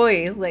better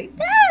voice. Like,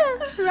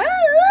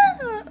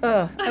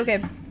 ugh.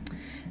 Okay.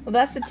 Well,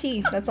 that's the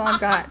tea. That's all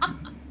I've got.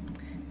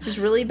 It was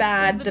really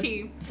bad.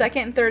 The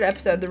second and third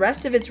episode. The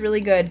rest of it's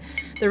really good.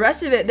 The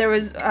rest of it, there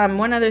was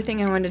one other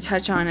thing I wanted to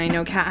touch on. I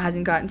know Kat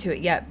hasn't gotten to it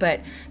yet,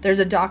 but there's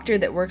a doctor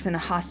that works in a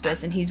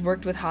hospice, and he's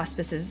worked with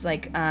hospices,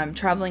 like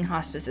traveling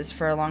hospices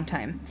for a long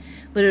time.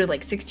 Literally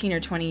like 16 or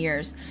 20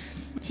 years.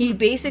 He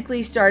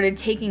basically started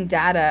taking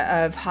data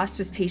of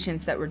hospice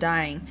patients that were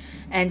dying.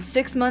 And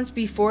 6 months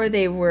before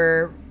they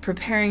were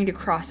preparing to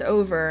cross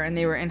over and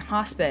they were in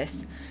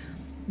hospice,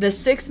 the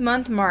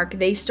 6-month mark,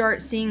 they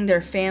start seeing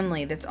their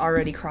family that's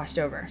already crossed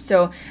over.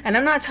 So, and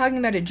I'm not talking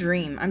about a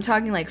dream. I'm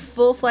talking like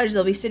full-fledged.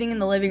 They'll be sitting in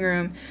the living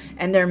room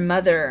and their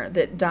mother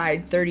that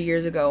died 30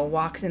 years ago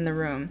walks in the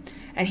room.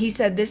 And he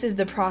said this is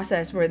the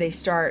process where they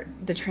start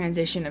the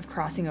transition of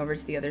crossing over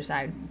to the other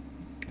side,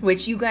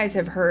 which you guys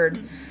have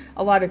heard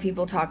a lot of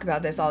people talk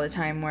about this all the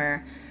time,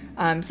 where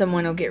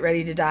someone will get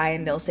ready to die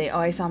and they'll say, oh,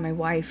 I saw my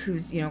wife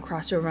who's, you know,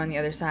 crossed over on the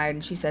other side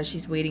and she says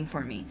she's waiting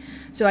for me.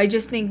 So I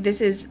just think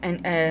this is,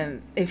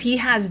 if he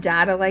has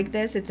data like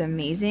this, it's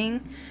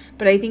amazing.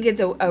 But I think it's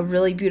a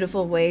really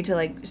beautiful way to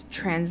like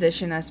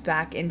transition us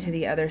back into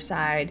the other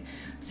side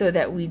so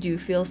that we do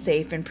feel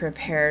safe and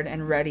prepared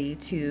and ready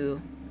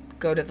to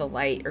go to the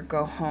light or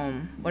go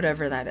home,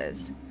 whatever that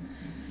is.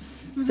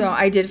 So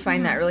I did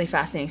find that really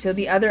fascinating. So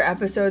the other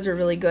episodes are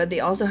really good. They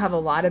also have a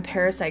lot of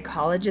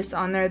parapsychologists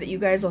on there that you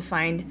guys will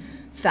find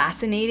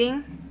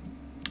fascinating.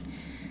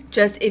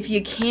 Just if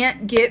you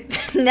can't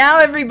get... Now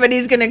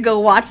everybody's going to go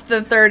watch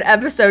the third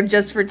episode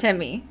just for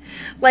Timmy.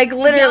 Like,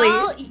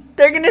 literally,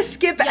 they're going to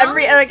skip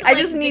every... Like, I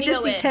just need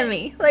to see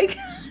Timmy. Like,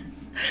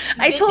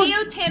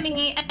 Video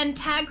Timmy and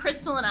tag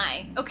Krystal and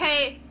I.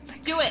 Okay?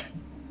 Just do it.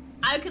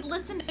 I could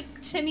listen to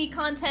Timmy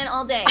content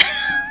all day.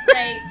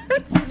 Right?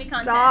 Timmy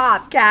content.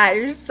 Stop, Kat.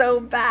 You're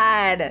so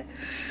bad.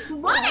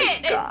 What? Oh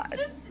my God.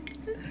 It's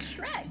just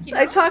Shrek. You know?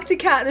 I talked to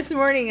Kat this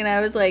morning and I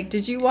was like,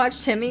 did you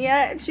watch Timmy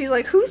yet? And she's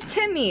like, who's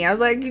Timmy? I was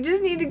like, you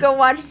just need to go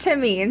watch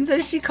Timmy. And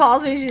so she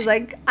calls me. She's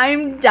like,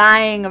 I'm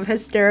dying of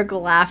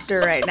hysterical laughter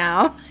right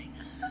now.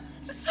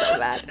 So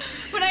bad.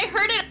 When I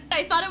heard it,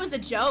 I thought it was a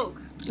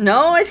joke.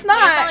 No, it's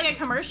not. I felt like a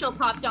commercial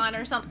popped on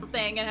or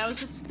something, and it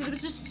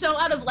was just so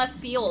out of left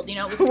field, you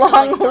know. It was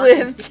Long so,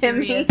 live and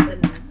Timmy.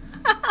 And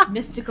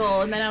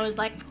mystical, and then I was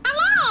like,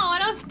 hello,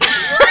 and I was like,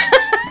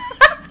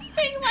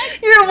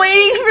 you're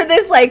waiting for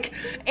this like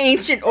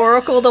ancient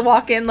oracle to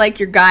walk in, like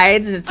your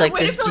guides, and it's like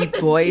this for, deep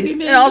this voice,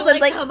 demon and all of a to,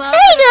 sudden it's like, come up.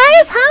 hey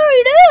guys, how are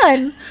you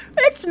doing?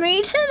 It's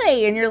me,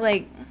 Timmy, and you're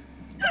like,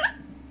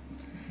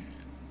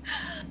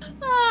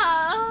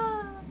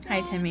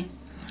 hi, Timmy.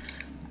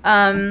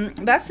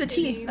 That's the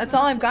tea. That's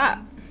all I've got.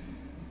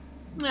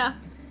 Yeah.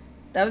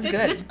 That was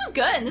good. This was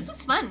good. This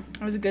was fun.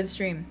 It was a good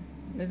stream.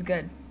 It was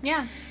good.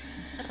 Yeah.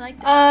 I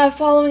liked it.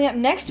 Following up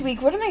next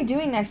week. What am I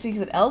doing next week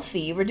with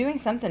Elfie? We're doing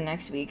something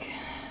next week.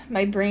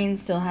 My brain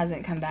still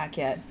hasn't come back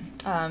yet.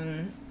 I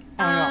don't know.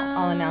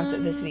 I'll announce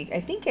it this week.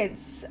 I think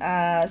it's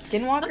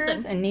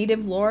Skinwalkers and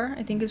Native Lore,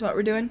 I think is what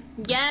we're doing.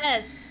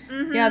 Yes.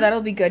 Mm-hmm. Yeah,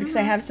 that'll be good because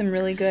I have some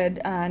really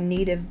good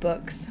native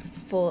books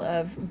full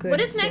of good what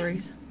is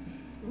stories.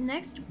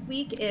 Next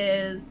week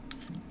is...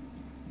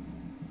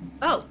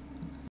 Oh.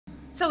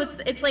 So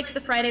it's like the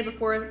Friday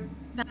before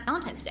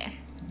Valentine's Day.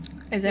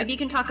 Is it? Maybe you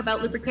can talk about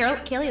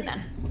Lupercalia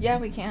then. Yeah,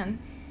 we can.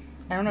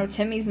 I don't know.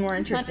 Timmy's more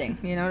interesting.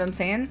 You know what I'm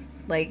saying?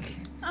 Like...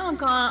 Oh,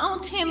 God. Oh,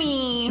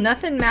 Timmy.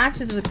 Nothing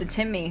matches with the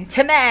Timmy.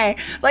 Timmy!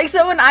 Like,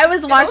 so when I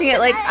was watching it,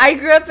 like, I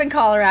grew up in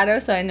Colorado,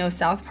 so I know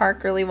South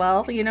Park really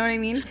well. You know what I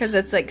mean? Because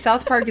it's like,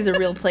 South Park is a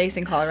real place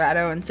in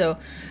Colorado, and so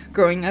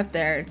growing up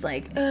there, it's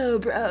like, oh,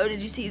 bro,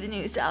 did you see the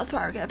new South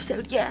Park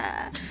episode?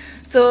 Yeah.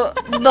 So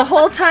the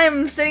whole time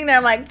I'm sitting there,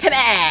 I'm like, Timmy!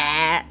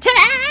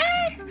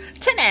 Timmy!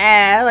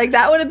 Timmy! Like,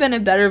 that would have been a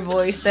better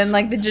voice than,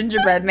 like, the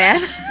gingerbread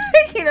man.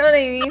 You know what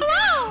I mean?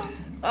 Hello!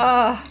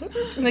 Oh,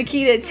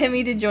 Nikita,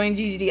 Timmy to join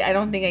GGD. I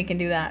don't think I can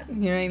do that.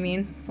 You know what I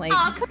mean? Like,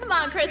 oh, come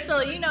on,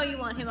 Krystal. You know you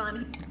want him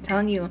on.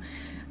 Telling you,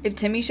 if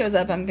Timmy shows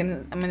up, I'm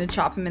gonna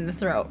chop him in the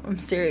throat. I'm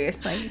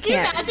serious. Like, you Can you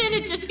can't. imagine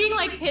it just being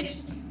like pitch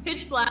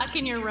black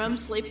in your room,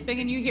 sleeping,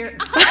 and you hear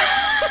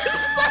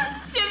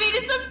Timmy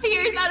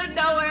disappears out of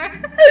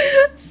nowhere.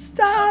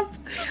 Stop.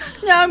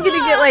 Now I'm gonna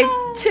get like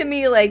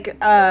Timmy like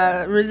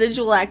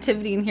residual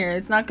activity in here.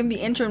 It's not gonna be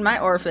entering my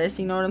orifice.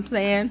 You know what I'm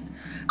saying?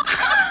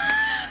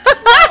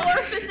 No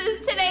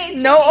orifices today,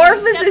 Timmy. No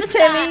orifices,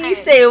 Step Timmy.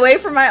 aside. Stay away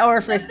from my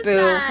orifice, Step boo.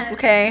 aside.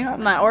 Okay,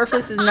 my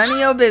orifice is none of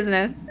your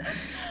business.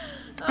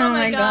 Oh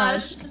my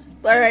gosh.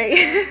 All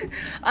right.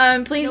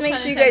 Please No make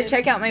pun sure you guys intended.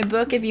 check out my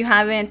book if you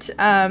haven't.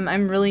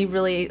 I'm really,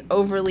 really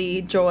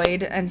overly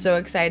joyed and so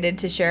excited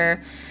to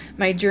share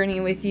my journey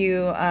with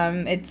you.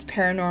 It's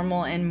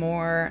paranormal and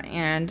more,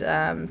 and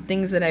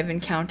things that I've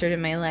encountered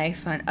in my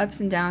life on ups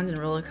and downs and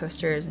roller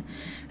coasters.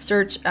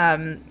 Search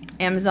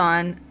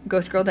Amazon,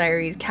 Ghost Girl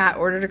Diaries. Kat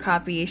ordered a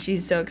copy.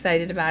 She's so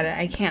excited about it.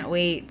 I can't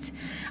wait.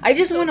 I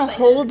just want to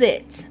hold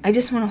it. I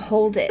just want to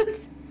hold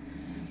it.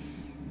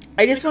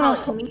 I just want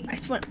to hold. I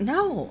just want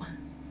no.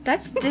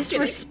 That's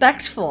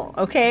disrespectful,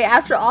 okay?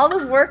 After all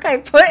the work I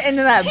put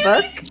into that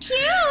book. Timmy's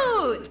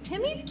cute.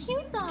 Timmy's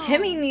cute though.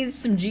 Timmy needs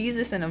some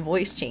Jesus and a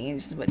voice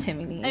change is what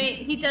Timmy needs. I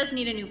mean, he does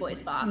need a new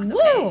voice box. Okay?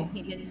 Woo!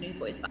 He needs a new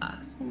voice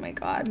box. Oh my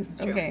god.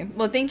 true. Okay.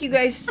 Well, thank you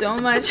guys so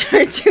much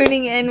for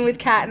tuning in with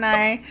Kat and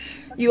I.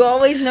 You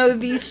always know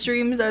these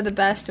streams are the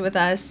best with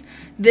us.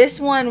 This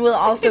one will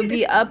also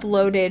be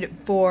uploaded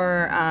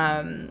for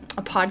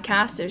a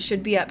podcast. It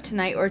should be up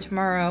tonight or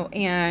tomorrow,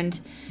 and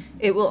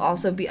it will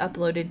also be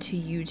uploaded to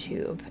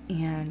YouTube.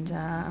 And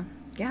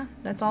yeah,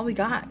 that's all we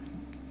got.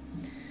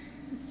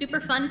 Super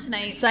fun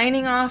tonight.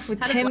 Signing off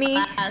with Had a Timmy.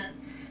 blast.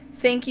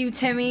 Thank you,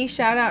 Timmy.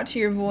 Shout out to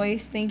your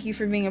voice. Thank you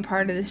for being a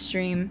part of the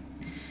stream.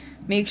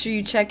 Make sure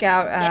you check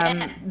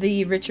out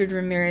the Richard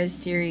Ramirez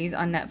series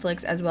on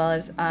Netflix, as well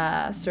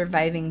as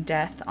Surviving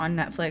Death on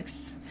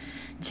Netflix.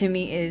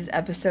 Timmy is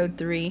episode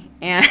 3.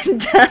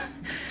 And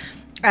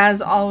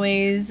as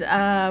always,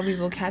 we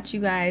will catch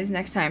you guys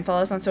next time.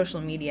 Follow us on social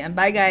media.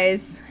 Bye,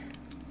 guys.